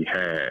injury that he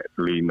had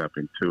leading up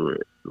into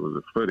it. It was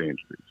a foot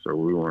injury, so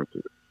we wanted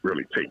to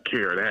really take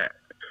care of that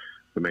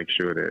to make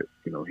sure that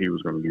he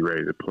was going to be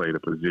ready to play the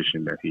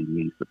position that he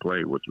needs to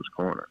play, which was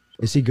corner.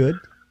 So, is he good?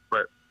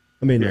 But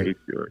I mean, yeah, he's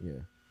good.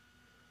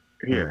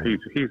 Yeah,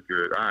 he's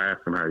good. I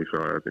asked him how he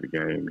felt after the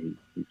game.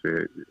 He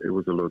said it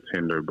was a little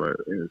tender, but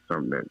it's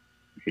something that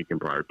he can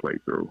probably play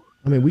through.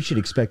 I mean, we should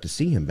expect to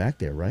see him back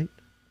there, right?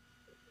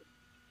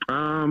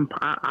 I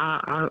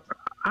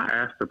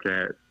asked him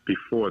that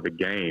before the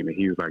game, and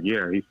he was like,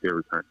 "Yeah, he still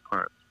returns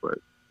punts," but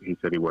he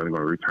said he wasn't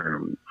going to return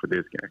them for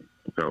this game.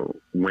 So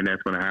when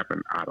that's going to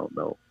happen, I don't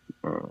know.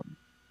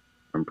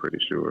 I'm pretty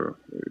sure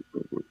it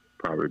would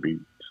probably be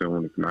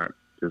soon, if not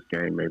this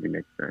game, maybe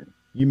next game.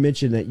 You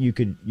mentioned that you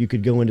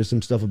could go into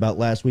some stuff about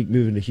last week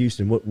moving to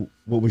Houston.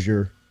 What was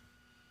your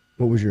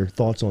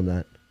thoughts on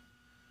that?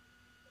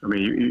 I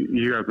mean,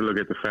 you have to look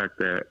at the fact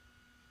that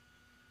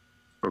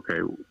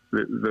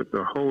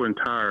the whole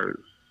entire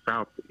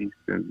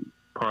southeastern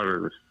part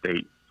of the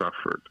state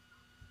suffered,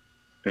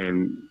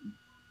 and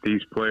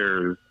these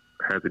players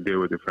had to deal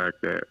with the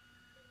fact that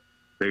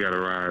they got to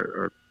ride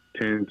a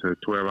 10 to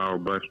 12-hour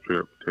bus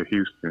trip to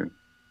Houston,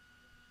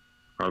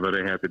 although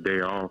they had the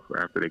day off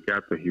after they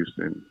got to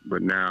Houston.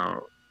 But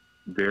now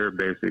they're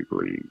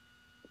basically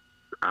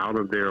out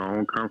of their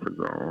own comfort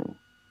zone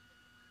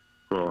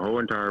for a whole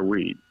entire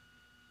week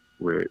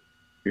with,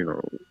 they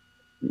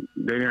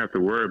didn't have to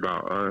worry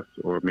about us,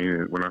 or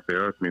meaning, when I say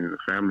us, meaning the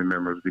family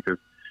members, because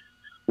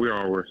we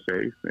all were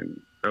safe,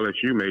 and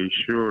LSU made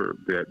sure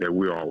that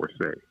we all were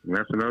safe. And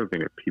that's another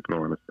thing that people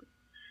don't understand,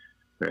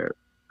 that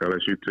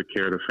LSU took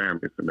care of the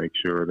families to make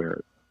sure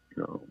that,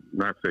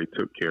 not say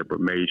took care, but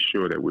made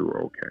sure that we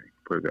were okay,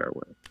 put it that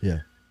way. Yeah.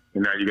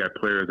 And now you got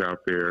players out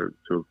there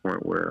to a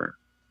point where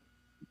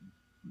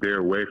they're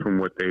away from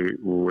what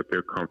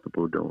they're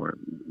comfortable doing.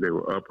 They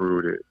were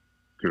uprooted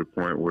to the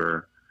point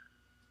where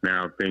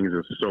now things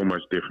are so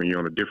much different. You're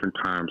on a different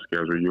time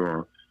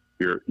schedule.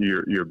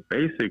 You're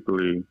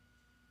basically,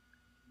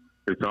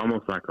 it's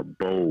almost like a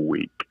bowl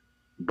week,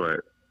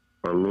 but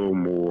a little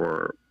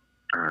more,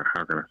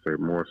 how can I say,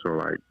 more so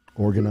like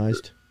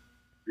organized.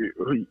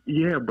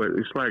 Yeah, but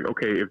it's like,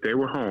 okay, if they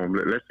were home,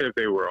 let's say if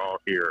they were all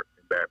here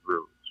in Baton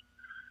Rouge,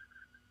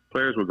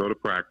 players would go to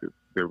practice.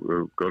 They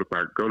would go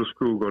to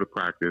school, go to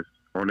practice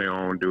on their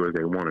own, do as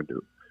they want to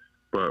do.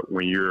 But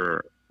when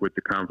you're with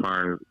the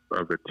confines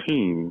of the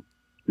team,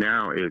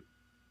 now it's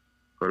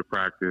go to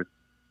practice,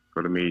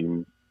 go to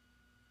meetings,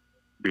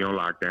 be on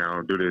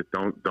lockdown, do this,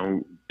 don't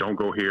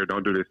go here,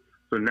 don't do this.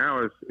 So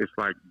now it's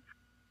like,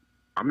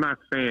 I'm not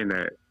saying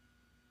that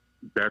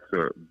that's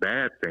a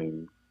bad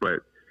thing, but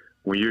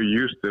when you're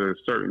used to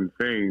certain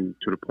things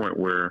to the point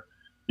where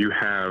you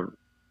have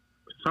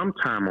some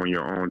time on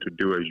your own to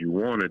do as you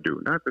want to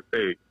do, not to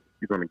say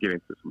you're going to get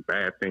into some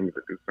bad things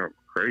or do something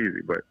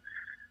crazy, but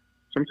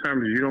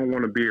sometimes you don't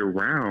want to be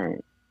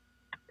around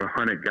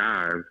 100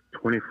 guys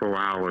 24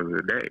 hours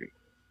a day.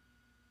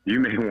 You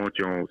may want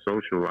your own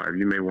social life.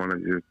 You may want to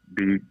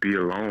just be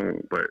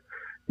alone, but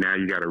now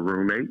you got a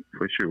roommate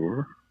for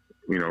sure,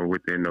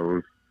 within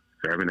those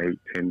 7, 8,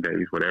 10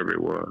 days, whatever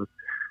it was,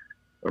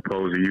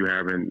 opposed to you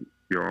having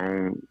your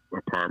own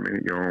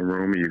apartment, your own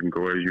room, and you can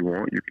go as you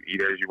want, you can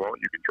eat as you want,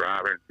 you can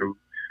drive and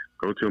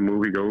go to a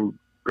movie, go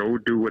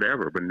do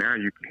whatever. But now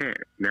you can't.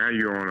 Now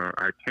you're on an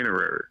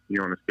itinerary,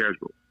 you're on a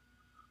schedule,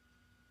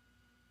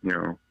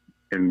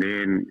 and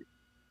then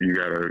you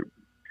gotta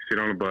sit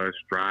on the bus,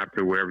 drive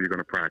to wherever you're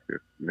gonna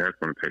practice, and that's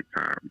gonna take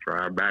time.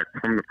 Drive back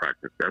from the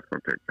practice, that's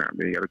gonna take time.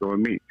 Then you gotta go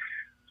and meet.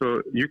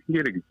 So you can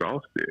get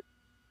exhausted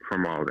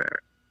from all that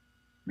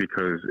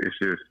because it's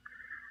just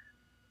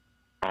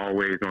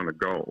always on the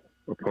go,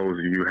 opposed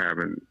to you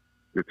having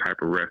the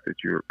type of rest that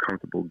you're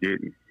comfortable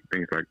getting,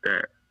 things like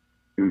that.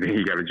 And then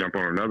you got to jump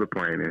on another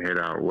plane and head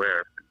out west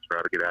and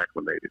try to get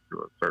acclimated to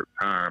a certain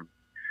time.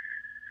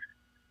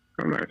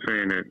 I'm not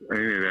saying that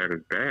any of that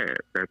is bad.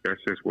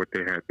 That's just what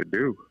they had to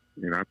do.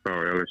 I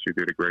thought LSU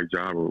did a great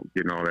job of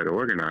getting all that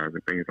organized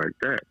and things like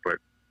that. But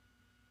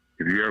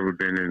have you ever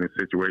been in a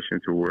situation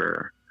to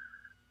where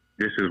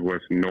this is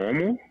what's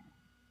normal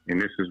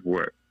and this is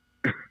what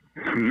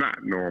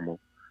not normal?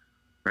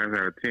 9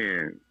 out of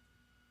 10,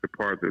 the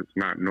part that's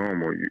not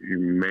normal, you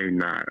may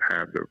not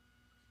have the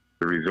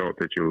result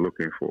that you're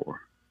looking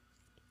for.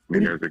 I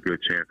mean, there's a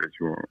good chance that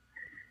you won't.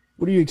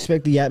 What do you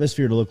expect the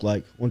atmosphere to look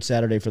like on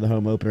Saturday for the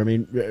home opener? I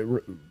mean,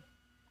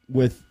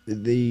 with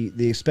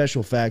the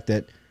special fact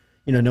that,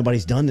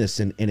 nobody's done this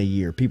in a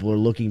year. People are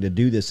looking to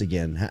do this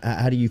again.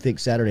 How do you think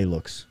Saturday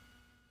looks?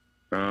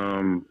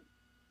 Well,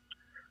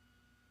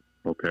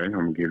 Okay, I'm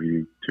gonna give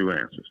you two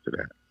answers to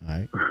that. All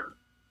right.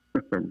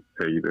 I'm gonna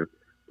tell you the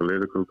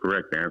political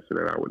correct answer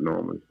that I would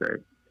normally say.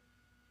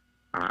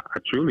 I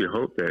truly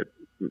hope that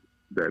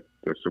the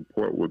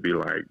support would be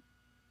like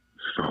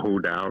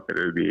sold out, that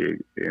it would be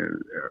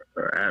in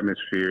an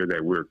atmosphere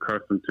that we're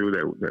accustomed to,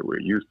 that we're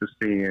used to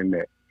seeing,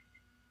 that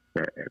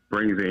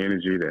brings the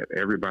energy that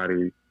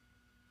everybody,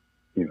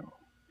 you know,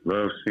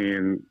 loves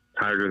seeing.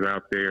 Tigers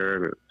out there,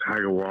 the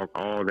Tiger Walk,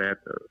 all that,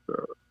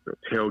 the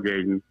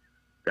tailgating.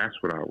 That's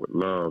what I would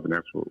love, and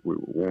that's what we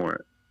would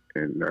want,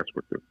 and that's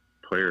what the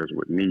players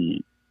would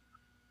need.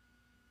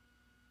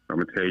 I'm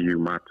gonna tell you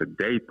my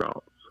today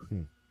thoughts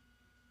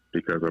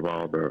because of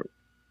all the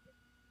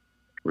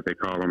what they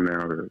call them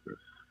now,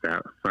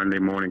 the Sunday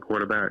morning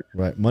quarterbacks.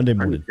 Right, Monday I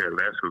morning. can care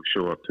less who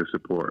show up to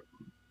support.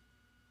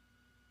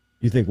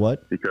 You think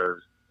what?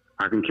 Because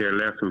I can care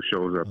less who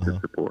shows up to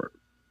support.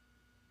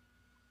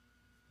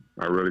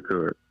 I really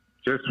could.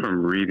 Just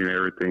from reading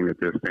everything that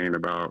they're saying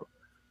about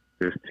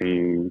this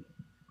team,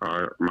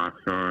 my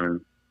son,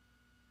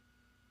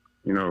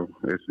 you know,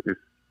 it's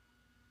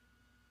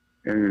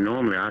and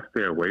normally I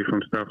stay away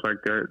from stuff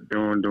like that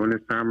during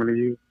this time of the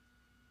year.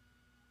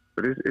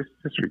 But it's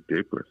just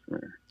ridiculous,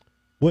 man.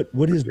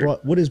 What has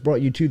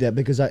brought you to that?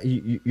 Because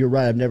you're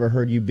right. I've never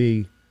heard you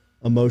be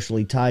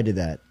emotionally tied to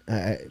that.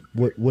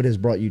 What has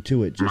brought you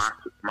to it? Just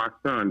my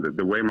son,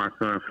 the way my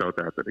son felt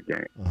after the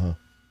game.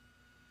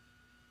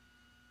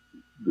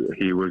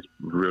 He was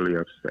really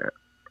upset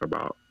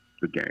about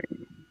the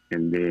game.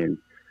 And then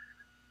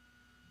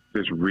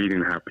just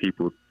reading how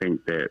people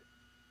think that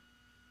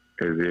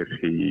as if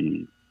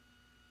he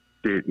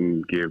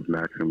didn't give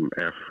maximum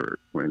effort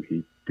when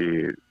he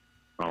did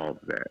all of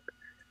that.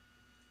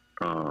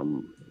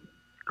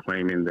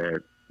 Claiming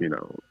that, you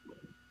know,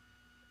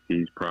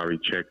 he's probably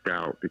checked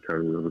out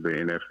because of the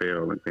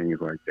NFL and things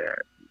like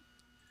that.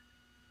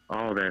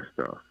 All that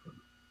stuff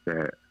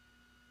that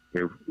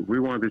if we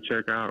wanted to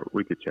check out,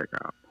 we could check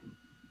out.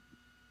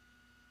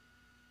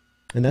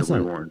 And that's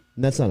not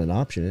an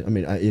option. I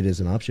mean, it is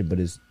an option, but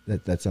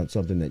that's not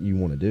something that you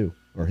want to do,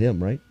 or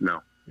him, right?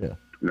 No. Yeah.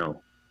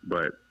 No.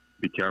 But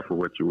be careful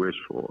what you wish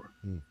for.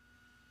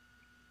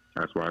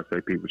 That's why I say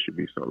people should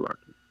be so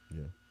lucky.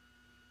 Yeah.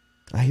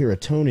 I hear a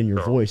tone in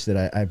your voice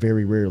that I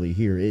very rarely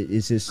hear.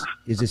 Is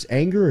this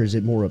anger or is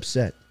it more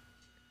upset?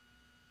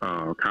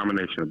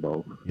 Combination of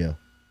both. Yeah.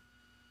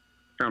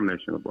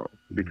 Combination of both.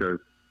 Because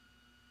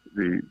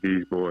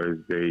these boys,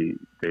 they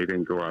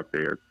didn't go out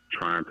there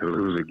trying to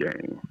lose a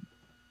game.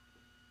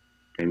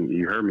 And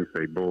you heard me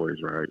say boys,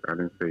 right? I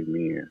didn't say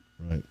men.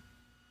 Right.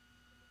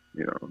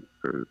 You know,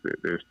 because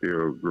they're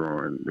still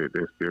growing.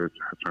 They're still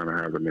trying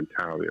to have the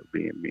mentality of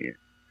being men.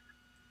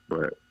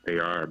 But they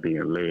are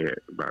being led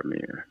by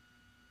men.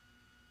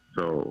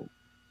 So,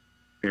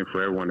 and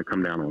for everyone to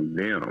come down on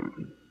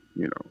them,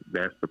 you know,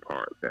 that's the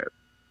part that,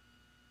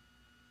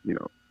 you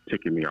know,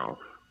 ticking me off.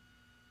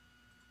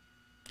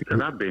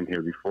 Because I've been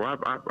here before.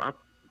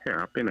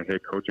 I've been a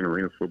head coach in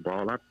arena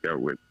football. I've dealt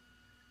with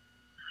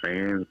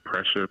fans,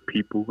 pressure,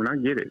 people, and I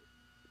get it.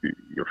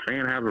 Your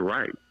fan have a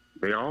right.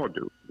 They all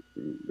do.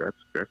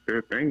 That's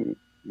their thing.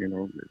 You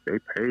know, if they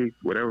pay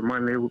whatever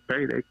money they will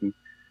pay, they can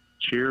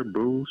cheer,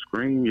 boo,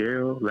 scream,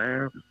 yell,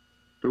 laugh,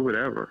 do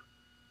whatever.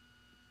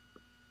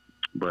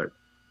 But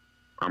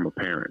I'm a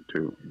parent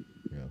too.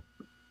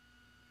 Yeah.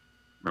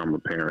 I'm a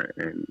parent,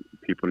 and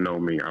people know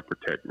me. I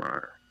protect mine.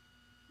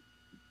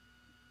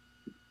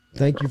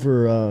 Thank you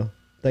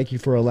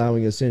for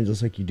allowing us in,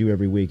 just like you do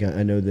every week.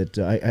 I know that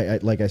I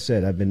like I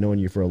said, I've been knowing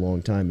you for a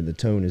long time, and the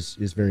tone is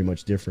very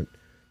much different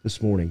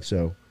this morning.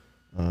 So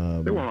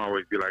it won't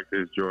always be like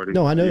this, Jordy.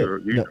 No, I know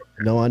that.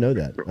 No, I know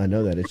that. I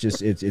know that. It's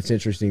just it's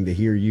interesting to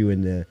hear you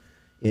in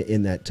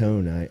that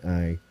tone.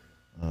 I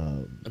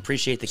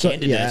appreciate the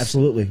candidness. Yeah,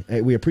 absolutely.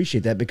 We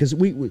appreciate that because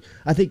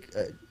I think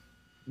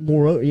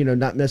more, you know,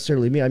 not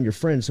necessarily me. I'm your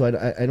friend, so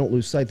I don't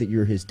lose sight that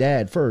you're his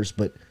dad first,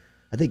 but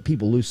I think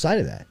people lose sight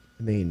of that.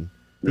 I mean,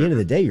 at the end of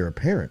the day, you're a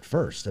parent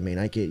first. I mean,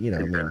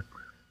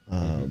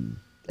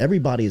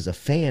 everybody is a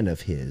fan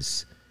of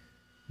his.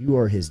 You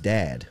are his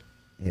dad,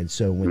 and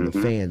so when the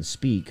fans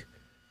speak,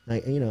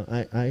 I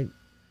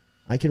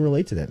can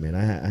relate to that, man.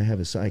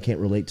 I can't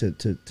relate to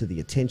the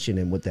attention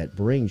and what that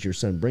brings, your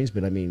son brings,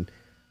 but I mean,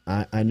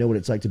 I know what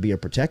it's like to be a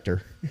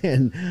protector,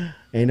 and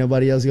ain't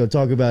nobody else going to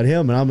talk about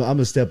him, and I'm going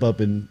to step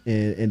up and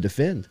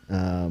defend.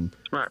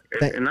 Right,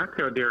 and I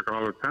tell Derek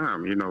all the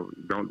time, you know,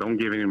 don't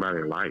give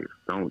anybody a life.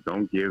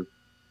 Don't give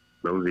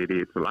those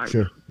idiots a life.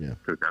 Sure, yeah,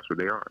 because that's what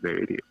they are.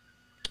 They're idiots.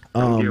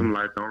 Don't give them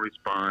life. Don't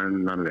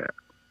respond. None of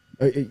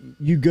that.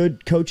 You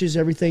good coaches?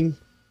 Everything.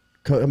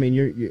 I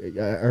mean,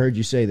 I heard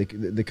you say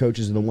the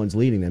coaches are the ones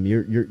leading them.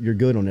 You're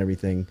good on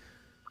everything.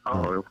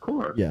 Oh, of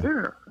course. Yeah.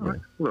 Like,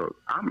 look,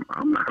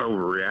 I'm not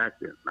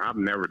overreacting. I'll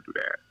never do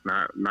that.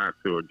 Not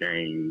to a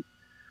game,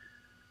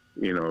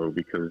 you know,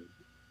 because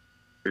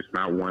it's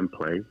not one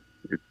play.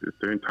 It's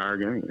the entire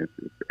game.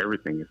 It's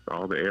everything. It's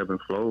all the ebbs and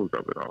flows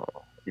of it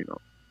all, you know.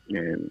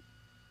 And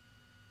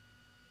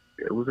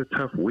it was a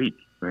tough week,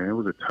 man. It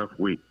was a tough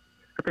week.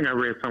 I think I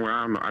read somewhere.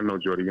 I know,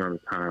 Jordy, you're on the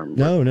time.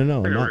 No, I'm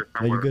not. No,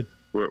 you're good.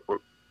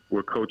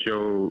 with Coach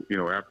O,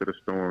 after the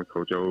storm,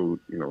 Coach O,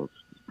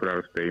 put out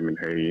a statement,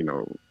 hey,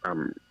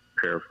 I'm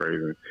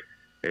paraphrasing,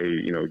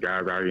 hey,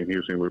 guys out here in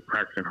Houston, we're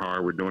practicing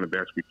hard, we're doing the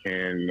best we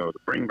can, to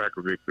bring back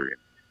a victory.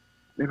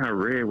 Then I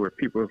read where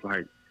people was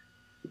like,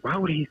 why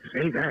would he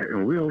say that?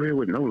 And we're over here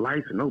with no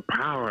lights and no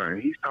power,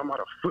 and he's talking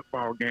about a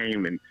football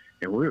game, and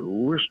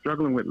we're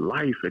struggling with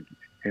life,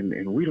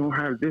 and we don't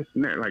have this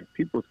and that. Like,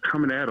 people's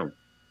coming at him.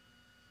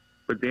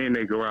 But then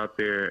they go out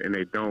there and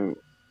they don't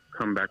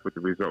come back with the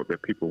result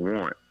that people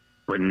want.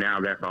 But now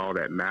that's all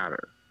that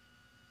matters.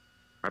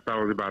 I thought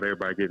it was about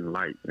everybody getting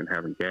lights and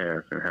having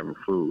gas and having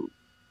food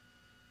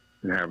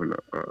and having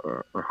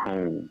a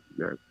home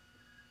that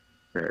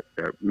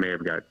may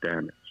have got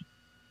damaged.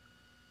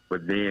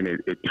 But then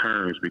it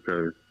turns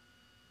because,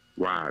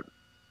 wow,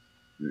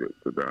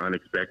 the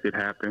unexpected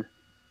happened.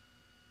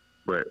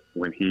 But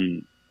when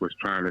he was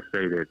trying to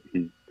say that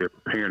they're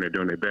preparing, they're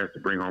doing their best to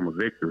bring home a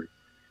victory,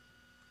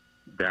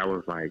 that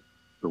was like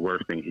the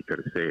worst thing he could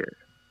have said.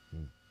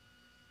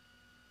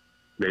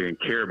 They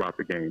didn't care about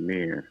the game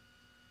then,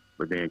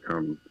 but then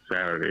come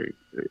Saturday,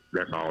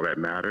 that's all that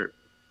mattered.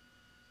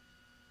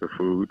 The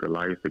food, the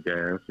lights, the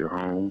gas, your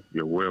home,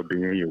 your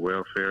well-being, your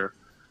welfare,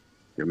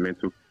 your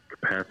mental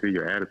capacity,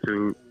 your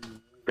attitude,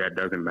 that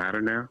doesn't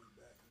matter now.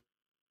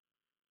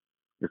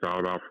 It's all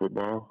about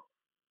football.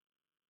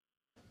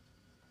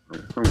 I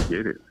don't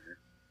get it, man.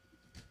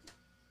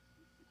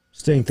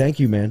 Sting, thank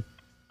you, man.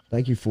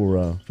 Thank you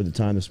for the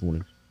time this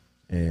morning.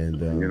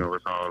 And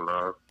it's all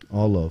love.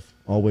 All love.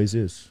 Always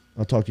is.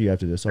 I'll talk to you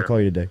after this. I'll call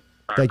you today.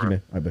 Thank you,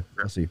 man. All right, man.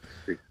 I'll see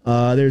you.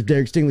 There's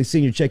Derek Stingley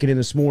Sr. checking in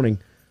this morning.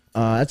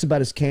 That's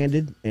about as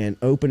candid and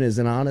open as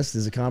and honest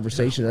as a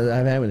conversation that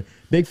I'm having.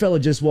 Big fella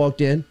just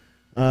walked in.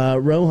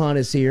 Rohan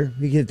is here.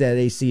 We can hit that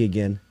AC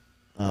again.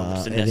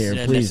 In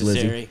here, please,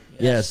 Lizzie.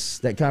 Yes,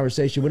 that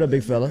conversation. What up,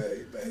 big fella?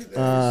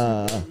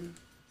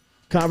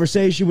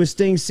 Conversation with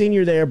Sting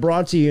Sr. there,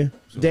 brought to you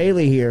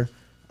daily here.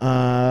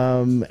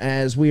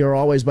 As we are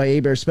always by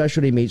A-Bear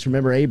Specialty Meats.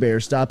 Remember A-Bear,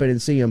 stop in and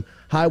see them.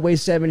 Highway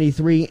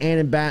 73 and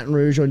in Baton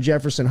Rouge on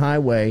Jefferson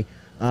Highway.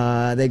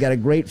 They got a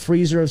great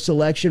freezer of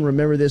selection.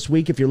 Remember this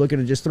week, if you're looking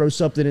to just throw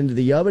something into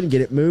the oven,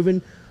 get it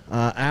moving.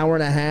 Hour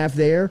and a half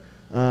there.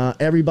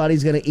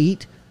 Everybody's going to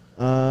eat.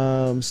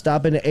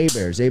 Stop into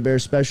A-Bears, A-Bear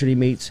Specialty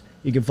Meats.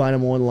 You can find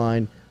them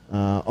online,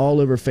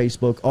 all over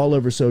Facebook, all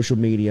over social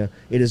media.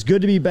 It is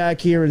good to be back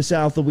here in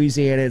South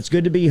Louisiana. It's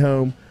good to be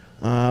home.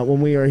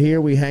 When we are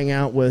here, we hang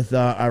out with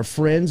our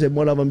friends, and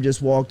one of them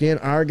just walked in.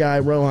 Our guy,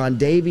 Rohan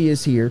Davey,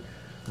 is here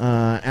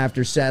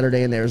after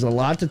Saturday, and there's a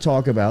lot to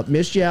talk about.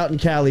 Missed you out in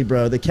Cali,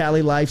 bro. The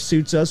Cali life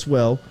suits us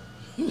well.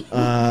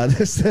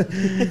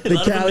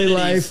 The Cali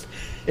life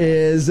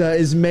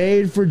is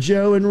made for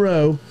Joe and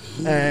Ro,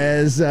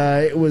 as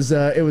it was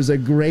a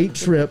great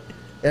trip.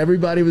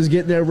 Everybody was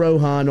getting their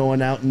Rohan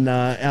on out in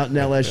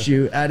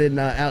LSU, out in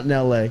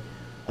LA.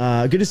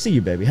 Good to see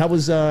you, baby. How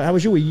was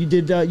your week? You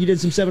did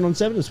some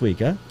 7-on-7 this week,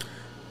 huh?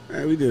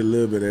 Man, we did a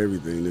little bit of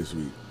everything this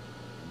week,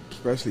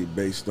 especially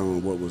based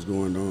on what was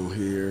going on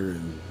here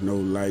and no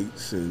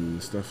lights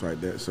and stuff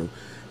like that. So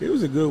it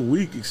was a good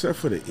week, except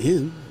for the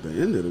end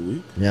of the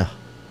week. Yeah,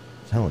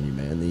 I'm telling you,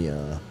 man,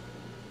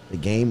 the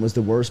game was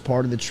the worst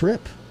part of the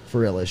trip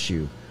for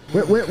LSU.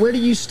 Where do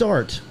you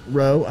start,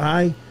 Ro?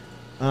 I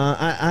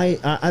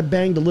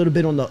banged a little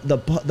bit on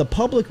the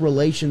public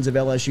relations of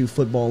LSU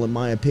football. In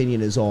my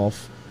opinion, is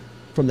off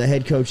from the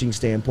head coaching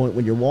standpoint.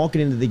 When you're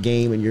walking into the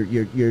game and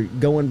you're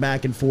going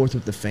back and forth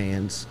with the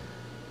fans,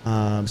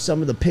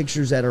 some of the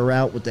pictures that are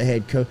out with the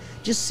head coach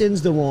just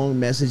sends the wrong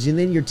message. And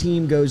then your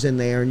team goes in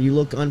there and you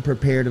look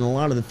unprepared, and a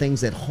lot of the things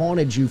that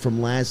haunted you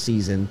from last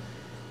season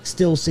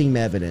still seem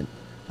evident.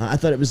 I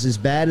thought it was as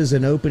bad as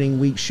an opening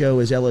week show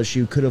as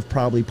LSU could have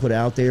probably put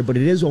out there, but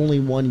it is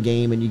only one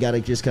game, and you got to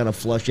just kind of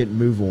flush it and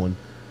move on.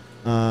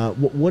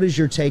 What is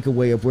your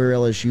takeaway of where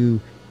LSU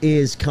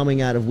is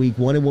coming out of week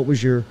one, and what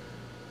was your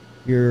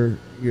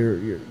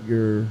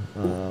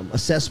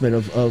assessment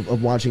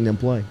of watching them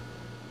play?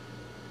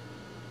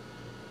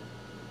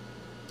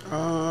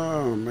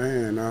 Oh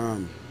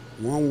man,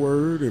 one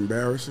word: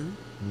 embarrassing.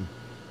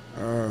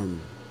 I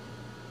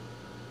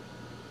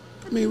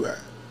mean,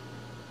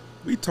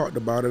 we talked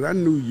about it. I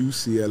knew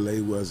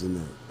UCLA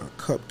wasn't a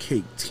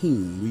cupcake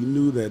team. We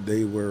knew that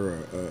they were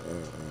a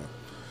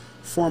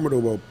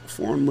formidable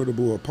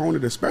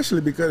opponent,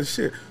 especially because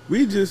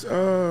we just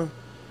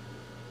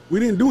we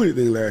didn't do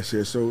anything last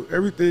year. So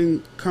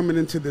everything coming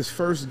into this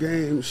first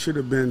game should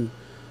have been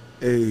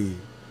a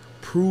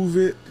prove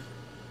it,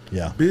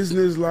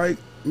 business-like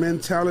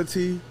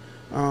mentality.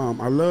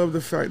 I love the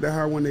fact that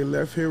how when they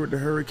left here with the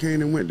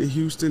hurricane and went to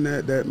Houston,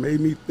 that made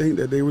me think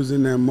that they was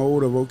in that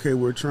mode of, okay,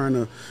 we're trying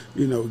to,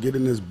 get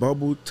in this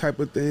bubble type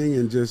of thing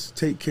and just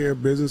take care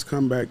of business,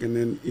 come back and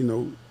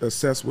then,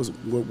 assess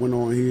what went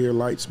on here,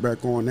 lights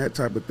back on, that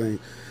type of thing.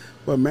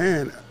 But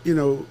man,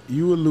 you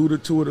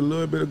alluded to it a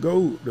little bit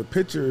ago, the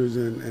pictures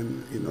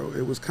and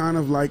it was kind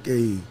of like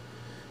a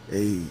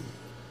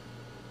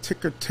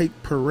ticker tape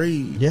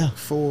parade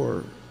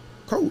for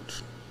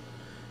Coach.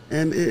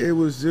 And it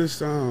was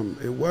just,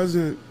 it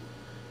wasn't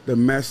the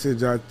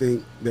message I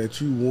think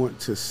that you want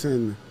to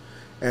send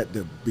at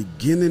the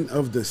beginning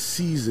of the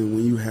season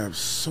when you have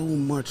so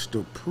much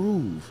to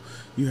prove.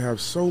 You have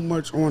so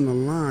much on the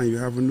line. You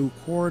have a new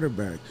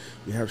quarterback.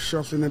 You have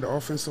shuffling at the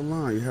offensive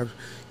line. You have,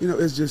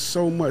 it's just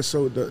so much.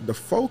 So the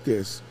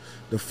focus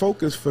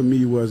for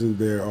me wasn't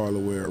there all the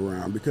way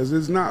around, because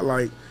it's not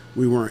like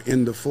we weren't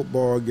in the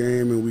football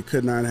game and we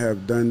could not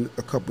have done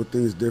a couple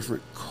things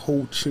different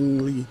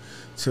coachingly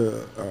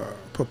to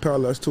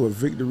propel us to a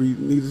victory.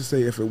 Needless to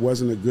say, if it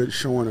wasn't a good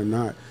showing or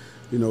not,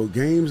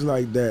 games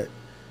like that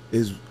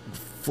is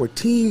for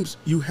teams.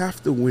 You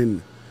have to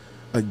win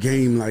a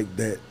game like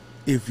that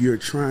if you're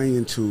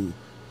trying to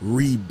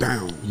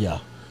rebound. Yeah,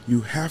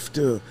 you have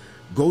to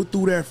go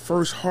through that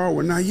first hard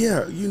one. Now,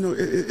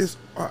 it's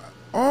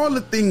all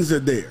the things are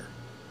there.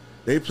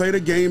 They played a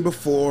game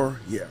before.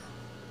 Yeah,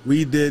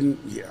 we didn't.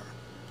 Yeah,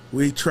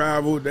 we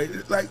traveled.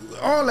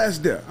 All that's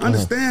there.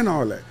 Understand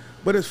all that,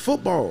 but it's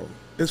football.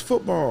 It's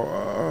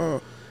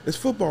football. It's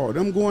football.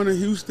 Them going to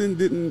Houston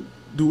didn't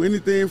do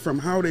anything from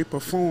how they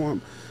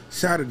performed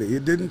Saturday.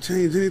 It didn't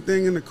change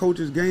anything in the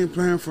coach's game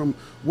plan from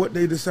what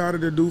they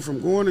decided to do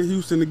from going to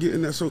Houston to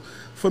getting there. So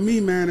for me,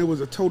 man, it was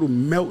a total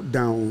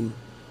meltdown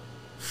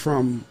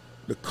from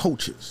the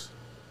coaches.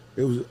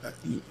 It was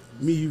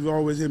you've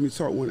always heard me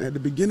talk at the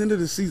beginning of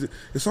the season.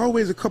 It's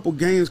always a couple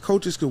games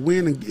coaches could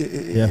win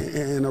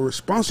and are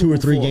responsible 2 or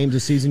 3 for. games a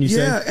season, you say?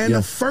 Yeah, and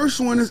the first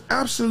one is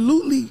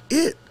absolutely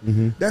it.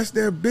 Mm-hmm. That's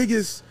their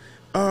biggest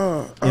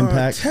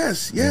impact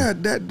test. Yeah,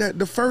 that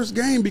the first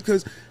game,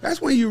 because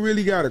that's when you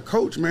really got to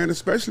coach, man,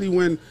 especially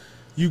when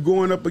you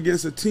going up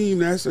against a team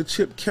that's a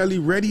Chip Kelly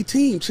ready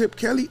team. Chip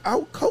Kelly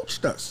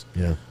out-coached us.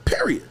 Yeah.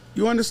 Period.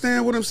 You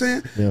understand what I'm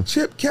saying? Yeah.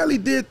 Chip Kelly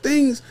did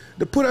things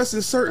to put us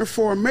in certain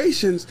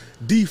formations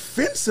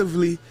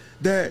defensively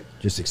that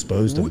just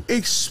exposed them. It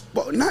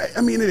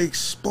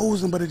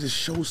exposed them, but it just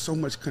shows so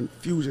much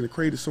confusion. It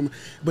created so much.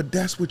 But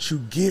that's what you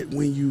get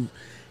when you.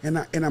 And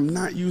I'm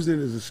not using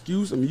it as an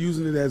excuse. I'm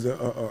using it as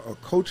a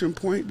coaching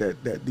point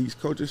that these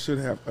coaches should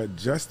have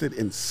adjusted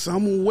in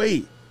some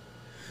way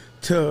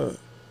to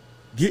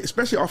get,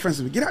 especially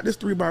offensively, get out this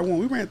 3-by-1.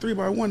 We ran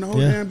 3-by-1 the whole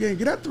damn game.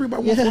 Get out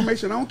 3-by-1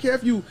 formation. I don't care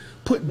if you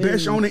put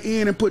Besh on the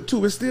end and put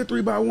 2. It's still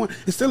 3-by-1.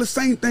 It's still the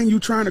same thing you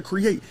trying to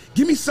create.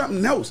 Give me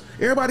something else.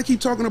 Everybody keep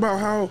talking about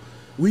how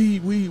we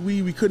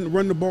couldn't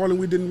run the ball and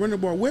we didn't run the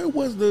ball. Where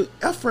was the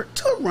effort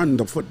to run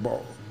the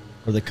football?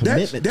 Or the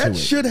commitment that to it.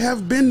 should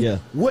have been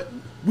what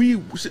we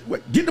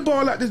get the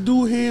ball out this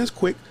dude's hands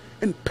quick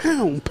and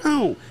pound.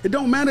 It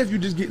don't matter if you're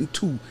just getting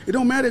 2. It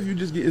don't matter if you're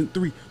just getting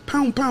 3.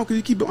 Pound, because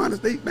you keep it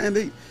honest. They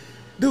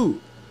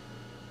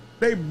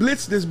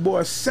blitzed this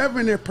boy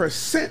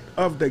 70%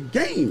 of the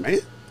game, man.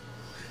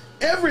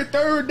 Every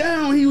third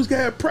down, he was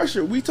got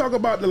pressure. We talk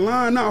about the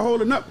line not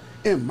holding up.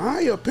 In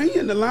my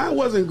opinion, the line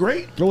wasn't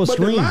great, but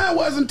the line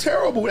wasn't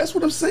terrible. That's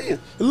what I'm saying.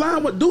 The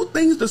line would do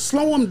things to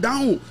slow them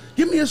down.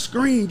 Give me a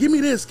screen. Give me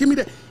this. Give me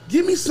that.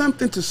 Give me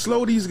something to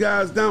slow these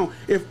guys down.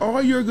 If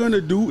all you're going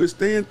to do is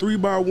stay in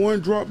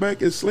 3-by-1, drop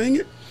back, and sling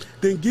it,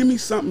 then give me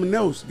something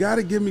else. Got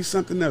to give me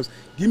something else.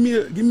 Give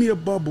me a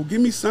bubble. Give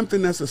me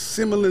something that's a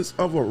semblance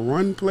of a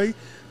run play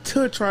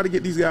to try to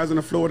get these guys in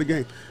the flow of the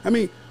game. I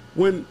mean,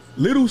 when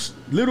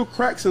little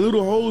cracks and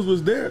little holes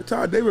was there,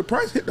 Todd David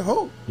Price hit the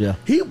hole. Yeah.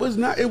 It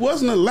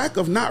wasn't a lack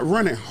of not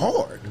running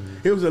hard.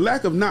 Mm-hmm. It was a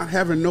lack of not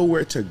having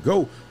nowhere to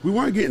go. We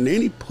weren't getting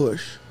any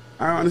push.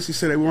 I honestly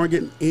say that we weren't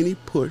getting any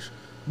push.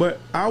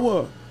 But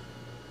our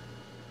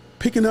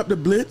picking up the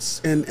blitz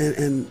and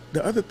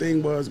the other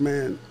thing was,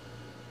 man,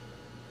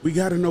 we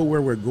got to know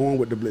where we're going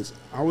with the blitz.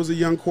 I was a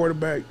young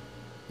quarterback.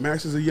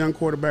 Max is a young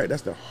quarterback.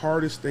 That's the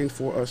hardest thing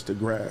for us to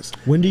grasp.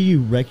 When do you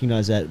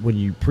recognize that? When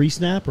you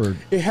pre-snap? Or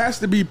it has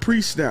to be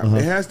pre-snap.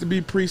 It has to be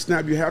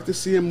pre-snap. You have to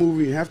see him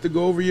moving. You have to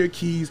go over your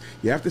keys.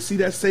 You have to see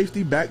that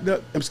safety backed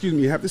up.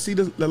 You have to see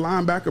the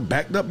linebacker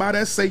backed up by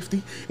that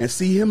safety and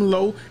see him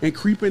low and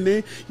creeping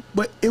in.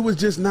 But it was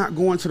just not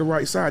going to the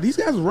right side. These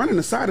guys were running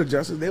the side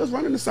adjustments. They was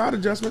running the side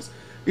adjustments,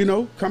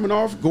 coming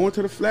off, going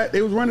to the flat.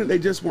 They was running. They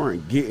just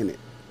weren't getting it.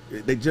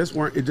 They just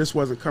weren't. It just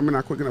wasn't coming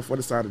out quick enough for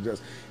the side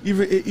adjust.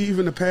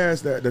 Even the pass,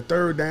 the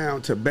third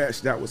down to Besh,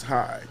 that was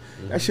high.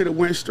 Mm-hmm. That should have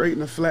went straight in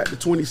the flat to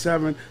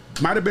 27.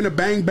 Might have been a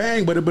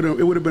bang, but it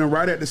would have been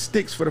right at the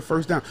sticks for the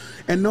first down.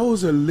 And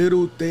those are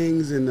little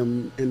things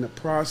in the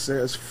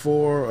process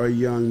for a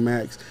young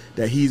Max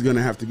that he's going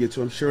to have to get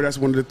to. I'm sure that's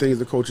one of the things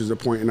the coaches are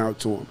pointing out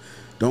to him.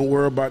 Don't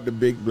worry about the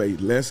big blade.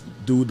 Let's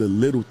do the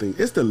little things.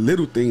 It's the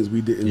little things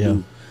we didn't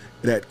do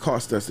that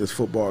cost us this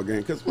football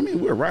game. Because,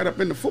 we're right up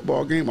in the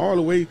football game all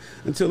the way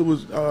until it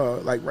was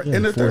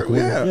in the third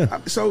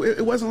quarter. So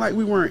it wasn't like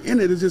we weren't in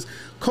it. It's just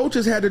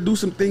coaches had to do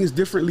some things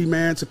differently,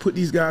 man, to put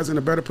these guys in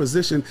a better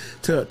position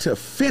to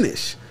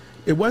finish.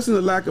 It wasn't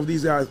a lack of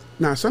these guys.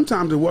 Now,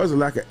 sometimes it was a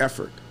lack of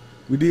effort.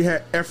 We did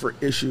have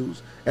effort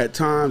issues at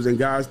times, and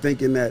guys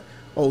thinking that,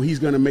 he's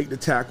going to make the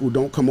tackle.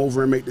 Don't come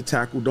over and make the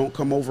tackle. Don't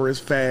come over as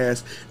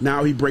fast.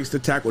 Now he breaks the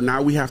tackle.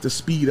 Now we have to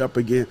speed up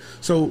again.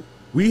 So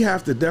we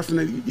have to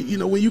definitely,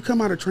 when you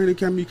come out of training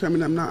camp,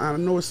 I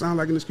know it sounds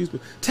like an excuse,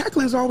 but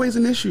tackling is always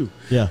an issue.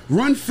 Yeah.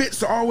 Run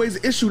fits are always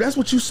an issue. That's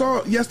what you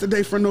saw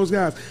yesterday from those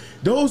guys.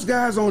 Those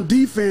guys on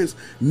defense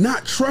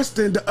not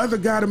trusting the other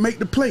guy to make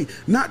the play,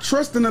 not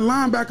trusting the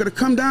linebacker to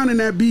come down in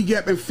that B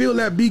gap and fill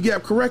that B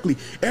gap correctly.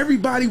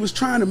 Everybody was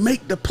trying to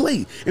make the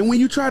play. And when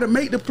you try to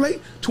make the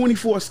play,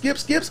 24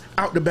 skips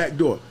out the back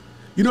door.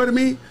 You know what I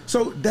mean?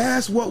 So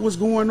that's what was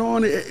going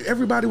on.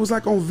 Everybody was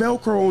like on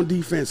Velcro on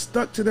defense,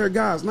 stuck to their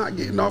guys, not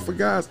getting off of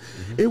guys.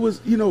 It was,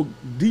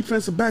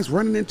 defensive backs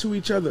running into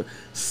each other,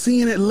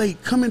 seeing it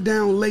late, coming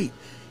down late.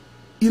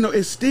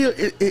 It's still,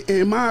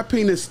 in my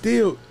opinion,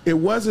 it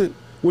wasn't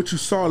what you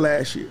saw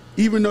last year.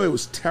 Even though it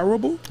was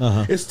terrible,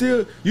 it's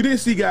still, you didn't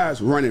see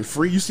guys running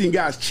free. You seen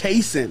guys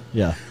chasing.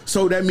 Yeah.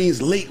 So that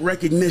means late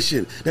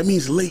recognition. That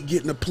means late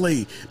getting a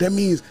play. That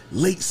means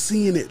late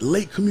seeing it,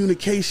 late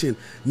communication,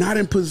 not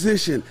in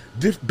position,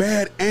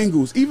 bad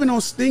angles. Even on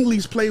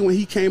Stingley's play when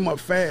he came up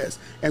fast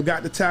and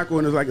got the tackle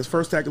and it was like his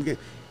first tackle again,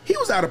 he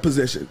was out of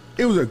position.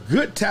 It was a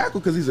good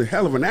tackle because he's a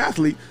hell of an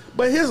athlete,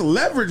 but his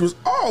leverage was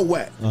all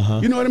whack.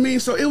 You know what I mean?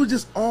 So it was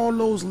just all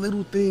those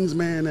little things,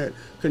 man, that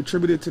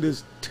contributed to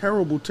this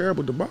terrible,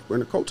 terrible debacle.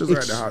 And the coaches are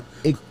at the heart.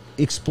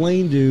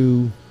 Explain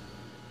to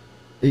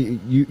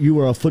you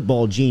were a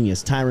football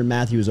genius. Tyrann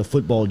Mathieu is a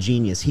football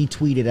genius. He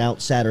tweeted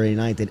out Saturday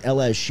night that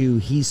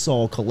LSU, he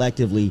saw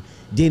collectively,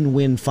 didn't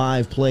win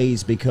 5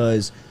 plays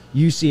because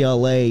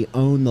UCLA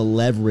owned the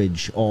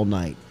leverage all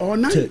night. All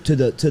night. To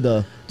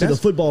the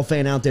football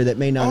fan out there that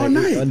may not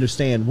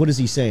understand, what is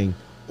he saying?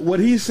 What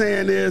he's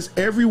saying is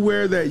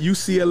everywhere that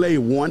UCLA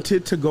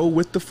wanted to go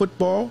with the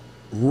football,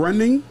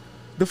 running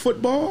the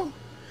football,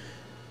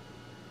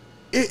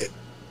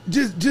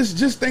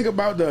 just think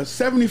about the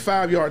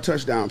 75-yard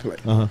touchdown play.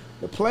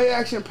 The play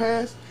action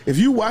pass. If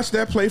you watch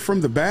that play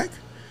from the back,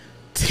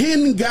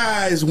 10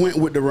 guys went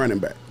with the running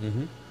back.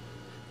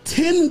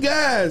 10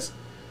 guys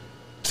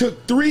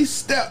took 3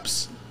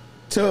 steps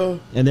to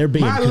and they're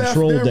being my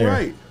controlled left, their there.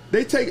 right.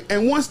 They take,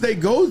 and once they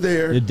go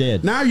there, you're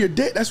dead. Now you're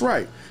dead. That's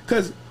right.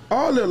 Because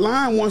all the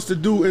line wants to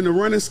do in the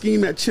running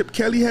scheme that Chip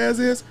Kelly has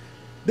is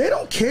they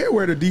don't care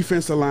where the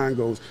defensive line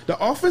goes. The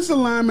offensive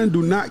linemen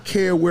do not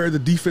care where the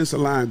defensive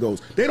line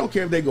goes. They don't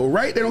care if they go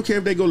right. They don't care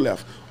if they go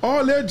left.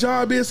 All their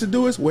job is to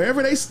do is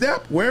wherever they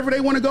step, wherever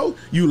they want to go,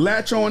 you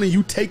latch on and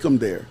you take them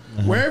there.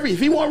 Wherever, if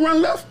he want to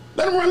run left,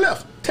 let him run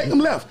left. Take him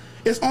left.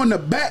 It's on the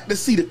back to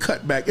see the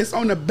cutback. It's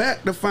on the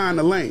back to find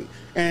the lane.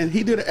 And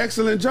he did an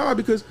excellent job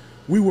because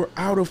we were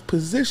out of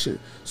position.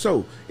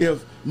 So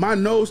if my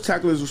nose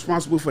tackle is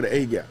responsible for the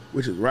A gap,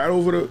 which is right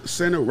over the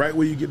center, right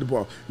where you get the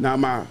ball. Now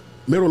my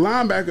middle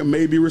linebacker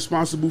may be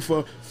responsible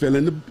for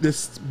filling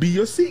this B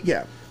or C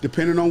gap,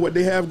 depending on what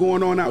they have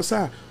going on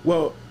outside.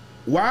 Well,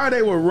 while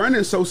they were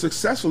running so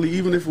successfully,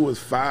 even if it was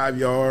 5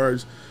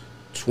 yards,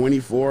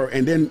 24,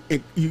 and then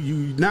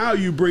now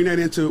you bring that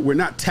into we're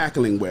not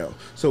tackling well.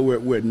 So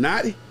we're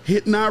not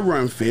hitting our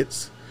run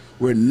fits.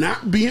 We're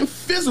not being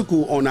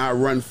physical on our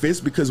run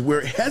fits because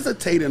we're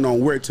hesitating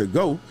on where to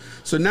go.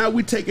 So now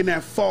we're taking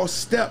that false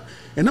step,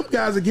 and them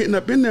guys are getting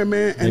up in there,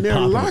 man, and they're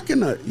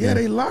locking it. Yeah,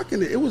 they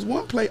locking it. It was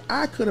one play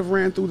I could have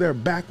ran through there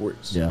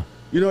backwards. Yeah.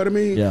 You know what I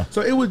mean? Yeah.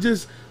 So it was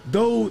just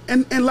those,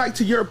 and like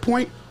to your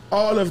point,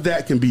 all of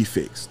that can be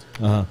fixed.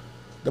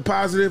 The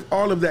positive,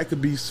 all of that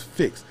could be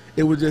fixed.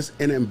 It was just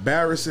an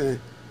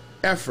embarrassing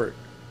effort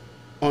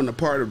on the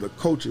part of the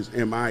coaches,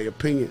 in my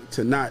opinion,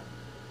 to not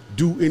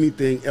do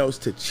anything else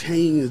to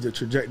change the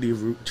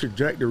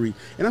trajectory,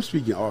 and I'm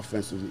speaking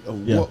offensively,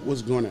 of what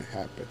was going to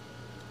happen.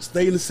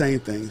 Stay in the same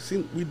thing.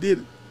 See, we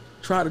did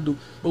try to do,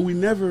 but we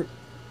never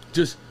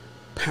just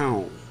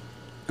pound.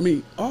 I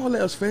mean, all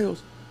else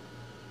fails.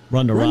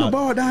 Run the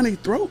ball down their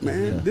throat,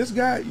 man. Yeah. This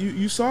guy,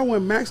 you saw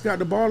when Max got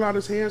the ball out of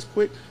his hands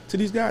quick to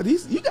these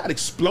guys. You got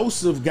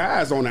explosive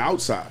guys on the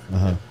outside.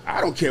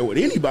 I don't care what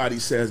anybody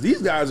says.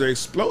 These guys are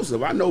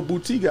explosive. I know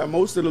Boutique got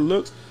most of the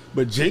looks,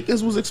 but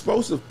Jenkins was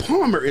explosive.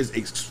 Palmer is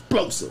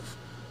explosive.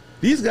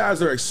 These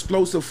guys are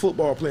explosive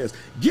football players.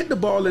 Get the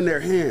ball in their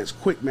hands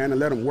quick, man, and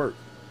let them work.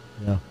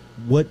 Yeah.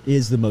 What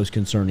is the most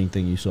concerning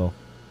thing you saw?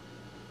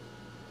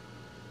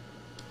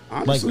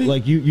 Honestly,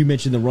 like you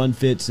mentioned the run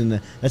fits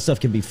and that stuff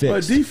can be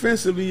fixed. But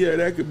defensively, yeah,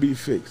 that could be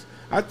fixed.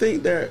 I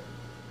think that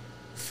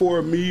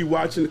for me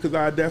watching, because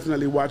I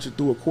definitely watch it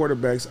through a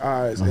quarterback's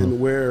eyes and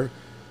where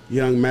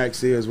young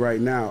Max is right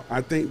now,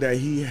 I think that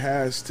he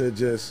has to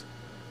just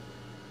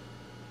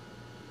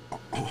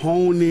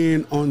hone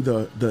in on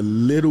the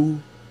little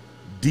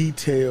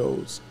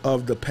details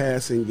of the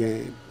passing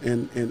game.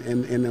 And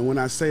when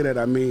I say that,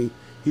 I mean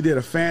he did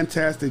a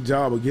fantastic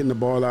job of getting the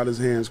ball out of his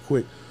hands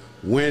quick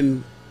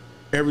when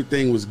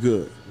everything was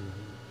good.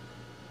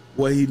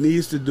 What he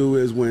needs to do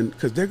is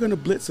because they're going to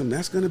blitz him.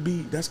 That's going to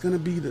be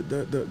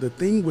the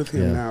thing with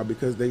him now,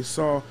 because they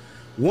saw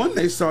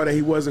that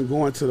he wasn't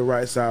going to the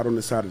right side on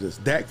the side of this.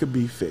 That could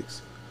be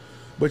fixed.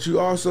 But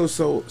you also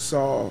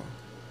saw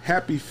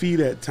happy feet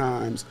at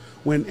times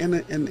when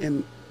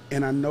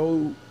and I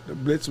know the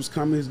blitz was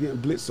coming. He's getting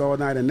blitzed all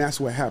night, and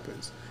that's what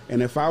happens.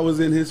 And if I was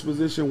in his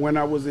position, when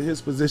I was in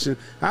his position,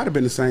 I'd have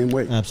been the same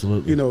way.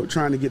 Absolutely. You know,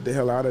 trying to get the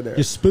hell out of there.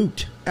 Just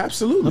spooked.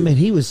 Absolutely. I mean,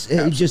 he was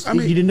just,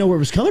 you didn't know where it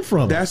was coming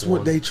from. That's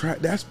what they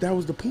tried. That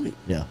was the point.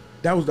 Yeah.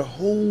 That was the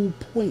whole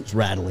point. It's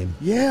rattling.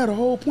 Yeah, the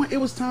whole point. It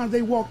was times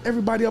they walked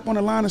everybody up on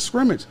the line of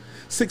scrimmage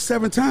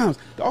 6-7 times.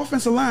 The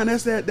offensive line,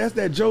 that's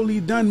that Joe Lee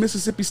Dunn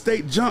Mississippi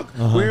State junk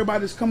where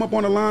everybody just come up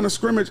on the line of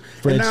scrimmage.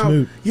 Fred and now,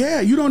 Smoot.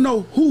 yeah, you don't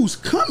know who's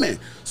coming.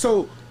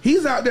 So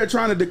he's out there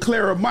trying to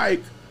declare a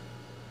mic,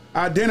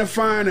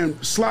 identifying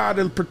and slide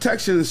the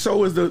protection, and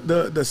so is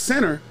the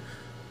center.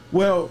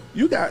 Well,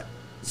 you got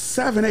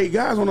 7-8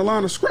 guys on the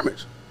line of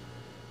scrimmage.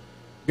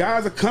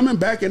 Guys are coming,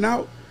 backing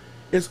out.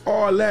 It's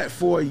all that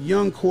for a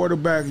young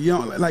quarterback,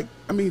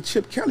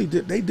 Chip Kelly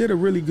they did a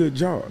really good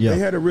job. Yeah. They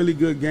had a really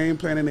good game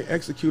plan and they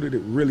executed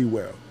it really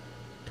well.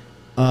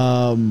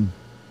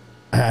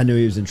 I knew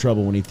he was in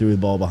trouble when he threw the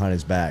ball behind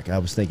his back. I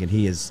was thinking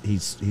he's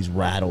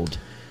rattled.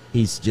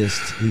 He's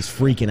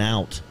freaking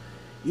out.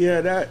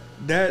 Yeah,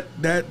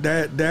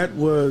 that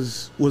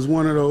was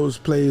one of those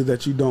plays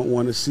that you don't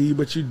want to see,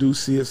 but you do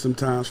see it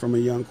sometimes from a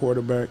young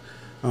quarterback.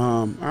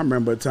 I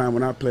remember a time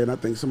when I played, I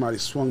think somebody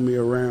swung me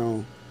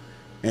around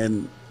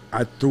and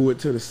I threw it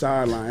to the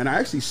sideline. And I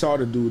actually saw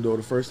the dude, though,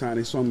 the first time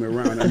they swung me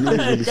around. I knew he was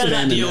going to be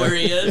standing there. Where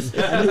he is.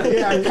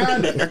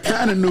 I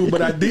kind of knew,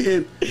 but I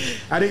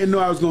didn't know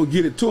I was going to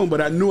get it to him,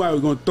 but I knew I was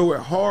going to throw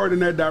it hard in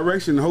that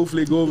direction and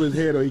hopefully go over his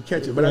head or he'd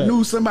catch it. But I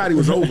knew somebody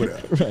was over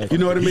there. Right. You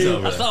know what I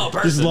mean? I saw a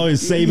person. Just as long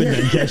as Saban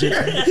didn't catch it.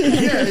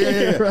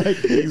 Yeah.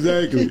 Right.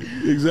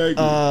 Exactly.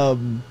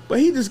 But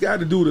he just got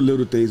to do the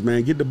little things,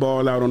 man. Get the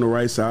ball out on the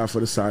right side for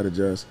the side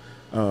adjust.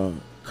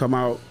 Come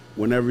out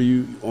whenever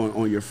you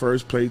on your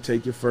first play,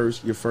 take your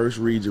first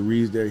read, your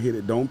reads there, hit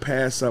it. Don't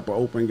pass up an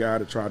open guy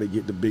to try to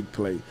get the big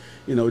play.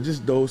 You know,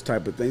 just those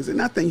type of things. And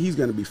I think he's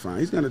going to be fine.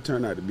 He's going to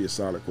turn out to be a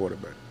solid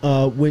quarterback.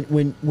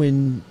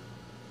 When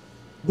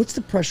what's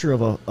the pressure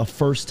of a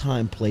first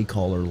time play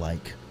caller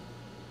like?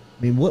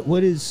 I mean,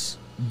 what is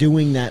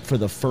doing that for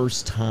the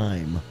first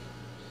time?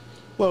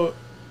 Well,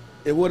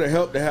 it would have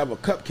helped to have a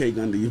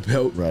cupcake under your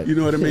belt. Right. You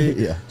know what I mean?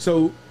 Yeah.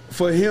 So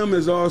for him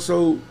is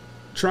also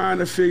trying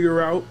to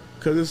figure out,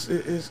 because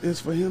it's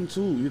for him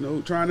too, you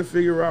know, trying to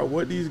figure out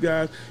what these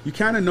guys, you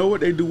kind of know what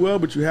they do well,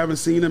 but you haven't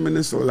seen them in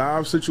this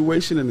live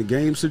situation, in the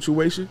game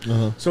situation.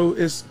 So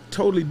it's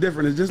totally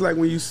different. It's just like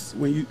when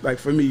you like,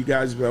 for me, you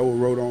guys be like, oh,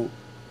 Rodon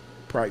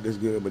practice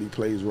good, but he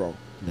plays raw.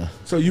 Yeah.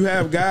 So you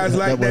have guys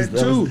like that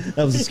too.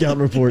 That was a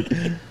scouting report.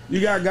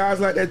 You got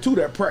guys like that too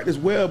that practice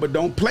well but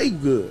don't play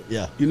good.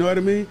 Yeah. You know what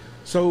I mean?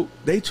 So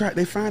they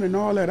finding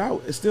all that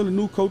out. It's still a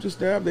new coaching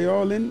staff. They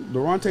all in.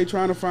 Durante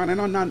trying to find, and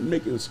I'm not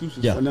making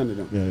excuses for none of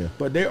them. Yeah.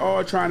 But they're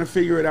all trying to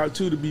figure it out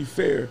too, to be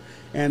fair.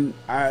 And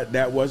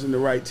that wasn't the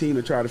right team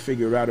to try to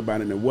figure it out about,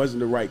 and it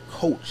wasn't the right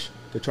coach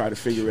to try to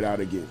figure it out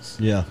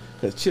against. Yeah.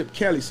 Because Chip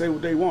Kelly, say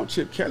what they want,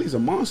 Chip Kelly's a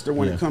monster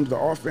when it comes to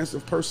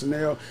offensive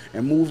personnel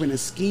and moving and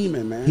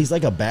scheming, man. He's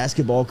like a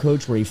basketball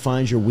coach where he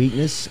finds your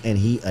weakness and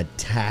he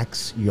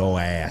attacks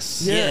your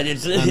ass. Yeah,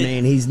 I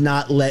mean, he's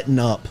not letting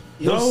up.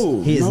 He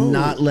is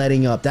not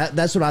letting up.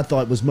 That's what I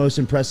thought was most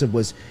impressive,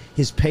 was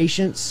his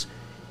patience,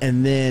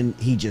 and then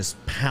he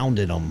just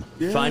pounded them.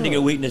 Yeah. Finding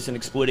a weakness and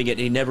exploiting it, and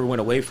he never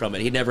went away from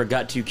it. He never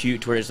got too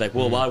cute to where it's like,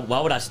 well, why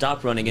would I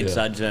stop running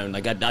inside zone?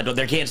 Like, I don't,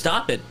 they can't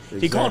stop it. Exactly.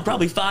 He called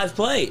probably 5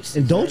 plays.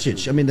 And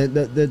Dolchich, I mean,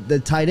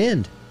 the tight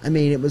end. I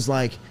mean, it was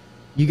like,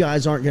 you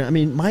guys aren't going to, I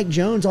mean, Mike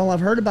Jones, all I've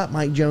heard about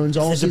Mike Jones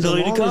all season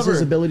long is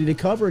his ability to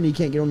cover, and he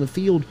can't get on the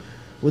field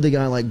with a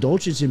guy like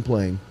Dolchich in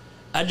playing.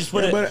 I just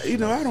want to. But, you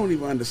know, I don't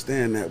even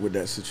understand that with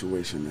that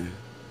situation, man.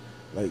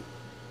 Like,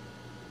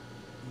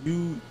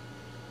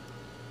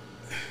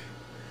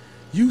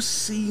 you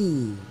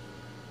seen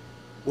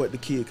what the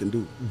kid can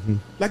do.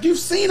 Like, you've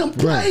seen him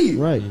play.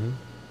 Right.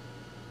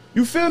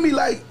 You feel me?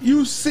 Like,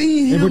 you've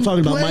seen him play. And we're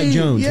talking about Mike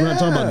Jones. Yeah. We're not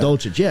talking about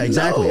Dolchich. Yeah,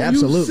 exactly. No,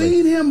 absolutely.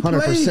 You've seen him play.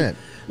 100%.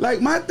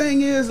 Like, my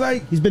thing is,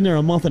 like, He's been there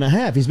a month and a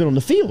half. He's been on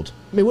the field.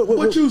 I mean,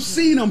 but you've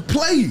seen him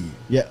play.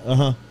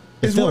 Yeah,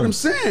 Is what I'm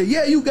saying.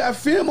 Yeah, you got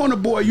film on the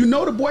boy. You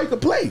know the boy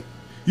could play.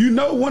 You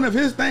know one of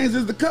his things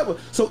is the cover.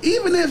 So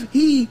even if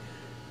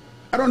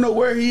I don't know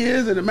where he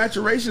is in the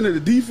maturation of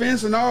the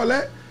defense and all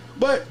that,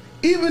 but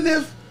even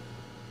if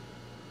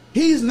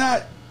he's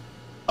not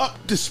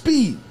up to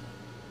speed,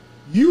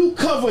 you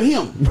cover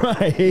him.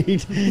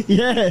 Right.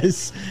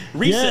 Yes.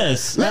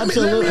 Recess. Yes.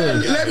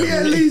 Absolutely. Let me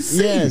at least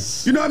see.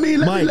 Yes. You know what I mean?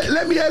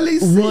 Let me at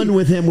least see. Run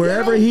with him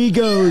wherever he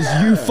goes.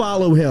 Yeah. You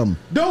follow him.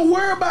 Don't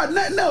worry about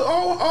nothing else.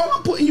 All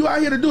I'm putting you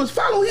out here to do is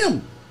follow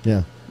him.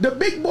 Yeah. The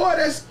big boy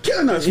that's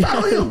killing us.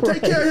 Follow him. Right.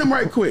 Take care of him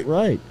right quick.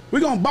 Right. We're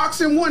going to box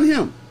him, one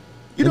him.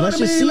 You know Let's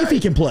what I mean? just see if he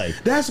can play.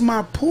 That's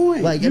my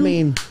point. Like, I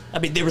mean,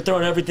 they were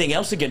throwing everything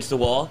else against the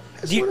wall.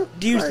 Do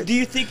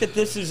you think that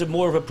this is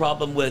more of a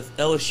problem with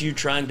LSU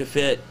trying to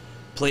fit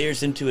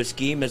players into a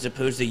scheme as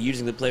opposed to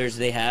using the players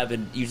they have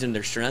and using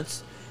their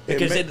strengths?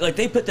 Because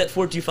they put that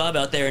 4-2-5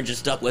 out there and just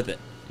stuck with it.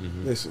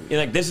 Listen,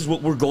 This is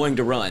what we're going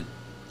to run.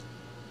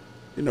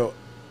 You know,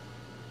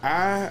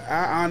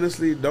 I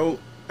honestly don't,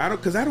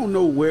 because I don't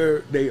know where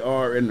they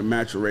are in the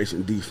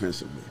maturation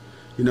defensively.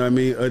 you know what I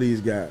mean, of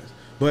these guys.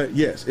 But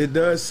yes, it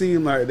does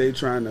seem like they're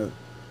trying to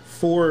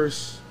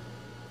force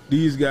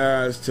these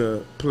guys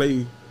to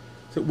play.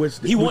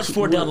 He wants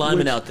fourth down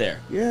linemen out there.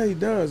 Yeah, he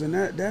does, and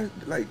that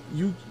like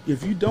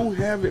if you don't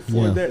have it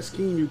for that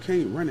scheme, you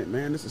can't run it,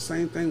 man. It's the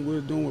same thing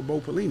we're doing with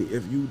Bo Pelini.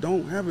 If you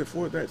don't have it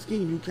for that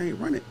scheme, you can't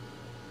run it.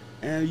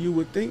 And you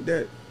would think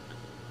that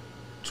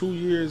 2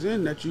 years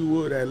in that you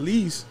would at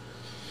least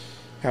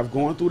have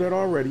gone through that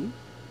already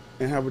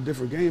and have a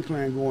different game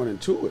plan going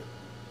into it.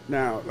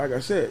 Now, like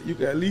I said, you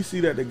can at least see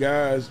that the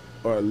guys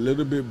are a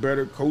little bit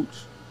better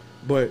coached,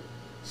 but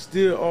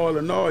still, all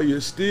in all,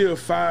 you're still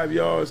 5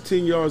 yards,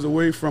 10 yards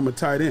away from a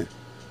tight end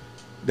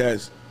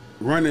that's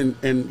running,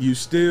 and you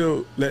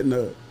still letting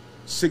a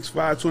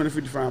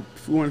 6'5",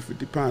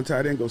 250-pound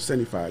tight end go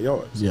 75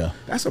 yards. Yeah.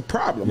 That's a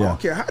problem. I don't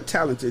care how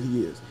talented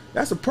he is.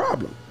 That's a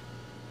problem.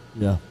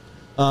 Yeah.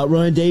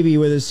 Rohan Davey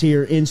with us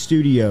here in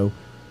studio.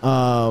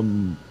 How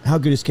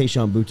good is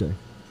Kayshon Boutte?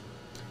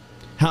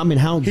 How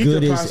He good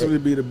could is possibly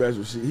be the best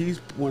receiver. He's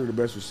one of the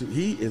best receivers.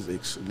 He is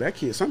that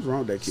kid. Something's wrong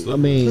with that kid. I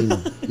mean,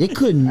 it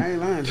couldn't. I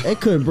ain't lying. It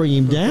couldn't bring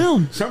him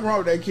down. Something wrong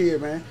with that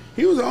kid, man.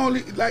 He was the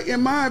only, like,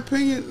 in my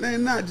opinion,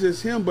 and not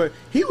just him, but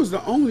he was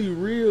the only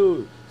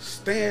real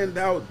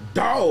standout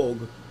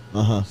dog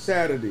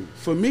Saturday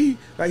for me.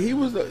 Like, he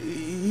was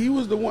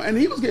the one, and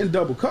he was getting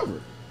double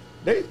covered.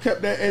 They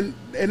kept that,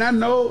 and I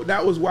know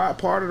that was why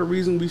part of the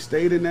reason we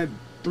stayed in that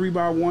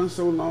 3-by-1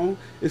 so long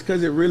is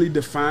because it really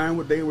defined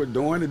what they were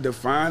doing. It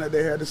defined that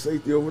they had the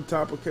safety over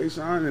top of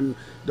Kayshon, and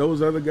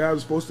those other guys were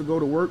supposed to go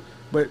to work.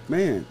 But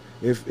man,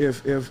 if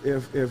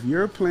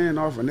you're playing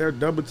off and they're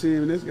double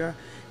teaming this guy,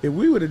 if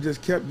we would have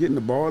just kept getting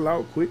the ball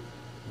out quick,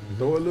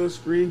 throw a little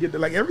screen,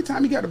 like every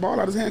time he got the ball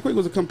out of his hand quick, it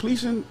was a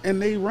completion,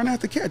 and they run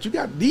after catch.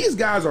 These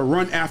guys are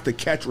run after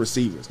catch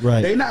receivers.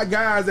 Right. They not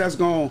guys that's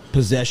going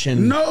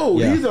possession. No,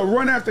 these are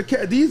run after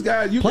catch. These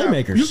guys,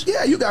 playmakers.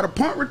 You got a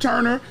punt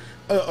returner.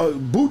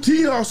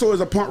 Boutte also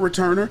is a punt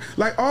returner.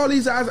 Like, all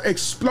these guys are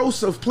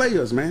explosive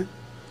players, man.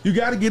 You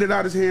got to get it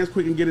out of his hands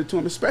quick and get it to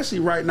him, especially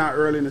right now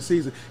early in the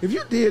season. If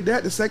you did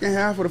that the second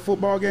half of the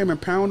football game and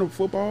pound the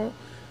football,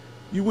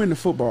 you win the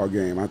football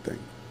game, I think.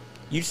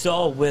 You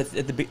saw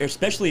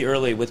especially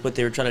early with what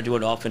they were trying to do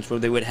on offense, where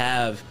they would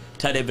have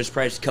Ty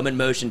Davis-Price come in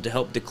motion to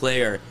help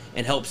declare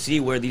and help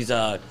see where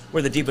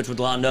where the defense would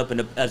line up,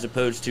 and as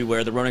opposed to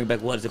where the running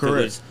back was if it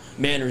was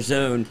man or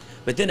zone.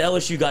 But then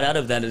LSU got out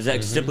of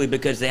that, simply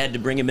because they had to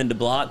bring him into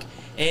block.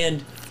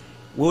 And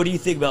what do you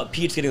think about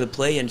Pete's getting the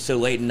play in so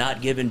late and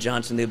not giving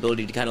Johnson the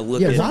ability to kind of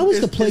look at it? Why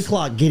was the play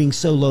clock getting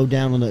so low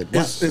down on the...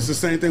 It's the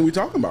same thing we're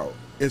talking about.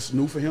 It's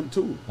new for him,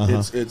 too.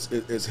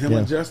 It's him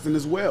adjusting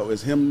as well.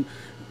 It's him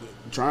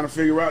trying to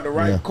figure out the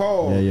right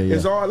call.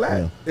 It's all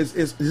that.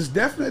 It's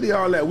definitely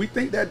all that. We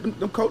think that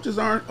the coaches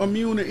aren't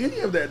immune to any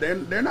of that.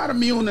 They're not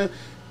immune to...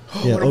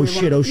 Oh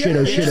shit!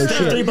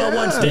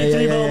 3-by-1,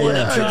 stay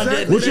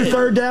 3-by-1. What's your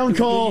third down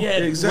call?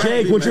 Exactly,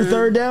 Jake, what's your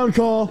third down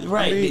call?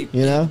 Right.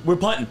 We're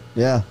punting.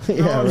 Yeah.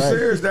 I'm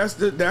serious. That's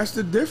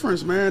the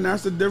difference, man.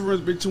 That's the difference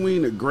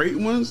between the great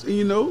ones.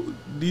 And,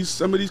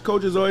 some of these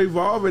coaches are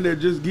evolving. They're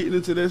just getting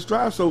into their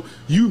stride. So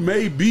you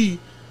may be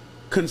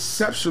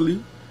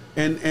conceptually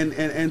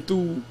and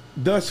through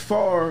thus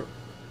far,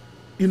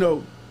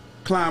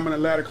 climbing a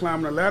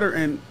ladder,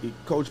 and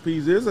Coach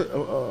Pease is,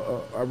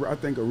 I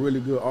think, a really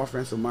good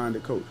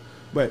offensive-minded coach.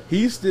 But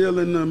he's still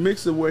in the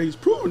mix of where he's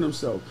proving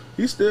himself.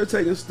 He's still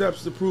taking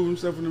steps to prove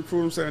himself and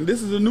improve himself, and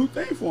this is a new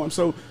thing for him.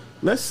 So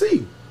let's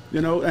see,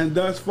 And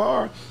thus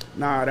far,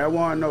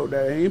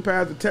 that he ain't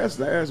passed the test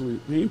last week.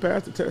 He ain't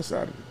passed the test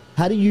Saturday.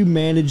 How do you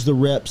manage the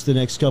reps the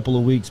next couple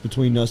of weeks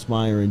between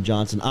Nussmeier and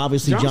Johnson?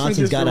 Obviously,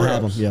 Johnson's got to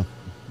have them. Yeah,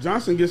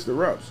 Johnson gets the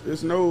reps.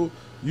 It's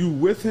you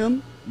with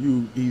him.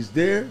 He's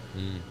there.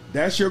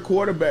 That's your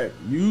quarterback.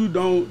 You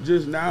don't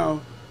just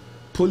now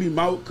pull him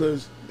out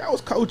because that was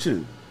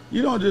coaching.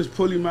 You don't just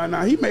pull him out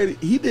now. He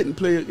didn't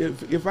play.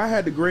 If I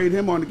had to grade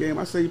him on the game,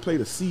 I say he played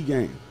a C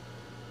game.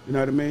 You know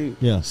what I mean?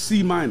 Yeah.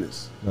 C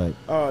minus. Right.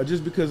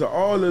 Just because of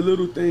all the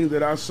little things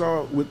that I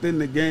saw within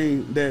the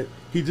game that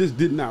he just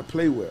did not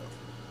play well.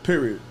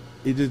 Period.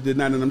 He just did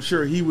not, and I'm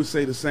sure he would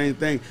say the same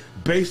thing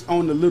based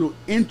on the little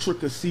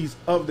intricacies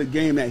of the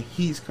game that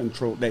he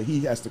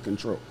has to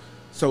control.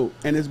 So,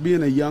 and as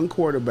being a young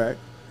quarterback,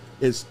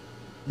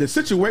 the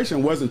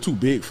situation wasn't too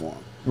big for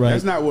him. Right.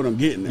 That's not what I'm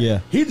getting at. Yeah.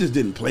 He just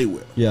didn't play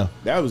well. Yeah.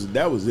 That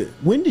was it.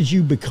 When did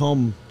you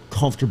become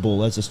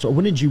comfortable as a starter?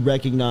 When did you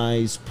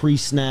recognize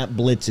pre-snap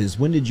blitzes?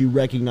 When did you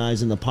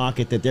recognize in the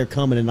pocket that they're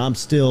coming and I'm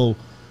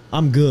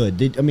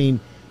good?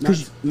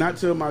 Not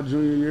till my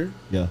junior year.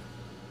 Yeah.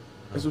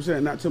 That's what I'm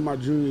saying. Not till my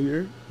junior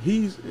year.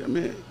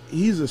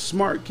 He's a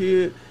smart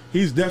kid.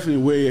 He's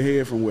definitely way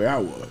ahead from where I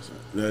was.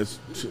 That's,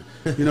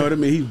 you know what I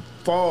mean? He's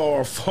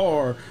far,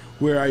 far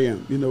where I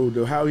am.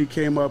 How he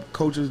came up,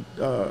 coach's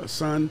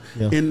son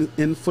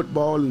in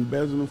football and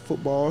embezzling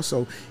football.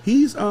 So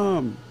he's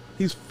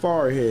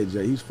far ahead,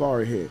 Jay. He's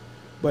far ahead.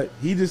 But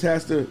he just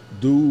has to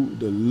do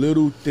the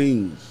little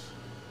things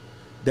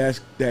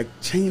that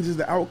changes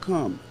the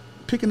outcome.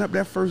 picking up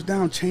that first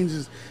down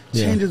changes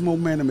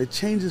momentum. It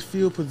changes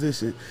field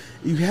position.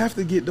 You have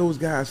to get those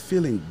guys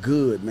feeling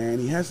good, man.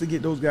 He has to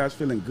get those guys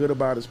feeling good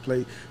about his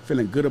play,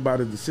 feeling good about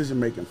his decision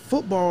making.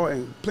 Football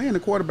and playing the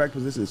quarterback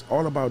position is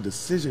all about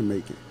decision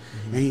making,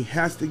 and he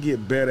has to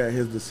get better at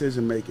his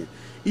decision making.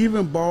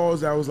 Even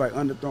balls that was like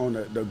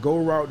underthrown, the go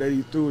route that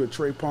he threw to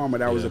Trey Palmer,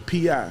 that was a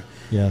PI.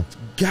 Yeah.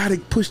 Got to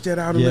push that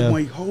out a little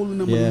when he's holding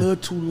them a little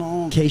too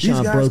long.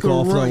 Kayshawn broke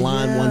off the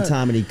line one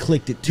time and he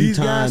clicked it two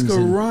times. These guys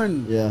can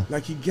run. Yeah.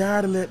 Like, you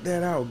got to let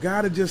that out.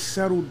 Got to just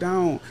settle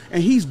down.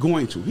 And he's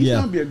going to. He's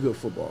going to be a good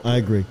football player. I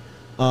agree.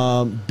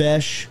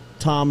 Besh,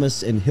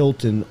 Thomas, and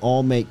Hilton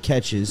all make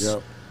catches.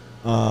 Yep.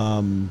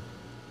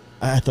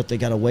 I thought they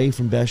got away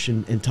from Besh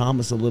and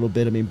Thomas a little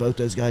bit. I mean, both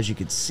those guys, you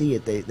could see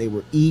it. They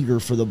were eager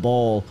for the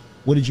ball.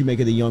 What did you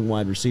make of the young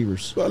wide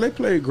receivers? Well, they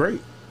played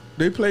great.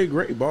 They played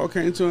great. Ball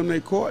came to them, they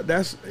caught.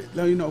 That's,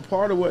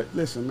 part of what,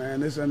 listen,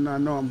 man, and I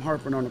know I'm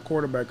harping on the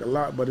quarterback a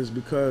lot, but it's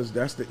because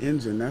that's the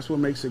engine. That's what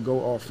makes it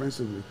go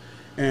offensively.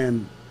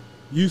 And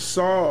you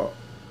saw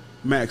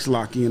Max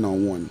lock in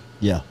on one.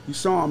 Yeah. You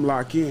saw him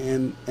lock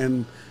in,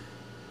 and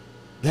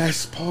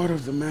that's part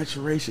of the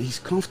maturation. He's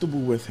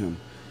comfortable with him.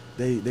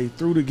 They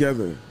threw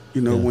together,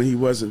 when he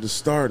wasn't the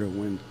starter,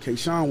 when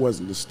Kayshawn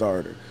wasn't the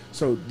starter.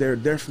 So they're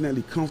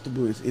definitely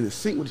comfortable in a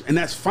sync with, and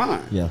that's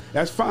fine. Yeah.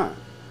 That's fine.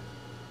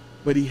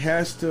 But he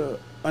has to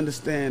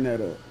understand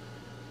that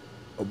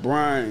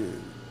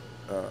O'Brien,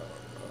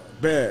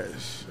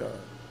 Besh,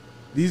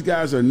 these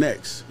guys are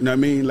next. You know what I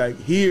mean? Like,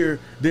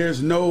 here,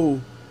 there's no,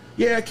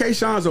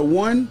 Kayshawn's a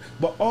 1,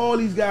 but all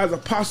these guys are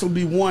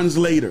possibly 1s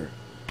later.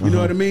 You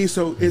know what I mean?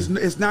 So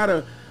it's not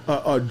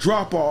a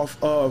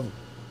drop-off of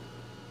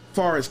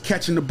far as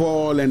catching the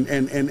ball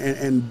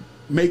and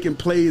making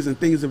plays and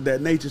things of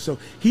that nature. So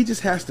he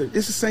just has to,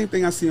 it's the same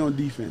thing I see on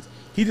defense.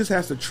 He just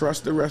has to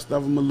trust the rest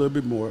of them a little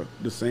bit more.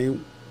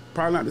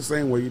 Probably not the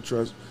same way you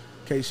trust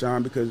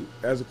Kayshawn, because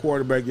as a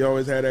quarterback, you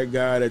always have that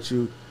guy that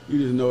you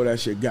just know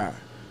that's your guy,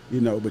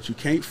 but you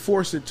can't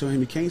force it to him.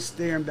 You can't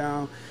stare him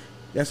down.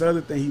 That's the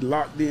other thing. He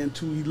locked in,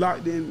 too. He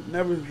locked in,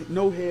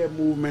 no head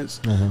movements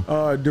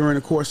during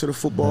the course of the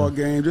football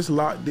game. Just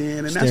locked in.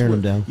 And staring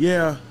him down.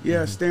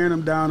 Yeah, staring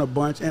him down a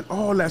bunch. And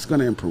all that's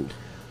going to improve.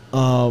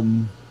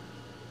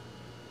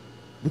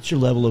 What's your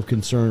level of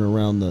concern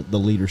around the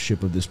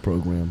leadership of this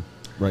program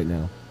right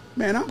now?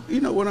 Man, I'm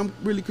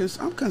really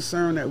I'm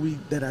concerned that we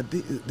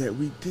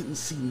didn't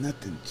see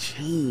nothing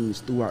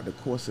change throughout the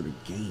course of the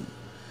game.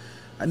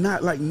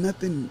 Not like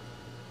nothing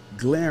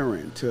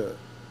glaring to.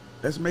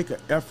 Let's make an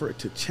effort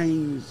to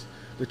change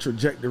the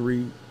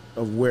trajectory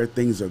of where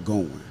things are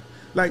going.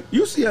 Like,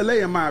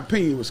 UCLA, in my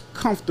opinion, was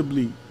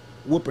comfortably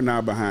whooping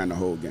our behind the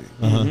whole game.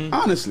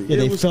 Honestly. Yeah,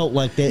 they felt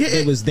like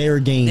it was their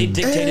game. They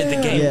dictated the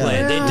game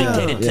plan. They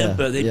dictated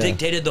tempo. They Yeah.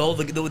 dictated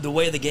the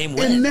way the game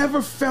went. It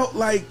never felt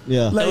like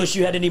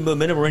LSU had any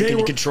momentum or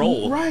any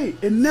control. Right.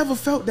 It never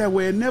felt that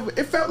way.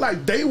 It felt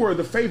like they were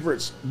the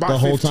favorites by the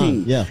whole 15.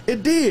 time. Yeah.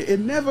 It did.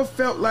 It never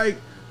felt like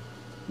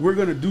we're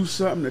going to do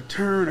something to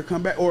turn or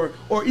come back, or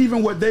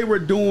even what they were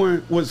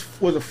doing was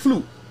a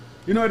fluke.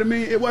 You know what I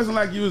mean? It wasn't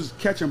like you was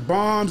catching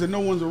bombs and no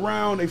one's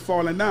around, they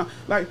falling down.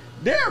 Like,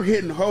 they're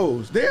hitting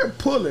holes. They're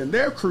pulling.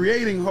 They're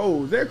creating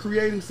holes. They're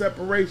creating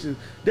separations.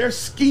 They're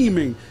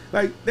scheming.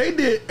 Like, they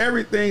did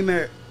everything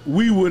that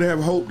we would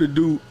have hoped to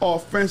do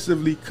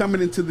offensively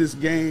coming into this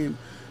game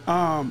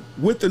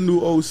with the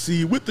new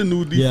OC, with the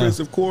new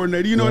defensive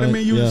coordinator. You know what I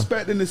mean? You were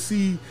expecting to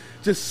see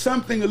just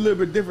something a little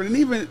bit different. And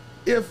even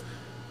if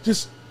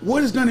just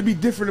what is going to be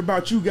different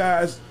about you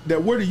guys,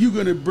 what are you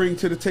going to bring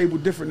to the table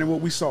different than what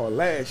we saw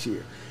last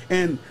year?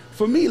 And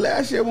for me,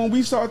 last year when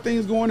we saw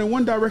things going in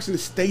one direction, it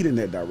stayed in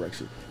that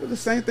direction. It was the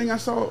same thing I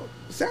saw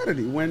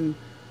Saturday when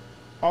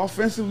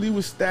offensively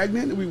was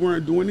stagnant and we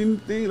weren't doing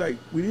anything. Like,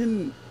 we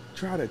didn't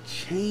try to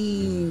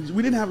change.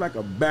 We didn't have like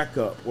a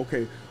backup.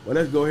 Okay, well,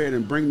 let's go ahead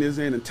and bring this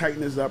in and tighten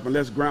this up and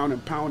let's ground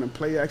and pound and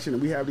play action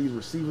and we have these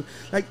receivers.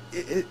 Like,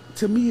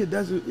 to me,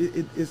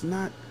 it's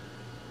not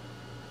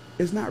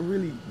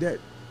really that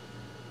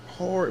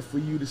hard for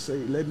you to say,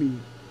 let me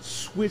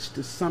switch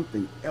to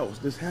something else.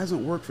 This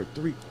hasn't worked for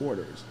 3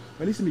 quarters.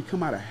 At least let me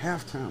come out of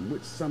halftime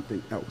with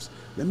something else.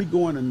 Let me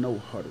go in a no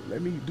huddle.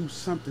 Let me do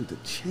something to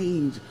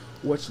change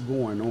what's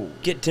going on.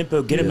 Get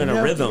tempo, get him in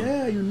a rhythm.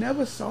 Yeah, you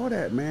never saw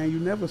that, man. You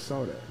never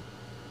saw that.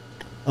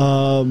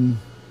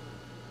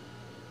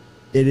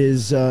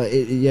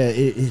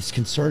 It's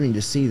concerning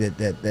to see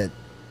that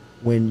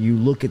when you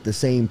look at the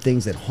same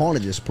things that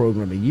haunted this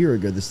program a year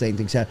ago, the same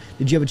things happen.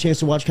 Did you have a chance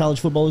to watch college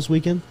football this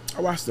weekend?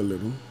 I watched a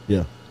little.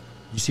 Yeah. Did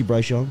you see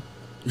Bryce Young?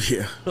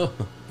 Yeah.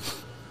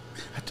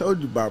 I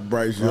told you about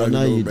Bryce Young. I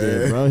know you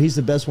did, bro. He's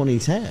the best one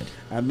he's had.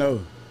 I know.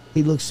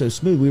 He looks so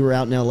smooth. We were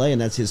out in L.A., and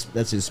that's his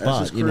spot.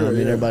 His you know what I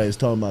mean? career, Everybody was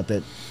talking about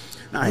that.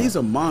 Nah, he's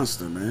a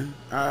monster, man.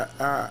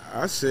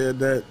 I said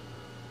that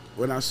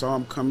when I saw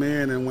him come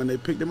in and when they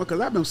picked him up,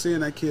 because I've been seeing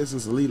that kid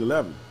since Elite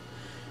 11.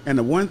 And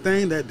the one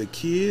thing that the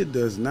kid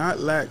does not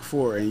lack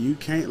for, and you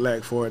can't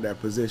lack for at that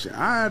position,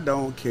 I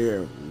don't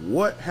care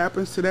what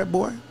happens to that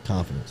boy.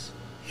 Confidence.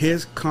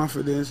 his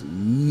confidence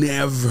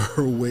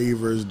never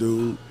wavers,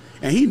 dude.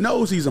 And he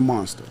knows he's a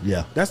monster.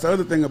 Yeah. That's the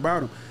other thing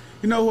about him.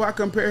 You know who I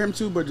compare him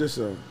to, but just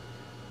a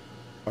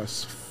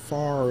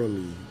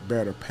farly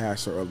better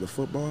passer of the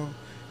football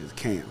is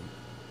Cam.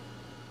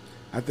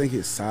 I think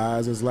his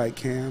size is like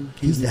Cam.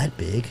 He's that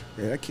big.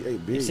 Yeah, that kid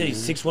ain't big. He said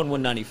he's 6'1",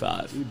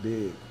 195. He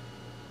big.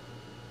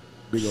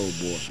 Big old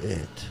boy.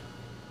 Shit.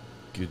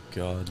 Good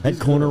God. That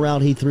corner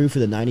route he threw for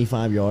the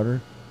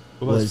 95-yarder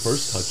What about was his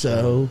first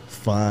so touchdown?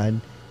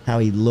 fun. How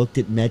he looked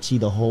at Mechie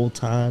the whole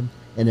time,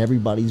 and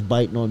everybody's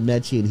biting on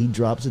Mechie, and he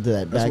drops it to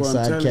that That's what I'm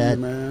backside telling cat.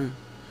 you, man.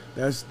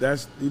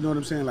 That's you know what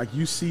I'm saying? Like,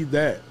 you see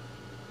that.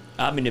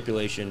 Eye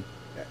manipulation.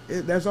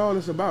 That's all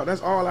it's about.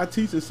 That's all I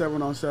teach in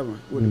 7-on-7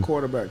 with the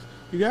quarterbacks.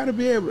 You got to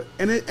be able to,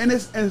 and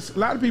it's a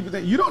lot of people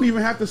think you don't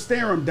even have to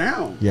stare them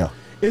down. Yeah.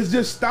 It's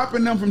just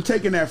stopping them from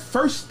taking that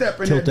first step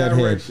in Tilt that that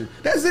head. direction.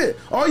 That's it.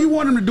 All you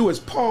want them to do is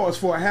pause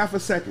for a half a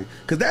second,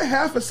 because that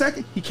half a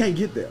second he can't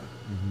get there.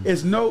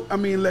 It's no, I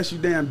mean, unless you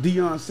damn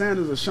Deion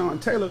Sanders or Sean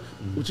Taylor,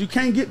 but you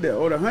can't get there,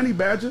 or the Honey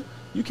Badger,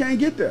 you can't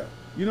get there.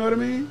 You know what I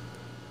mean?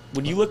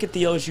 When you look at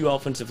the LSU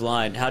offensive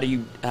line, how do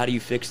you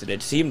fix it?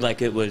 It seemed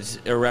like it was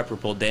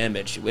irreparable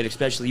damage.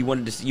 Especially you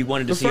wanted to see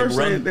him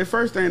run. The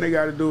first thing they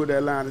got to do with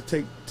that line is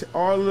take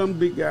all of them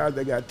big guys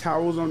that got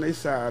towels on their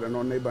side and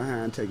on their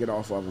behind, take it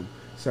off of them,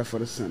 except for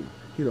the center.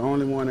 He's the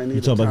only one that needs.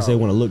 You're talking about because they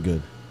want to look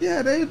good.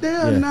 Yeah, they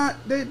are not.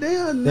 They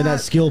are not. They're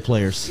not skill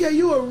players. Yeah,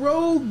 you are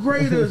road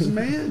graders,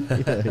 man.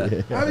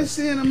 I been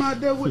seeing them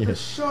out there with the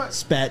short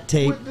spat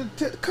tape.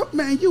 With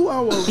man, you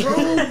are a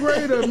road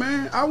grader,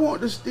 man. I want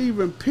the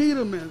Stephen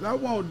Petermans. I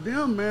want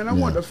them, man. I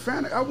want the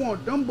Fanatic. I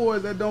want them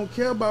boys that don't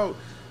care about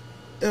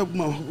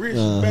my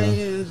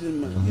wristbands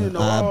and my,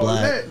 all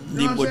that.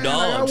 You know what I'm saying?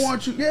 Like, I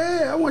want you.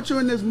 Yeah, I want you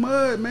in this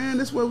mud, man.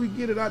 This where we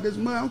get it out this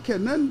mud. I don't care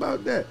nothing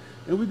about that.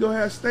 And we go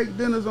have steak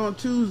dinners on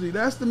Tuesday.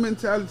 That's the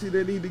mentality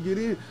they need to get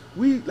in.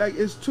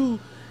 It's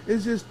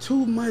just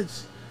too much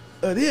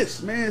of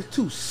this, man. It's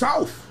too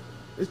soft.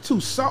 It's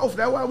too soft.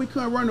 That's why we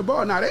couldn't run the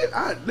ball. Now,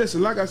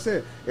 listen, like I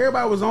said,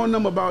 everybody was on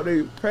them about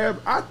they pass.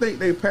 I think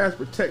they pass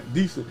protect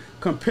decent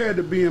compared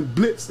to being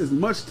blitzed as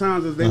much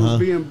times as they was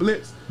being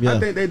blitzed. Yeah. I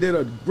think they did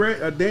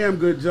a damn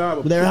good job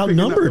of they're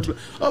outnumbered.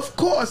 Of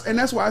course, and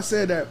that's why I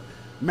said that,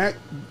 Mac,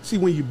 see,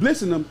 when you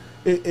blitzing them,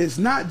 it's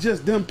not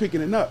just them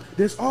picking it up.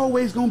 There's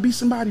always going to be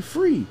somebody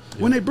free.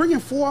 Yeah. When they bring in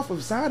 4 off of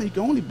the side, you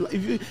can only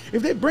if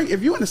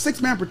you're in a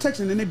 6-man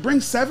protection and they bring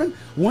 7,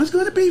 one's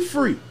going to be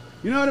free.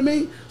 You know what I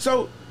mean?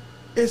 So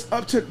it's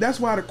up to, that's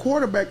why the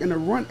quarterback and the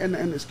run and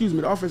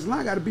the offensive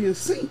line got to be in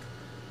sync.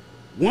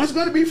 One's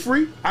going to be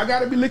free. I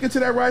got to be looking to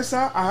that right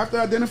side. I have to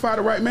identify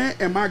the right man,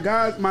 and my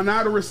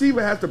now the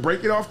receiver has to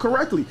break it off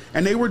correctly.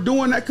 And they were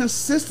doing that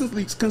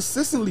consistently.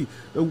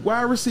 The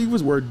wide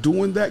receivers were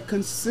doing that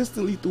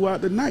consistently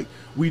throughout the night.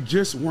 We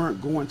just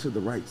weren't going to the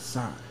right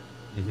side.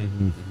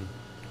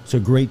 So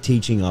great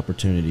teaching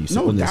opportunities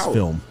on this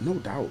film. No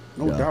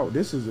doubt.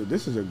 This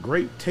is a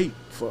great tape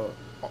for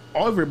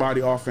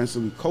everybody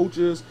offensively,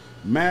 coaches,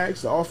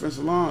 Max, the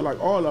offensive line,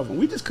 like all of them.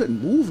 We just couldn't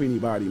move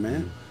anybody,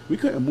 man. We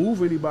couldn't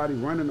move anybody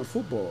running the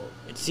football.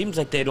 It seems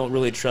like they don't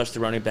really trust the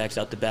running backs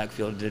out the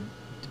backfield to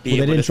be they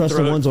able didn't to trust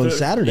throw, the ones on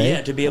Saturday.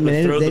 Yeah, to be able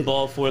to throw the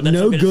ball for them.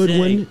 No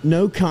Goodwin,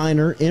 no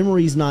Kiner.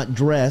 Emery's not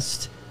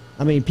dressed.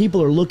 I mean,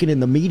 people are looking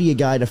in the media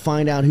guide to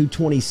find out who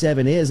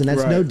 27 is, and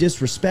that's no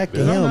disrespect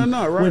to him.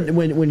 No, right.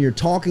 When you're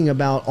talking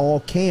about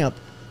all camp,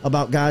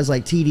 about guys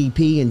like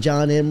TDP and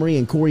John Emery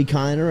and Corey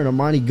Kiner and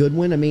Amani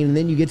Goodwin, I mean, and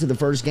then you get to the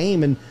first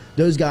game and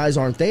those guys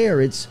aren't there.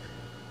 It's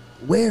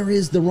where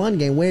is the run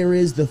game? Where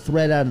is the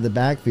threat out of the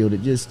backfield?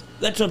 That's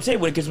what I'm saying,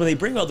 because when they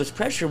bring all this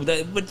pressure,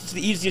 what's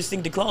the easiest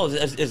thing to call?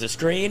 Is a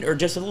screen or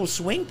just a little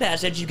swing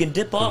pass that you can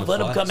dip off, let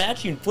them come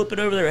at you and flip it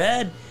over their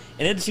head?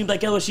 And it seemed like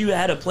LSU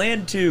had a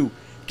plan to,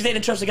 because they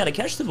didn't trust the guy to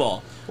catch the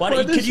ball.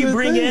 Could you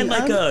bring in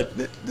like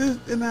this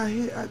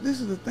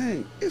is the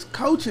thing. It's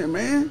coaching,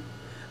 man.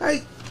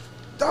 Like,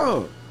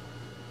 dog.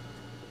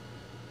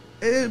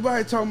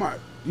 Everybody talking about,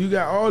 you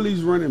got all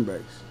these running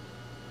backs.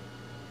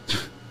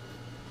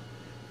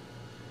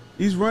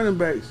 These running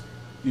backs,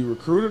 you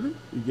recruited them,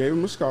 you gave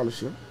them a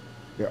scholarship.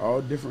 They're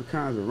all different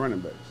kinds of running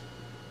backs.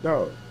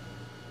 Dog,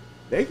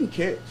 they can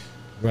catch.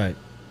 Right.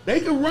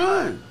 They can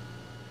run.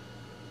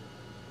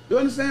 You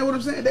understand what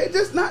I'm saying? They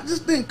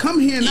didn't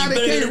come here and now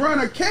they can't run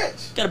or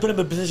catch. Got to put them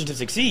in a position to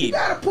succeed. You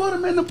got to put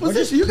them in the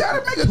position. You got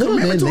to make a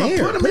commitment to them.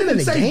 Put them in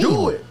and say,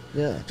 do it.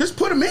 Yeah. Just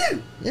put them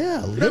in.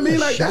 Yeah. I mean,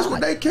 like, that's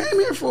what they came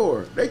here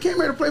for. They came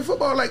here to play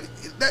football. Like,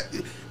 that,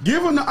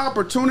 give them the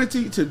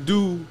opportunity to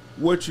do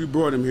what you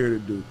brought them here to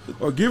do,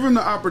 or give them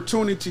the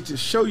opportunity to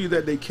show you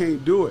that they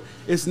can't do it.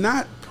 It's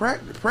not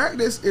practice.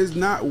 Practice is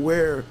not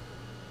where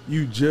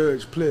you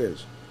judge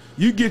players.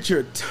 You get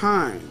your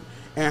time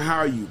and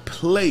how you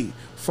play,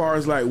 as far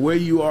as like where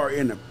you are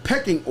in the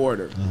pecking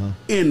order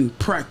in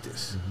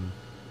practice.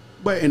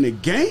 But in the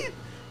game,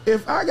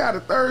 if I got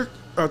a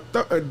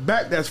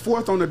back that's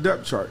 4th on the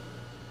depth chart,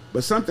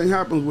 but something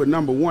happens with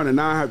number 1 and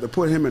now I have to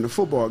put him in the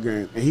football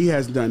game and he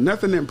has done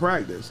nothing in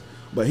practice,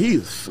 but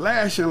he's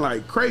flashing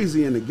like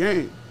crazy in the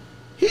game,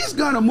 he's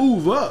going to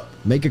move up.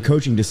 Make a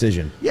coaching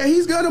decision. Yeah,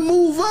 he's going to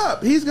move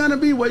up. He's going to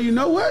be, well, you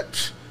know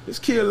what? This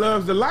kid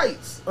loves the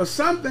lights or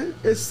something.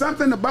 It's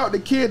something about the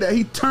kid that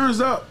he turns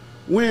up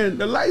when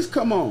the lights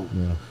come on.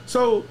 Yeah.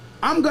 So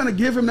I'm going to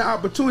give him the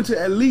opportunity to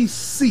at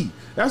least see.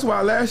 That's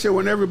why last year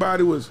when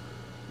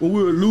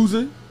we were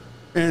losing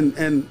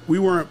and we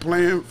weren't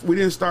playing, we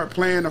didn't start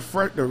playing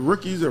the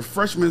rookies or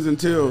freshmen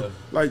until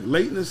like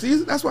late in the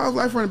season. That's why I was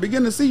like, from the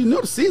beginning of the season,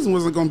 the season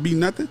wasn't going to be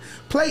nothing.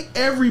 Play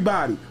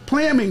everybody.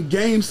 Play them in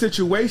game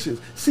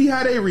situations. See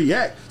how they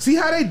react. See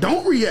how they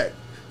don't react.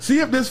 See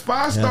if this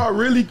 5-star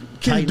really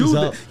can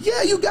do it.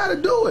 Yeah, you got to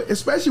do it,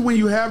 especially when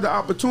you have the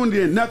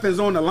opportunity and nothing's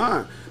on the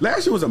line.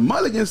 Last year was a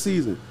mulligan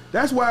season.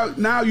 That's why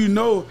now you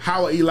know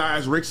how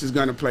Elias Ricks is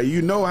going to play.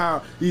 You know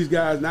how these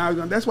guys now.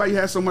 That's why you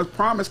had so much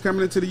promise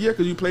coming into the year,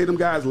 because you played them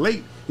guys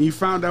late and you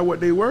found out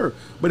what they were.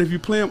 But if you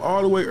play them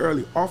all the way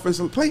early,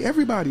 offensively, play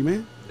everybody,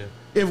 man. Yeah.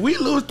 If we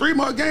lose 3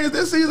 more games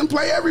this season,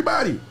 play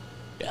everybody.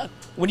 Yeah.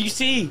 When you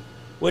see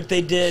what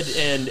they did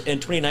in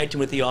 2019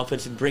 with the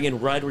offense and bringing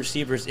wide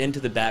receivers into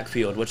the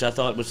backfield, which I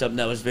thought was something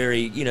that was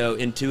very,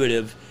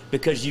 intuitive,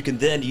 because you can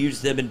then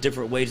use them in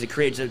different ways. It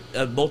creates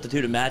a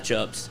multitude of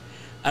matchups.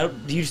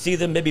 Do you see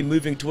them maybe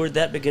moving toward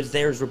that? Because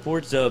there's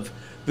reports of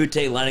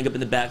Boutte lining up in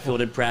the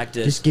backfield in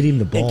practice. Just get him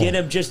the ball. And get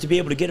him just to be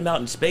able to get him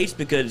out in space,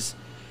 because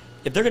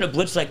if they're going to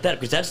blitz like that,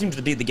 because that seems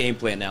to be the game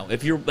plan now.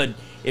 If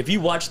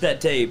you watch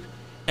that tape,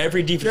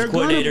 every defensive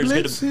coordinator is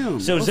going to.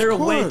 So is there a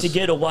way to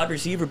get a wide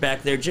receiver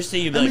back there just so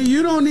you? I mean,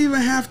 you don't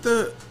even have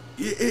to.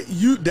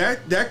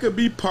 That could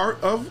be part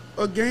of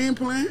a game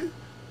plan.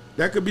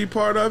 That could be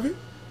part of it.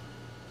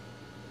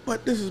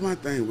 But this is my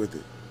thing with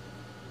it.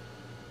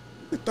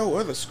 You can throw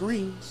other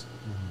screens.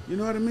 You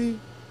know what I mean?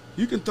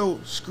 You can throw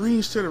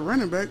screens to the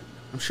running back.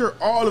 I'm sure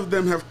all of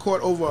them have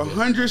caught over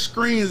 100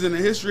 screens in the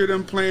history of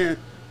them playing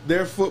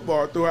their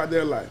football throughout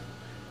their life.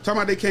 Talking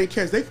about they can't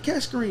catch. They can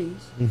catch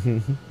screens.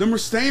 Them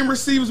same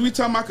receivers we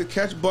talking about could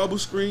catch bubble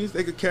screens.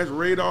 They could catch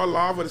radar,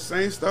 lava, the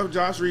same stuff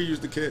Josh Reed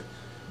used to catch.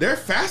 They're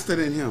faster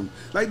than him.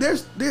 Like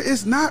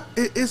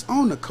it's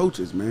on the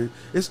coaches, man.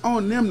 It's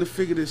on them to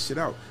figure this shit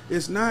out.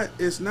 It's not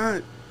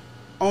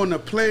on the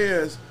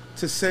players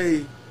to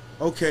say,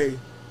 okay,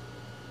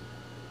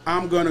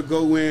 I'm going to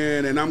go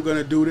in and I'm going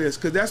to do this.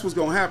 Because that's what's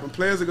going to happen.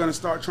 Players are going to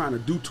start trying to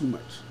do too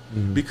much.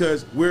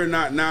 Because we're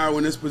not now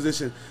in this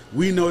position.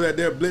 We know that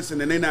they're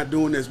blitzing and they're not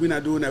doing this. We're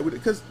not doing that.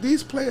 Because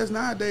these players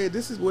nowadays,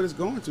 this is what it's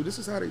going to. This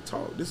is how they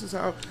talk. This is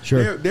how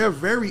they're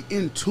very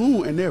in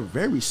tune and they're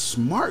very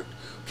smart.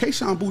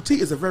 Kayshon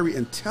Boutte is a very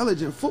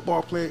intelligent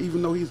football player,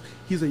 even though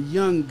he's a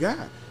young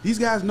guy. These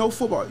guys know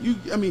football.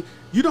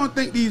 You don't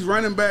think these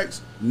running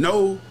backs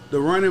know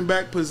the running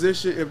back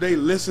position if they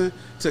listen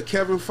to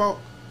Kevin Falk?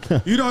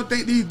 You don't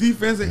think these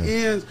defensive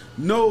ends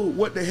know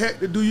what the heck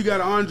to do? You got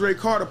Andre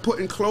Carter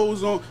putting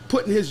clothes on,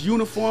 putting his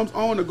uniforms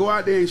on to go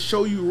out there and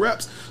show you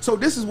reps. So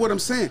this is what I'm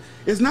saying.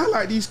 It's not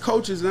like these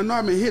coaches, and I know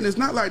I've been hitting, it's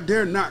not like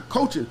they're not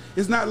coaching.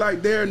 It's not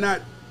like they're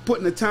not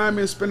putting the time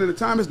in, spending the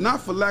time. It's not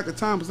for lack of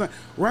time.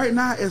 Right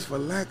now it's for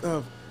lack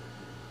of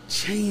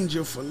change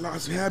of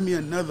philosophy. Have me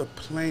another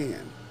plan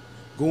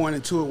going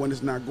into it when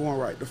it's not going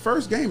right. The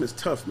first game is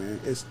tough, man.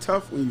 It's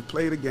tough when you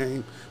play the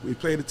game, when you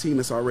play the team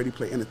that's already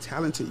played, and a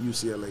talented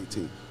UCLA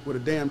team with a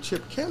damn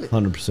Chip Kelly.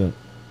 100%.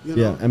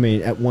 Yeah, I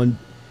mean, at one,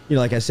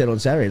 like I said on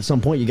Saturday, at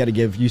some point you got to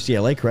give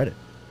UCLA credit.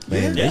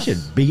 Man, they should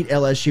beat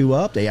LSU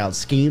up. They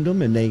out-schemed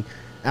them, and they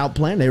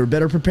outplanned. They were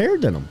better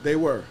prepared than them. They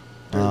were.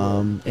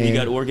 And you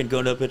got Oregon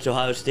going up against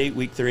Ohio State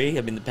week 3.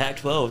 I mean, the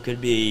Pac-12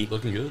 could be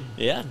looking good.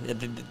 Yeah.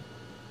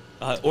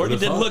 Oregon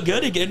didn't look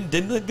good again.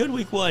 Didn't look good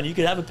week 1. You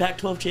could have a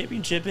Pac-12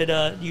 championship at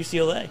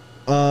UCLA.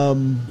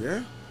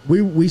 Yeah.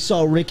 We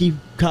saw Ricky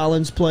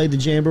Collins play the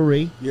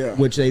Jamboree, yeah,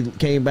 which they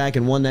came back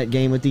and won that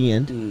game at the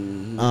end.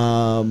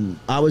 Mm-hmm.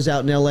 I was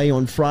out in L.A.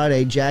 on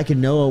Friday. Jack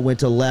and Noah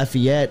went to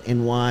Lafayette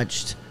and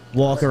watched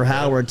Walker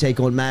Howard take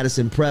on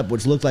Madison Prep,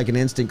 which looked like an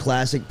instant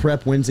classic.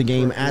 Prep wins the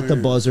game at the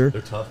buzzer.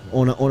 They're tough,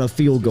 on a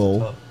field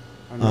goal.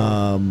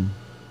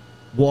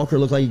 Walker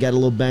looked like he got a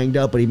little banged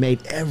up, but he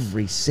made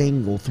every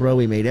single throw.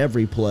 He made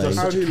every play. He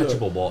throws such a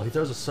catchable ball. He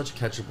throws such a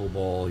catchable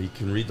ball. He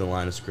can read the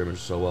line of scrimmage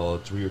so well.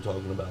 It's what you were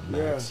talking about,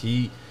 Max.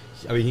 Yeah.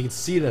 He can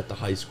see it at the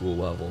high school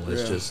level.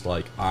 It's just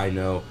like, I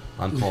know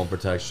I'm calling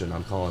protection.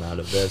 I'm calling out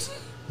of this.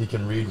 He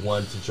can read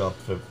one to jump.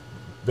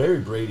 Very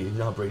Brady. You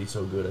know how Brady's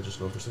so good at just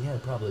going for something. Yeah,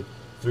 probably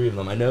 3 of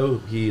them. I know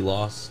he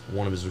lost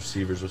one of his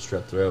receivers with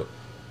strep throat.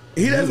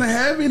 He doesn't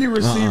have any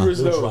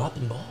receivers, though.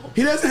 Dropping balls.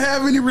 He doesn't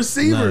have any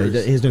receivers. No,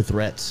 he has no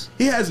threats.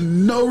 He has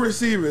no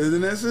receivers,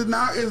 and it's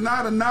not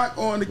a knock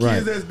on the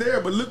kids that's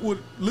there. But look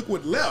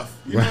what left.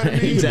 You know what I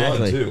mean?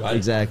 Exactly.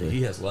 Exactly.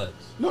 He has legs.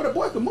 No, the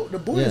boy can move. The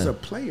boy is a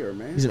player,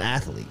 man. He's an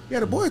athlete. Yeah,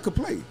 the boy could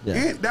play. Yeah.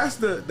 And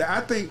that's I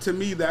think to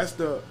me that's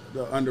the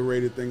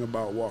underrated thing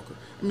about Walker.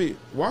 I mean,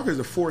 Walker's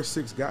a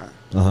 4'6" guy.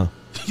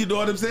 You know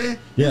what I'm saying?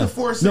 Yeah. He's a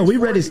 4'6", no, we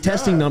read his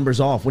testing guy. numbers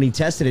off when he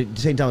tested it at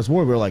St. Thomas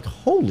More. We were like,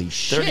 holy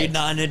shit!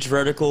 39-inch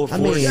vertical.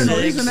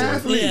 4'6". He's an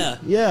athlete.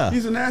 Yeah.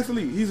 He's an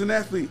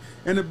athlete.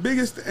 And the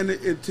biggest,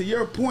 to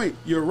your point,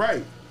 you're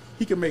right.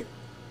 He can make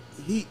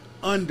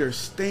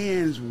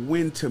understands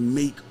when to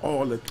make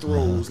all the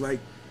throws. Like,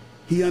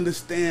 he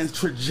understands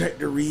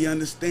trajectory. He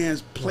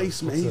understands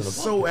placement. He's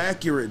so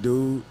accurate,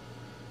 dude.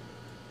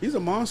 He's a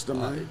monster,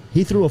 man.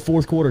 He threw a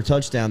fourth quarter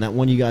touchdown, that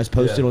one you guys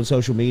posted on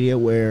social media,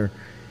 where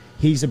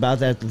he's about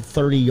that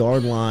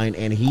 30-yard line,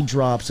 and he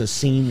drops a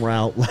seam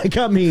route. Like,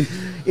 I mean,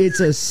 it's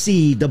a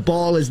seed. The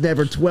ball is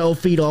never 12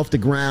 feet off the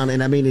ground,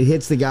 and, I mean, it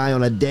hits the guy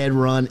on a dead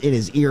run in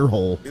his ear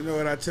hole. You know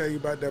what I tell you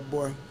about that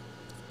boy?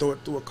 Throw it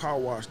through a car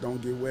wash.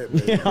 Don't get wet,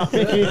 baby. Yeah, I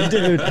mean,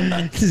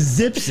 dude,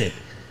 zips it.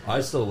 I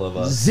still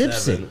love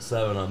Zips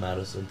seven on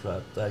Madison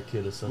Prep. That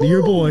kid is so.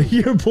 Your boy.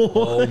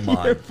 Oh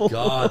my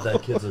God,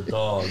 that kid's a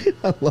dog.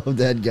 I love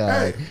that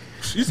guy.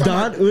 Hey,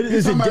 Don,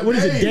 what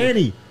is it?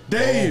 Danny.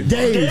 Dave.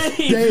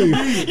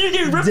 You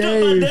get ripped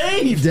up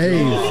by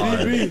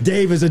Dave.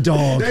 Dave is a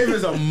dog. Dave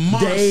is a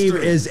monster. Dave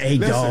is a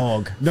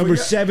dog. Number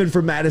 7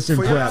 for Madison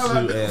Prep.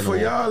 For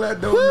y'all that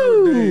don't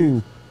know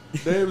Dave.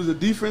 Dave was a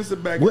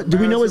defensive back. What, do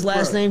we know his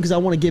last name? Because I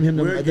want to give him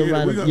the right.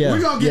 We're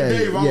going to get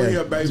Dave on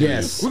here, baby.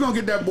 Yes. We're going to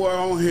get that boy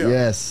on here.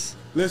 Yes.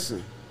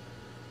 Listen,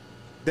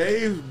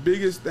 Dave's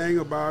biggest thing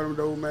about him,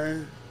 though,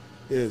 man,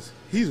 is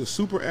he's a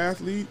super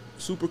athlete,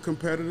 super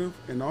competitive,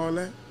 and all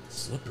that.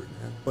 Slippery,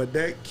 man. But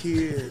that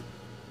kid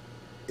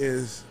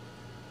is,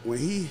 when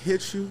he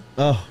hits you,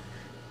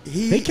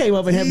 he came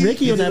up and had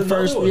Ricky on that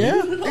first.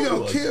 Yeah. He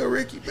going to kill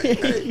Ricky,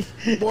 baby.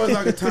 Boy's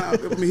like a time.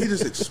 I mean, he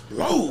just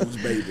explodes,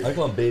 baby. I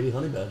call him Baby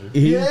Honey Badger.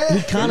 He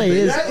kind of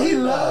is.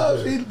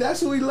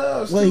 That's who he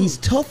loves. Well, too. he's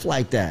tough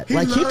like that. He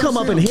Like, he come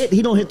up loves and him. hit.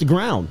 He don't hit the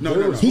ground.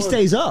 No. He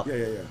stays up.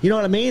 Yeah. You know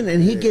what I mean?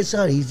 And he gets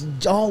up. He's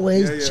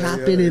always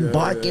chopping and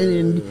barking.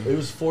 And It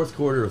was fourth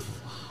quarter,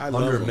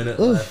 under a minute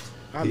left.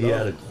 He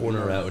had a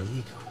corner out and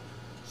he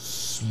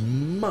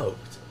smoked.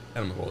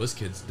 And I'm like, well, this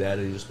kid's dead.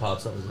 And he just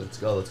pops up and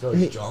he's like, let's go.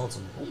 He's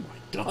Johnson. Oh my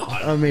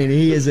God. I mean,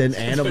 he is an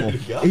animal.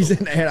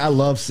 I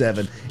love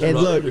 7. And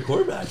look,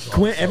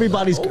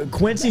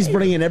 Quincy's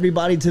bringing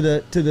everybody to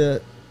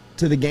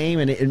the game,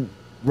 and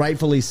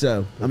rightfully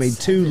so. I mean,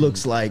 2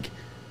 looks like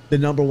the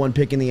number 1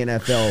 pick in the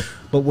NFL.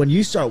 But when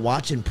you start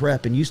watching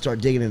Prep and you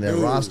start digging into their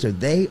roster,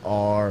 they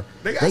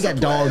got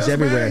dogs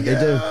everywhere. Man.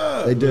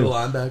 They do. Middle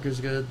linebacker's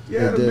good.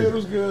 Yeah, the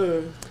middle's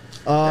good.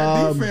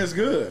 That defense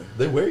good.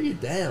 They wear you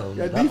down.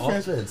 That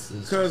defense offense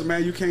is. Because,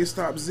 man, you can't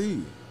stop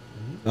Z.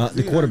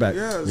 The quarterback.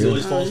 He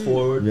always falls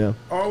forward. Yeah.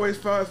 Always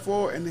falls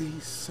forward, and then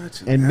he's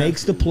such an And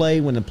makes the athlete.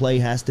 play when the play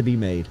has to be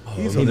made.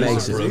 He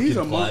makes it. He's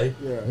a play.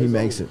 He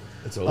makes it.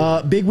 It's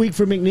over. Big week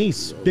for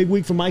McNeese. Big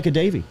week for Micah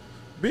Davey.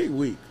 Big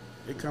week.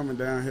 They coming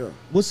down here.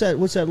 What's that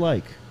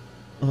like?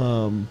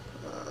 When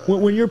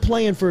you're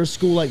playing for a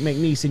school like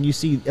McNeese and you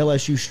see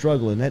LSU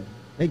struggling, that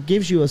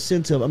gives you a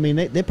sense of, I mean,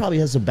 they probably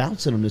have some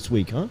bounce in them this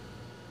week, huh?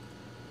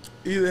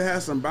 Either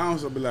has some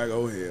bounce or be like,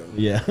 oh, hell.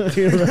 Yeah. It's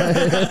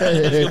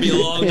going to be a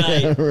long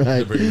night.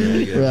 Right.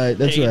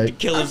 That's Hey, right. to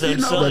kill his own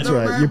son. That's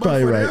right. You're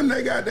probably for right. them,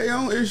 they got their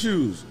own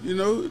issues. You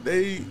know,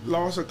 they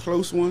lost a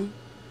close one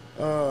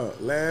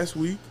last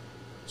week.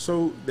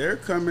 So they're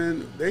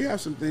coming. They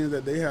have some things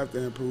that they have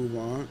to improve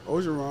on.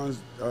 Ogeron's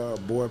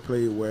boy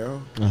played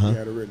well. He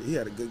had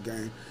a good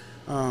game.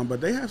 But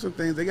they have some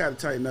things they got to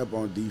tighten up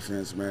on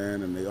defense,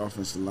 man, and the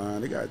offensive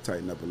line. They got to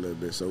tighten up a little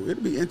bit. So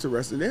it'll be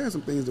interesting. They have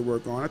some things to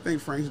work on. I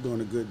think Frank's doing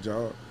a good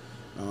job,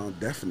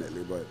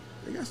 definitely. But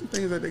they got some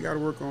things that they got to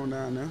work on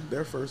down there.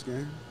 Their first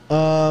game.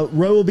 Roe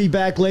will be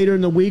back later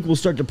in the week. We'll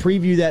start to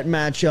preview that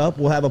matchup.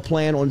 We'll have a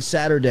plan on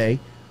Saturday.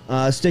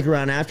 Stick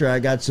around after. I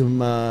got some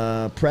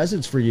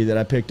presents for you that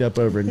I picked up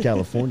over in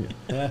California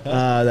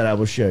that I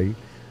will show you.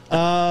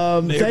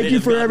 Thank you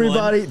for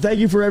everybody. Thank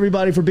you for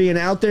everybody for being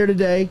out there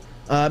today.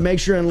 Make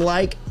sure and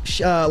like,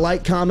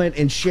 comment,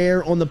 and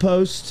share on the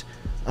post.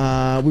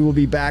 We will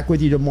be back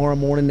with you tomorrow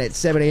morning at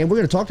 7 a.m. We're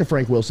going to talk to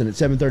Frank Wilson at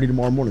 7:30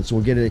 tomorrow morning, so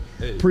we'll get a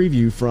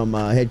preview from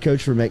head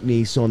coach for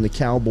McNeese on the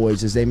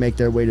Cowboys as they make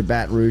their way to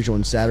Baton Rouge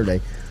on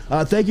Saturday.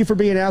 Thank you for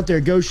being out there.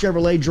 Go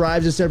Chevrolet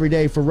drives us every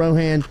day. For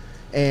Rohan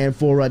and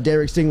for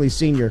Derek Stingley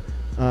Sr.,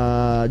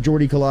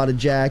 Jordy Culotta,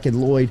 Jack,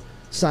 and Lloyd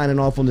signing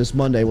off on this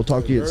Monday. We'll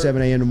talk to you at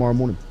 7 a.m. tomorrow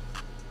morning.